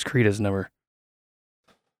Assassin's Creed as number.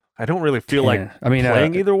 I don't really feel like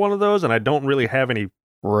playing either one of those, and I don't really have any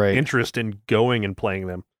interest in going and playing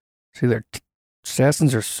them. See, they're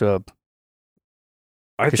Assassins or Sub.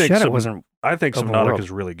 I think Shadow wasn't. I think Subnautica is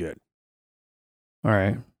really good. All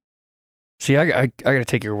right. See, I got to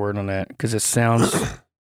take your word on that because it sounds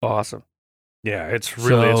awesome. Yeah, it's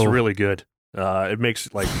really good. It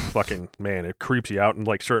makes like fucking man, it creeps you out in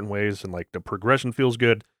like certain ways, and like the progression feels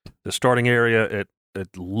good. The starting area,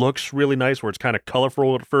 it looks really nice, where it's kind of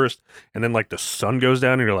colorful at first, and then like the sun goes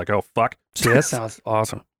down, and you're like, oh fuck. See, that sounds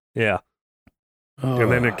awesome. Yeah.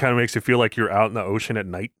 And then it kind of makes you feel like you're out in the ocean at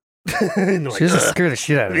night. Like, she doesn't scare the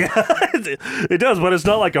shit out of me. Yeah, it does, but it's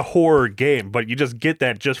not like a horror game. But you just get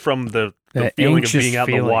that just from the feeling of being out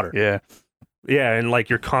in the water. Yeah. Yeah, and like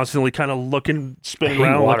you're constantly kind of looking, spinning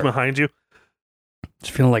around, looking behind you.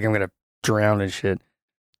 Just feeling like I'm going to drown and shit.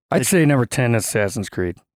 I'd say number 10 is Assassin's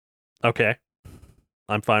Creed. Okay.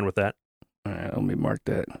 I'm fine with that. All right, let me mark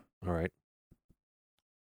that. All right.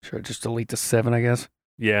 Should I just delete the 7, I guess?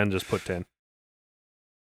 Yeah, and just put 10.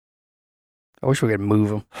 I wish we could move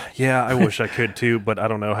them. Yeah, I wish I could too, but I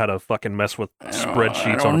don't know how to fucking mess with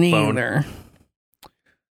spreadsheets on a phone. Either.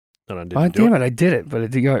 Damn it, I did it, but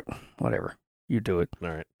it got whatever. You do it. All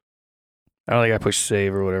right. I don't think I pushed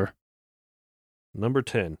save or whatever. Number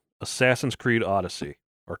 10, Assassin's Creed Odyssey,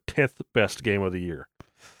 our 10th best game of the year.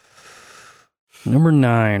 Number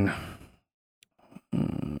 9.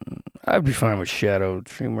 I'd be fine with Shadow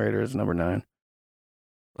Tomb Raider as number 9.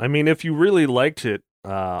 I mean, if you really liked it,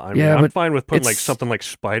 I'm fine with putting like something like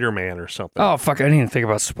Spider-Man or something. Oh fuck! I didn't even think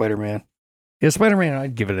about Spider-Man. Yeah, Spider-Man.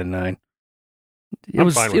 I'd give it a 9. It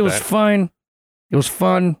was fine. It was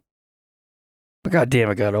fun. But goddamn,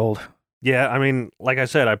 it got old. Yeah, I mean, like I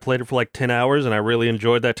said, I played it for like 10 hours, and I really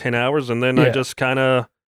enjoyed that 10 hours, and then I just kind of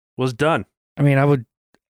was done. I mean,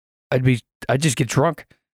 I'd just get drunk,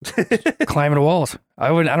 climbing the walls. I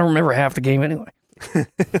don't remember half the game anyway.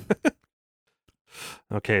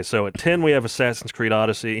 Okay, so at 10 we have Assassin's Creed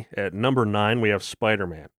Odyssey. At number 9 we have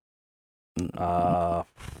Spider-Man. Now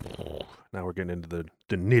we're getting into the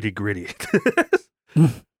nitty gritty.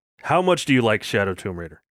 How much do you like Shadow Tomb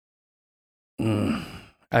Raider?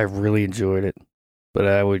 I really enjoyed it, but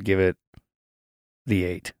I would give it the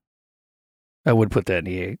 8. I would put that in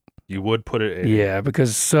the 8. You would put it in? Yeah,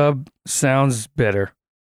 because Sub sounds better.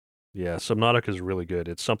 Yeah, Subnautica is really good.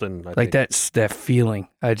 It's something I think that feeling.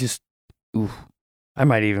 I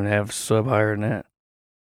might even have Sub higher than that.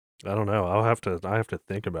 I don't know. I have to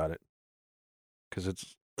think about it because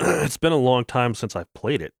it's been a long time since I've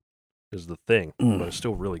played it. Is the thing, but it's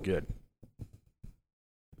still really good.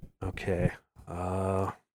 Okay.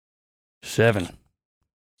 7.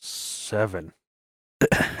 7.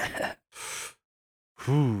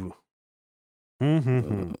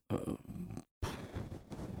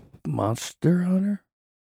 Monster Hunter?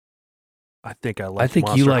 I think you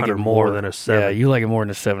Monster like Hunter it more than a 7. Yeah, you like it more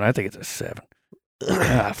than a 7. I think it's a 7.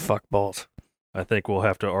 Fuck balls. I think we'll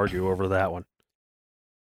have to argue over that one.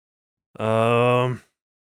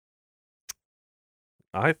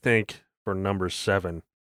 I think for number 7,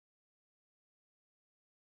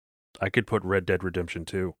 I could put Red Dead Redemption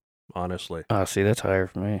 2, honestly. Oh, see, that's higher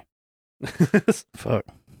for me. Fuck.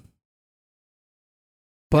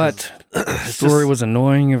 But the story was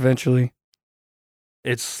annoying eventually.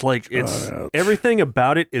 It's like, everything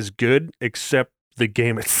about it is good except the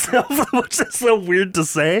game itself, which is so weird to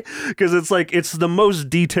say, because it's like, it's the most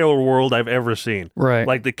detailed world I've ever seen. Right.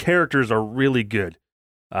 Like, the characters are really good.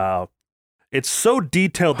 It's so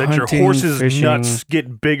detailed that your horse's fishing. nuts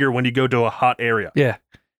get bigger when you go to a hot area. Yeah.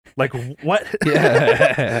 Like, what?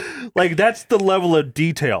 Yeah. Like, that's the level of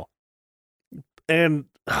detail.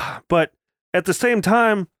 But at the same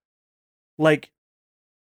time, like,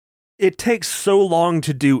 it takes so long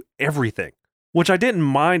to do everything, which I didn't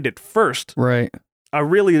mind at first. Right. I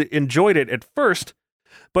really enjoyed it at first,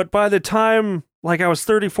 but by the time, like, I was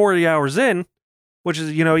 30, 40 hours in, which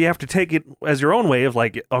is, you have to take it as your own way of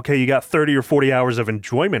like, okay, you got 30 or 40 hours of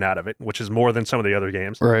enjoyment out of it, which is more than some of the other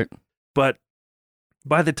games. Right. But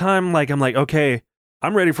by the time, like, I'm like, okay,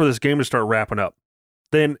 I'm ready for this game to start wrapping up.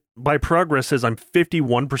 Then my progress says I'm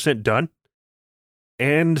 51% done.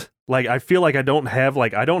 And like, I feel like I don't have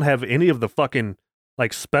any of the fucking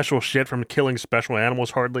like special shit from killing special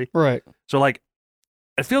animals hardly. Right. So like,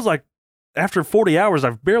 it feels like after 40 hours,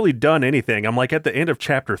 I've barely done anything. I'm like at the end of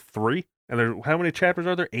chapter 3. And how many chapters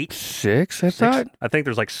are there? 8? 6, I thought. I think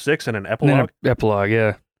there's like 6 and an epilogue. Epilogue,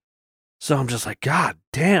 yeah. So I'm just like, God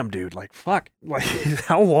damn, dude. Like, fuck. Like,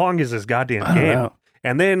 how long is this goddamn game? Know.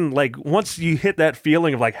 And then, like, once you hit that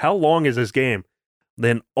feeling of like, how long is this game?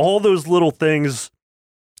 Then all those little things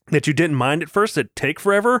that you didn't mind at first that take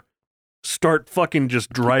forever start fucking just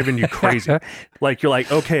driving you crazy. Like, you're like,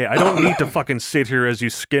 okay, I don't need to fucking sit here as you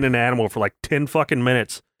skin an animal for like 10 fucking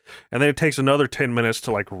minutes. And then it takes another 10 minutes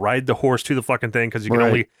to like ride the horse to the fucking thing because you can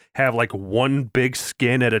only have like one big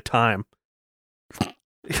skin at a time.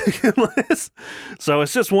 So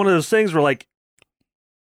it's just one of those things where like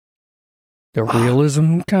the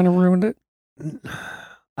realism kind of ruined it.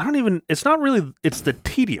 It's not really, it's the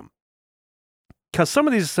tedium. Because some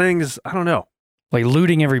of these things, I don't know. Like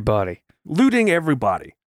looting everybody. You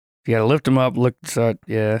gotta lift them up,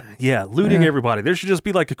 yeah. Yeah, looting everybody. There should just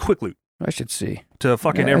be like a quick loot. I should see. To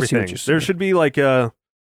fucking everything. There should be like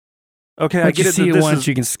Okay, I get it. See it once,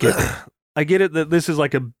 you can skip it. I get it that this is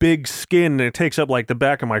like a big skin and it takes up like the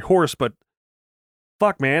back of my horse, but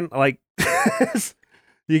fuck, man, like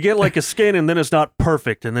you get like a skin and then it's not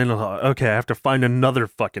perfect, and then okay, I have to find another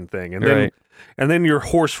fucking thing, and then your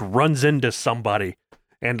horse runs into somebody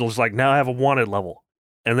and it's like, now I have a wanted level,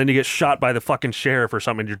 and then you get shot by the fucking sheriff or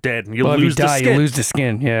something, and you're dead, and you lose the skin. You lose the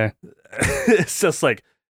skin. Yeah, it's just like,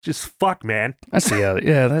 just fuck, man. I see how.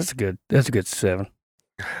 Yeah, that's good. That's a good 7.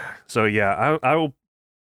 So yeah, I will.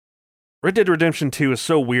 Red Dead Redemption 2 is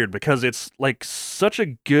so weird because it's like such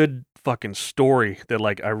a good fucking story that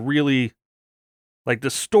like I really like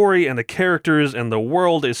the story and the characters and the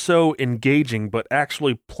world is so engaging, but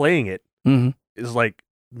actually playing it is like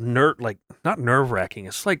not nerve-wracking.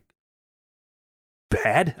 It's like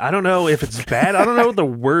bad. I don't know if it's bad. I don't know the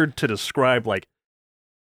word to describe. Like,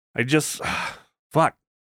 I just fuck.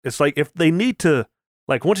 It's like if they need to,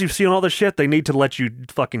 like, once you've seen all the shit, they need to let you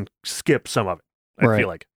fucking skip some of it. I feel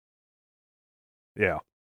like. Yeah.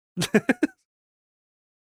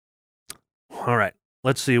 All right.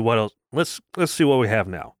 Let's see what else. Let's see what we have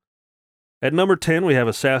now. At number 10, we have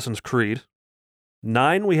Assassin's Creed.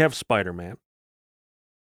 9, we have Spider-Man.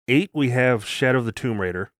 8, we have Shadow of the Tomb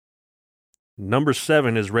Raider. Number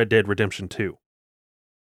 7 is Red Dead Redemption 2.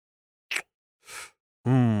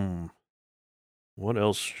 What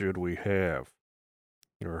else should we have?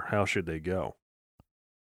 Or how should they go?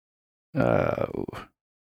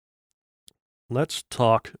 Let's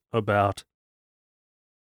talk about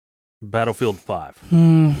Battlefield 5.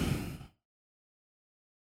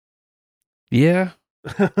 Yeah.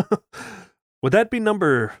 Would that be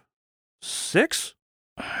number 6?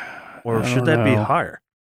 Or should that be higher?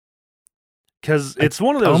 Because it's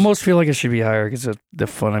one of those. I almost feel like it should be higher because of the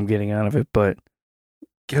fun I'm getting out of it, but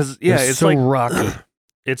because it's so like rocky.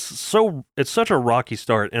 It's such a rocky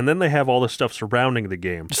start, and then they have all the stuff surrounding the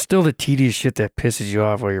game. Still the tedious shit that pisses you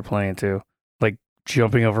off while you're playing too, like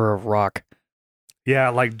jumping over a rock. Yeah,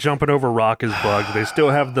 like jumping over rock is bugged. They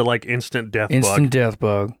still have the like instant death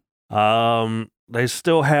bug. They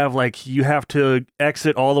still have like you have to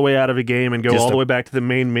exit all the way out of a game and go all the way back to the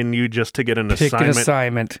main menu just to get an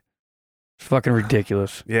assignment. It's fucking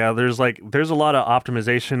ridiculous. Yeah, there's a lot of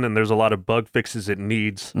optimization and there's a lot of bug fixes it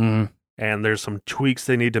needs. And there's some tweaks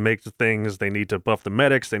they need to make to things. They need to buff the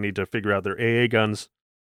medics. They need to figure out their AA guns.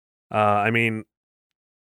 I mean,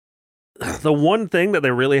 the one thing that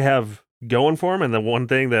they really have going for them, and the one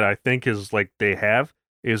thing that I think is like they have,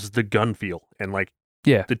 is the gun feel and like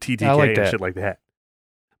the TTK and shit like that.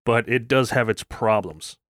 But it does have its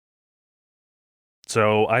problems.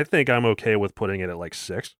 So I think I'm okay with putting it at like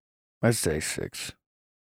 6. I'd say 6.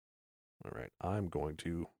 All right, I'm going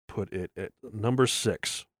to put it at number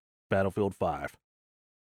 6. Battlefield 5.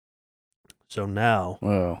 So now...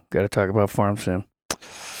 Oh, got to talk about Farm Sim.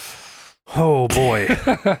 Oh, boy.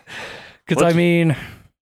 Because, I mean,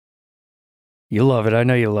 you love it. I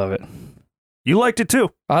know you love it. You liked it,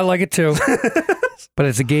 too. I like it, too. But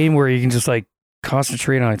it's a game where you can just, like,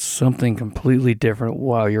 concentrate on something completely different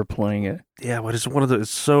while you're playing it. Yeah, but it's one of the...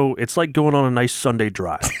 It's like going on a nice Sunday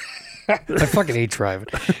drive. I fucking hate driving.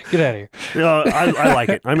 Get out of here. I like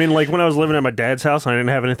it. I mean, like when I was living at my dad's house and I didn't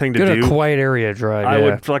have anything to do. Get a quiet area drive. I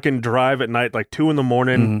would fucking drive at night, like 2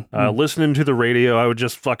 a.m, listening to the radio. I would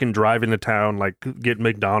just fucking drive into town, like get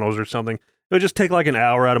McDonald's or something. It would just take like an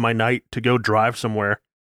hour out of my night to go drive somewhere.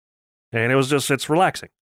 And it's relaxing.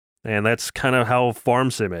 And that's kind of how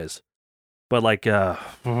Farm Sim is. But like, there's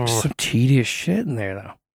some tedious shit in there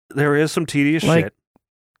though. There is some tedious shit.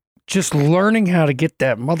 Just learning how to get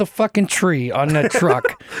that motherfucking tree on that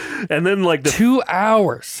truck. And then like 2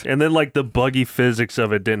 hours. And then like the buggy physics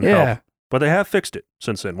of it didn't help. But they have fixed it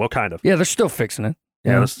since then. Well, kind of. Yeah, they're still fixing it.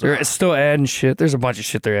 Yeah, they're still adding shit. There's a bunch of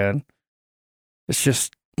shit they're adding. It's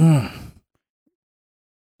just...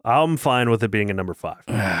 I'm fine with it being a number 5.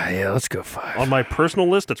 Yeah, let's go 5. On my personal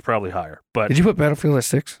list, it's probably higher. But did you put Battlefield at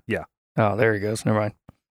 6? Yeah. Oh, there he goes. Never mind.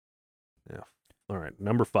 All right,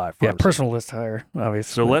 number 5. Yeah, personal list higher,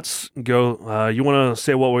 obviously. So let's go. You want to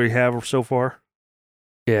say what we have so far?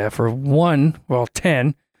 Yeah, for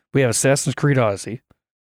 10, we have Assassin's Creed Odyssey.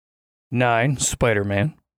 9,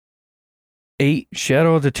 Spider-Man. 8,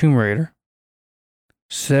 Shadow of the Tomb Raider.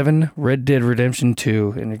 7, Red Dead Redemption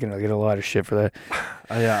 2, and you're going to get a lot of shit for that.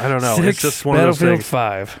 Yeah, I don't know. 6, it's just one Battlefield of those things.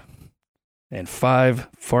 5. And 5,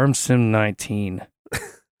 Farm Sim 19.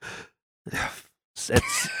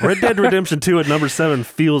 Red Dead Redemption 2 at number 7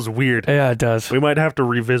 feels weird. Yeah, it does. We might have to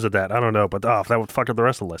revisit that. I don't know, but that would fuck up the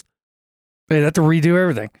rest of the list. They'd have to redo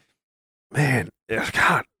everything. Man,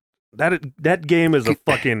 God, that game is a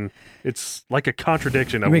fucking. It's like a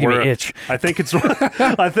contradiction. You're making me itch. I think it's one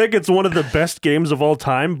of the best games of all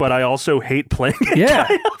time, but I also hate playing it. Yeah.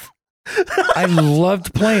 I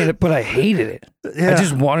loved playing it, but I hated it. Yeah. I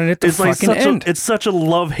just wanted it to fucking end. It's such a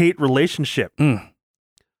love-hate relationship.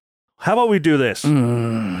 How about we do this?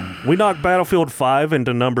 We knock Battlefield 5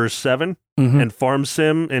 into number 7 and Farm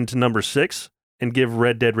Sim into number 6 and give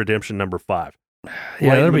Red Dead Redemption number 5.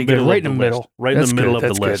 Yeah, that'll be good. Right in the middle. Right in the middle of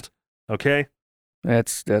the list. Okay?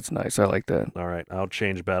 That's nice. I like that. All right. I'll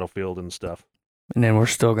change Battlefield and stuff. And then we're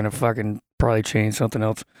still going to fucking probably change something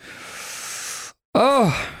else.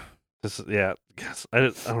 Oh. I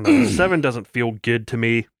don't know. 7 doesn't feel good to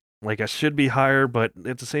me. Like, I should be higher, but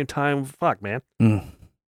at the same time, fuck, man.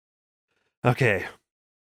 Okay.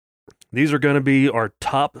 These are going to be our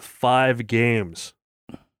top 5 games.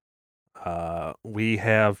 We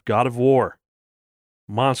have God of War,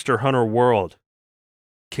 Monster Hunter World,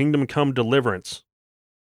 Kingdom Come Deliverance.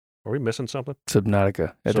 Are we missing something?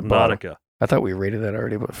 Subnautica. Subnautica. I thought we rated that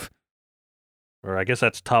already, but... Or I guess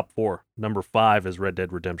that's top 4. Number 5 is Red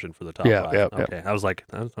Dead Redemption for the top 5. Yeah. Okay. I was like,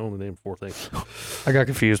 I only named 4 things. I got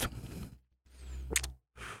confused.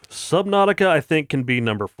 Subnautica, I think, can be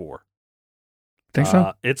number 4. Think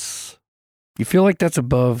so? You feel like that's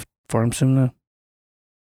above Farm Sim, though?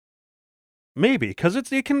 Maybe, because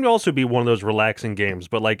it can also be one of those relaxing games,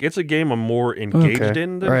 but like it's a game I'm more engaged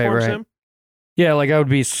in than Farm Sim. Yeah, like I would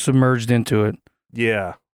be submerged into it.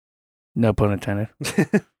 Yeah. No pun intended.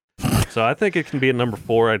 So I think it can be at number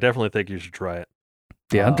 4. I definitely think you should try it.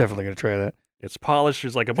 Yeah, I'm definitely going to try that. It's polished.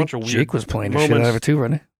 There's like a bunch of weird Jake was playing the shit out of it too,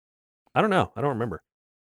 wasn't he? I don't know. I don't remember.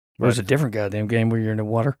 It was a different goddamn game where you're in the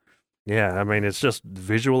water. Yeah, I mean, it's just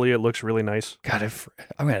visually, it looks really nice. God,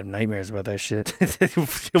 I'm going to have nightmares about that shit.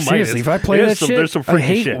 Seriously, if I play that shit, there's some I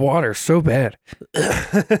hate shit. water so bad.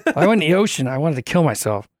 I went in the ocean. I wanted to kill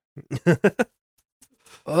myself.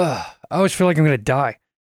 I always feel like I'm going to die.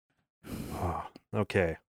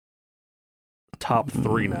 Okay. Top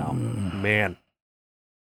 3 now. Man.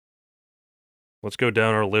 Let's go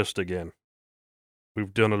down our list again.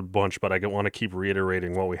 We've done a bunch, but I want to keep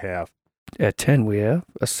reiterating what we have. At 10, we have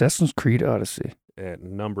Assassin's Creed Odyssey. At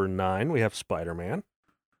number 9, we have Spider-Man.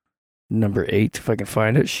 Number 8, if I can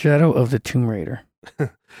find it, Shadow of the Tomb Raider.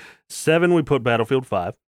 7, we put Battlefield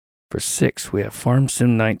 5. For 6, we have Farm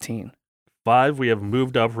Sim 19. 5, we have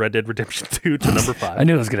moved up Red Dead Redemption 2 to number 5. I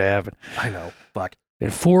knew it was going to happen. I know. Fuck.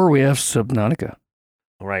 At 4, we have Subnautica.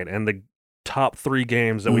 All right, and the top 3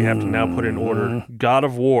 games that we have to now put in order, God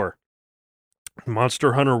of War,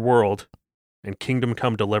 Monster Hunter World, and Kingdom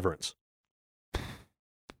Come Deliverance.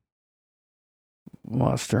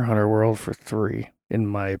 Monster Hunter World for 3, in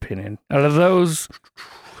my opinion. Out of those...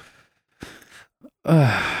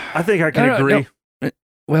 I think I can agree.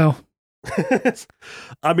 Well...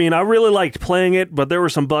 I mean, I really liked playing it, but there were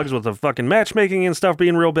some bugs with the fucking matchmaking and stuff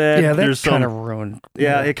being real bad. Yeah, that kind of ruined.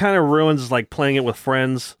 Yeah, it kind of ruins like playing it with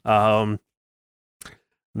friends.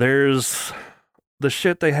 There's the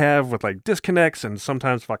shit they have with like disconnects and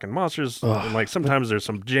sometimes fucking monsters. And, like sometimes there's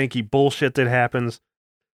some janky bullshit that happens.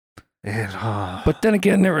 And but then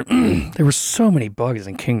again, there were so many bugs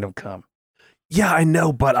in Kingdom Come. Yeah, I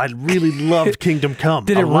know, but I really loved Kingdom Come.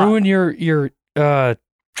 Did it ruin your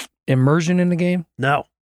immersion in the game? No.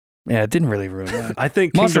 Yeah, it didn't really ruin that. I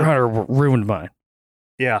think Monster Hunter ruined mine.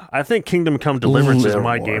 Yeah, I think Kingdom Come Deliverance is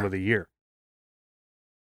my game of the year.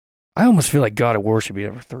 I almost feel like God of War should be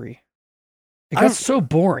number 3. It got so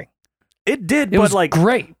boring. It did, it but was like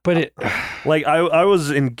great, but it like I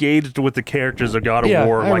was engaged with the characters of God of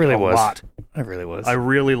War like really a lot. I really was. I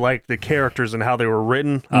really liked the characters and how they were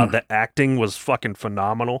written. The acting was fucking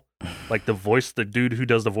phenomenal. Like the voice, the dude who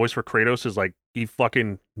does the voice for Kratos is like, he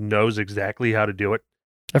fucking knows exactly how to do it.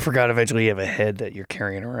 I forgot eventually you have a head that you're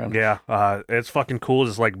carrying around. Yeah, it's fucking cool.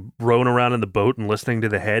 Just like rowing around in the boat and listening to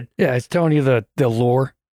the head. Yeah, it's telling you the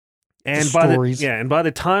lore. And by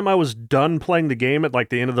the time I was done playing the game at like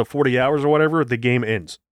the end of the 40 hours or whatever, the game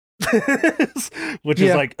ends. Which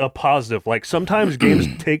is like a positive. Like sometimes games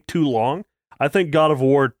take too long. I think God of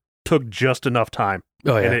War took just enough time.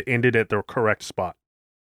 And it ended at the correct spot.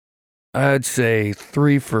 I'd say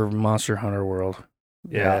 3 for Monster Hunter World.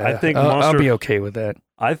 Yeah, I think I'll be okay with that.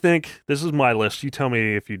 I think this is my list. You tell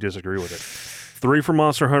me if you disagree with it. 3 for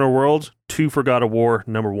Monster Hunter World, 2 for God of War,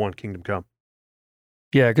 number 1 Kingdom Come.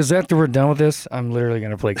 Yeah, because after we're done with this, I'm literally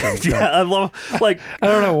going to play Kingdom Come. Yeah, I love, like... I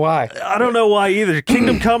don't know why. I don't know why either.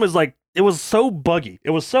 Kingdom Come is like, it was so buggy. It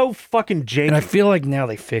was so fucking janky. And I feel like now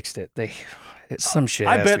they fixed it. It's some shit.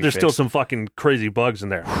 I bet there's still some fucking crazy bugs in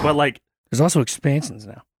there. But like... There's also expansions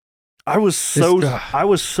now. I was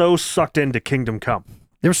so sucked into Kingdom Come.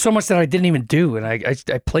 There was so much that I didn't even do, and I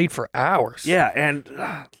played for hours. Yeah, and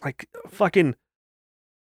like fucking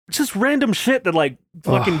just random shit that like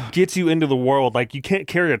fucking gets you into the world. Like you can't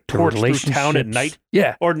carry a torch through town at night.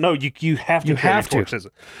 Yeah. Or no, you have to carry a torch.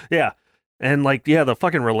 Yeah. And like, yeah, the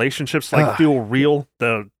fucking relationships like feel real.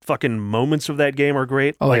 The fucking moments of that game are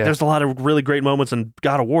great. Oh, like there's a lot of really great moments in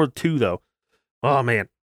God of War 2 though. Oh man.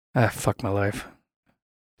 Fuck my life.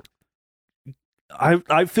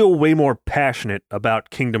 I feel way more passionate about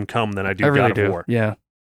Kingdom Come than I do God of War. Yeah.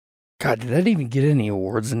 God, did that even get any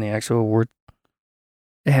awards in the actual award?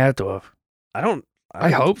 It had to have. I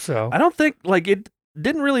hope so. I don't think like it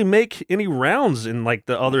didn't really make any rounds in like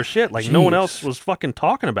the other shit. Like no one else was fucking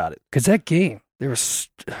talking about it. Because that game, there was,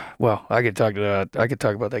 well, I could talk about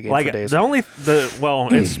that game like, for days.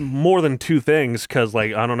 It's more than two things because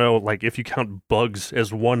like I don't know, like if you count bugs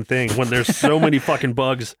as one thing when there's so many fucking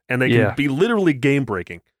bugs and they can be literally game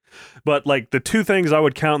breaking. But like the two things I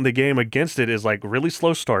would count in the game against it is like really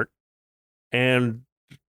slow start and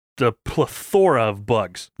the plethora of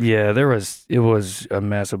bugs. Yeah, it was a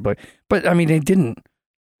massive bug. But I mean,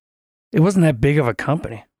 it wasn't that big of a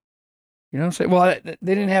company. You know what I'm saying? Well,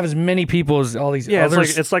 they didn't have as many people as all these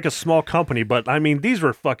others. It's like a small company, but I mean, these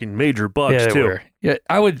were fucking major bugs too. Were. Yeah,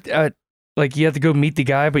 I would, like you have to go meet the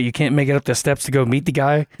guy, but you can't make it up the steps to go meet the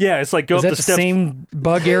guy. Yeah, it's like go up the steps. Same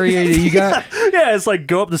bug area that you got? Yeah, it's like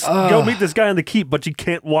go meet this guy in the keep, but you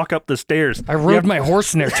can't walk up the stairs. I rode my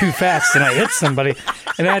horse in there too fast and I hit somebody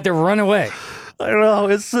and I had to run away. I don't know.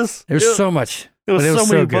 It's just there's so much. It was so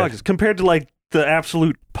many good. bugs compared to like the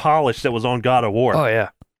absolute polish that was on God of War. Oh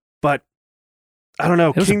yeah, but I don't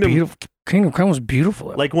know. Kingdom Come was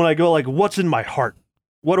beautiful. Like when I go like, what's in my heart?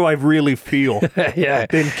 What do I really feel? Yeah.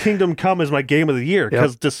 Then Kingdom Come is my game of the year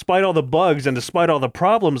because despite all the bugs and despite all the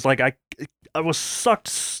problems, like I was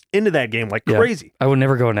sucked into that game like crazy. I would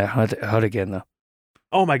never go in that hut again though.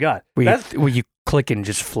 Oh my god, where you click and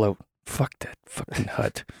just float. Fuck that fucking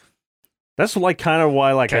hut. That's like kind of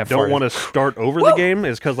why like I don't want to start over the game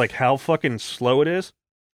is because like how fucking slow it is,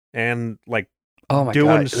 and like oh my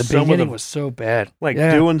god, the beginning was so bad. Like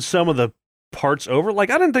doing some of the parts over. Like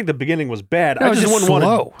I didn't think the beginning was bad. No, I just wouldn't want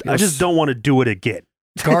to. I just don't want to do it again.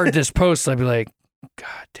 Guard this post. I'd be like,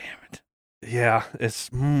 God damn it. Yeah, it's.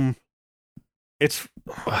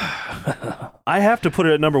 I have to put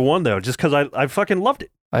it at number 1 though, just because I fucking loved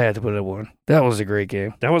it. I had to put it at 1. That was a great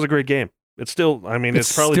game. That was a great game. It's still. I mean,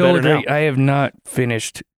 it's probably better now. I have not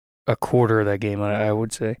finished a quarter of that game. I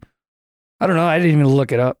would say. I don't know. I didn't even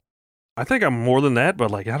look it up. I think I'm more than that, but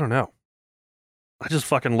like I don't know. I just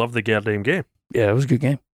fucking love the goddamn game. Yeah, it was a good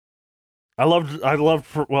game. I loved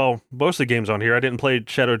most of the games on here. I didn't play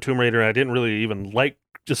Shadow of Tomb Raider. I didn't really even like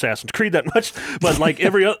Assassin's Creed that much, but like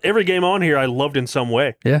every game on here I loved in some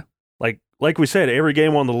way. Yeah. Like we said, every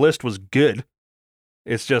game on the list was good.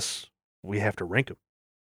 It's just we have to rank them.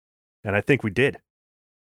 And I think we did.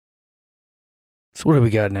 So what do we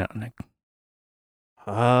got now, Nick?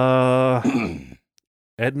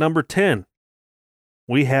 At number 10,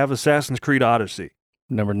 we have Assassin's Creed Odyssey.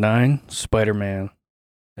 Number 9, Spider-Man.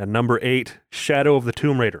 At number 8, Shadow of the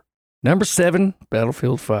Tomb Raider. Number 7,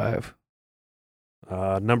 Battlefield 5.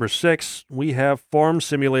 Number 6, we have Farm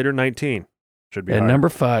Simulator 19. Should be. And number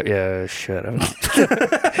 5, yeah, shut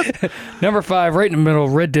up. Number 5, right in the middle,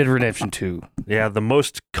 Red Dead Redemption 2. Yeah, the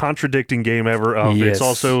most contradicting game ever. It's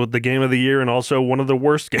also the game of the year and also one of the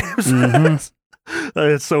worst games. Mm-hmm.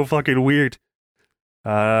 It's so fucking weird.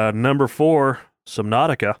 Number 4,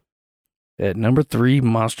 Subnautica. At number 3,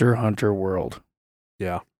 Monster Hunter World.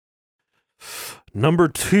 Yeah. Number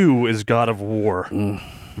 2 is God of War.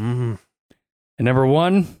 Mm-hmm. And number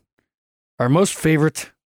 1, our most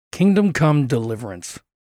favorite, Kingdom Come Deliverance.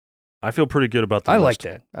 I feel pretty good about that. I like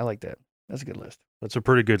that. That's a good list. That's a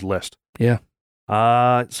pretty good list. Yeah.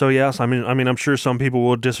 So yes, I mean, I'm sure some people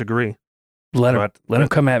will disagree. Let them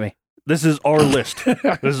come at me. This is our list.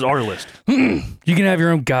 This is our list. You can have your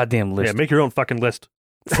own goddamn list. Yeah, make your own fucking list.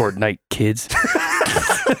 Fortnite, kids.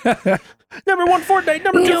 Number 1, Fortnite.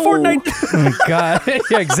 Number 2, Fortnite. Oh my god.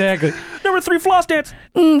 Yeah, exactly. Number 3, Floss Dance.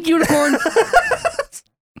 Unicorn.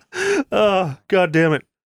 Oh, god damn it.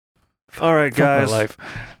 All right, guys. My life.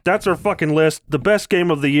 That's our fucking list. The best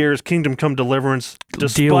game of the year is Kingdom Come Deliverance.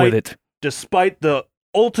 Deal with it. Despite the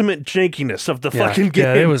ultimate jankiness of the fucking game.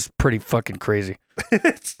 Yeah, it was pretty fucking crazy. But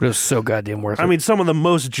it was so goddamn worth it. I mean, some of the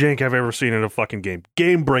most jank I've ever seen in a fucking game.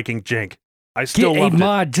 Game-breaking jank. I still loved it. Get a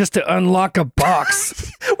mod just to unlock a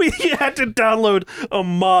box. We had to download a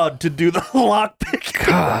mod to do the lockpick.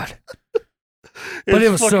 God. But it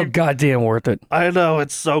was so goddamn worth it. I know,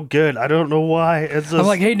 it's so good. I don't know why. It's just... I'm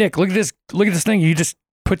like, hey Nick, look at this thing. You just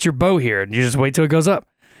put your bow here and you just wait till it goes up.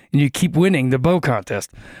 and you keep winning the bow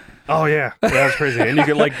contest. Oh yeah, that was crazy. And you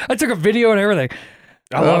could like, I took a video and everything.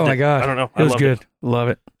 I loved it. Oh my god, I don't know, it was good. Love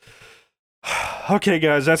it. Okay,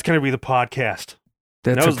 guys, that's gonna be the podcast.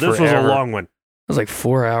 This was a long one. It was like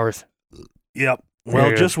 4 hours. Yep.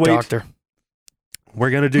 Well, just wait. Doctor. We're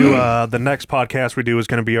going to do the next podcast we do is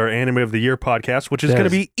going to be our Anime of the Year podcast, which is going to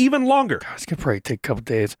be even longer. God, it's going to probably take a couple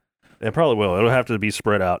days. It probably will. It'll have to be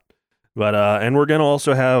spread out. But and we're going to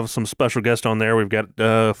also have some special guests on there. We've got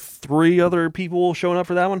 3 other people showing up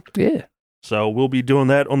for that one. Yeah. So we'll be doing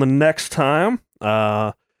that on the next time.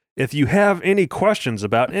 If you have any questions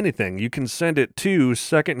about anything, you can send it to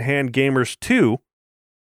secondhandgamers2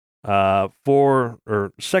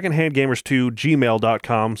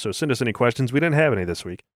 secondhandgamers2gmail.com. So send us any questions. We didn't have any this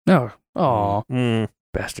week. No. Aw.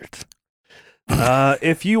 Bastards.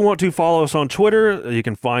 If you want to follow us on Twitter, you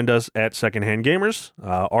can find us at Secondhand Gamers.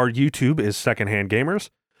 Our YouTube is Secondhand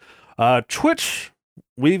Gamers. Twitch,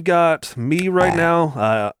 we've got me right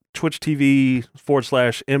now, Twitch TV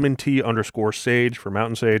 /MNT_Sage for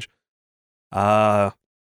Mountain Sage.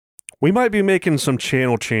 We might be making some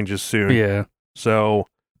channel changes soon. Yeah. So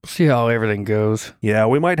see how everything goes. Yeah,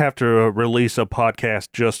 we might have to release a podcast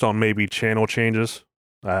just on maybe channel changes.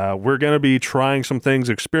 We're going to be trying some things,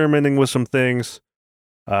 experimenting with some things.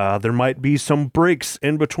 There might be some breaks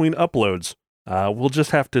in between uploads. We'll just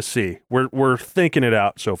have to see. We're thinking it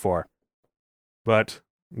out so far. But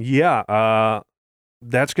yeah,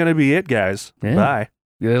 that's going to be it, guys. Yeah. Bye.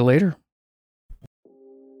 See you later.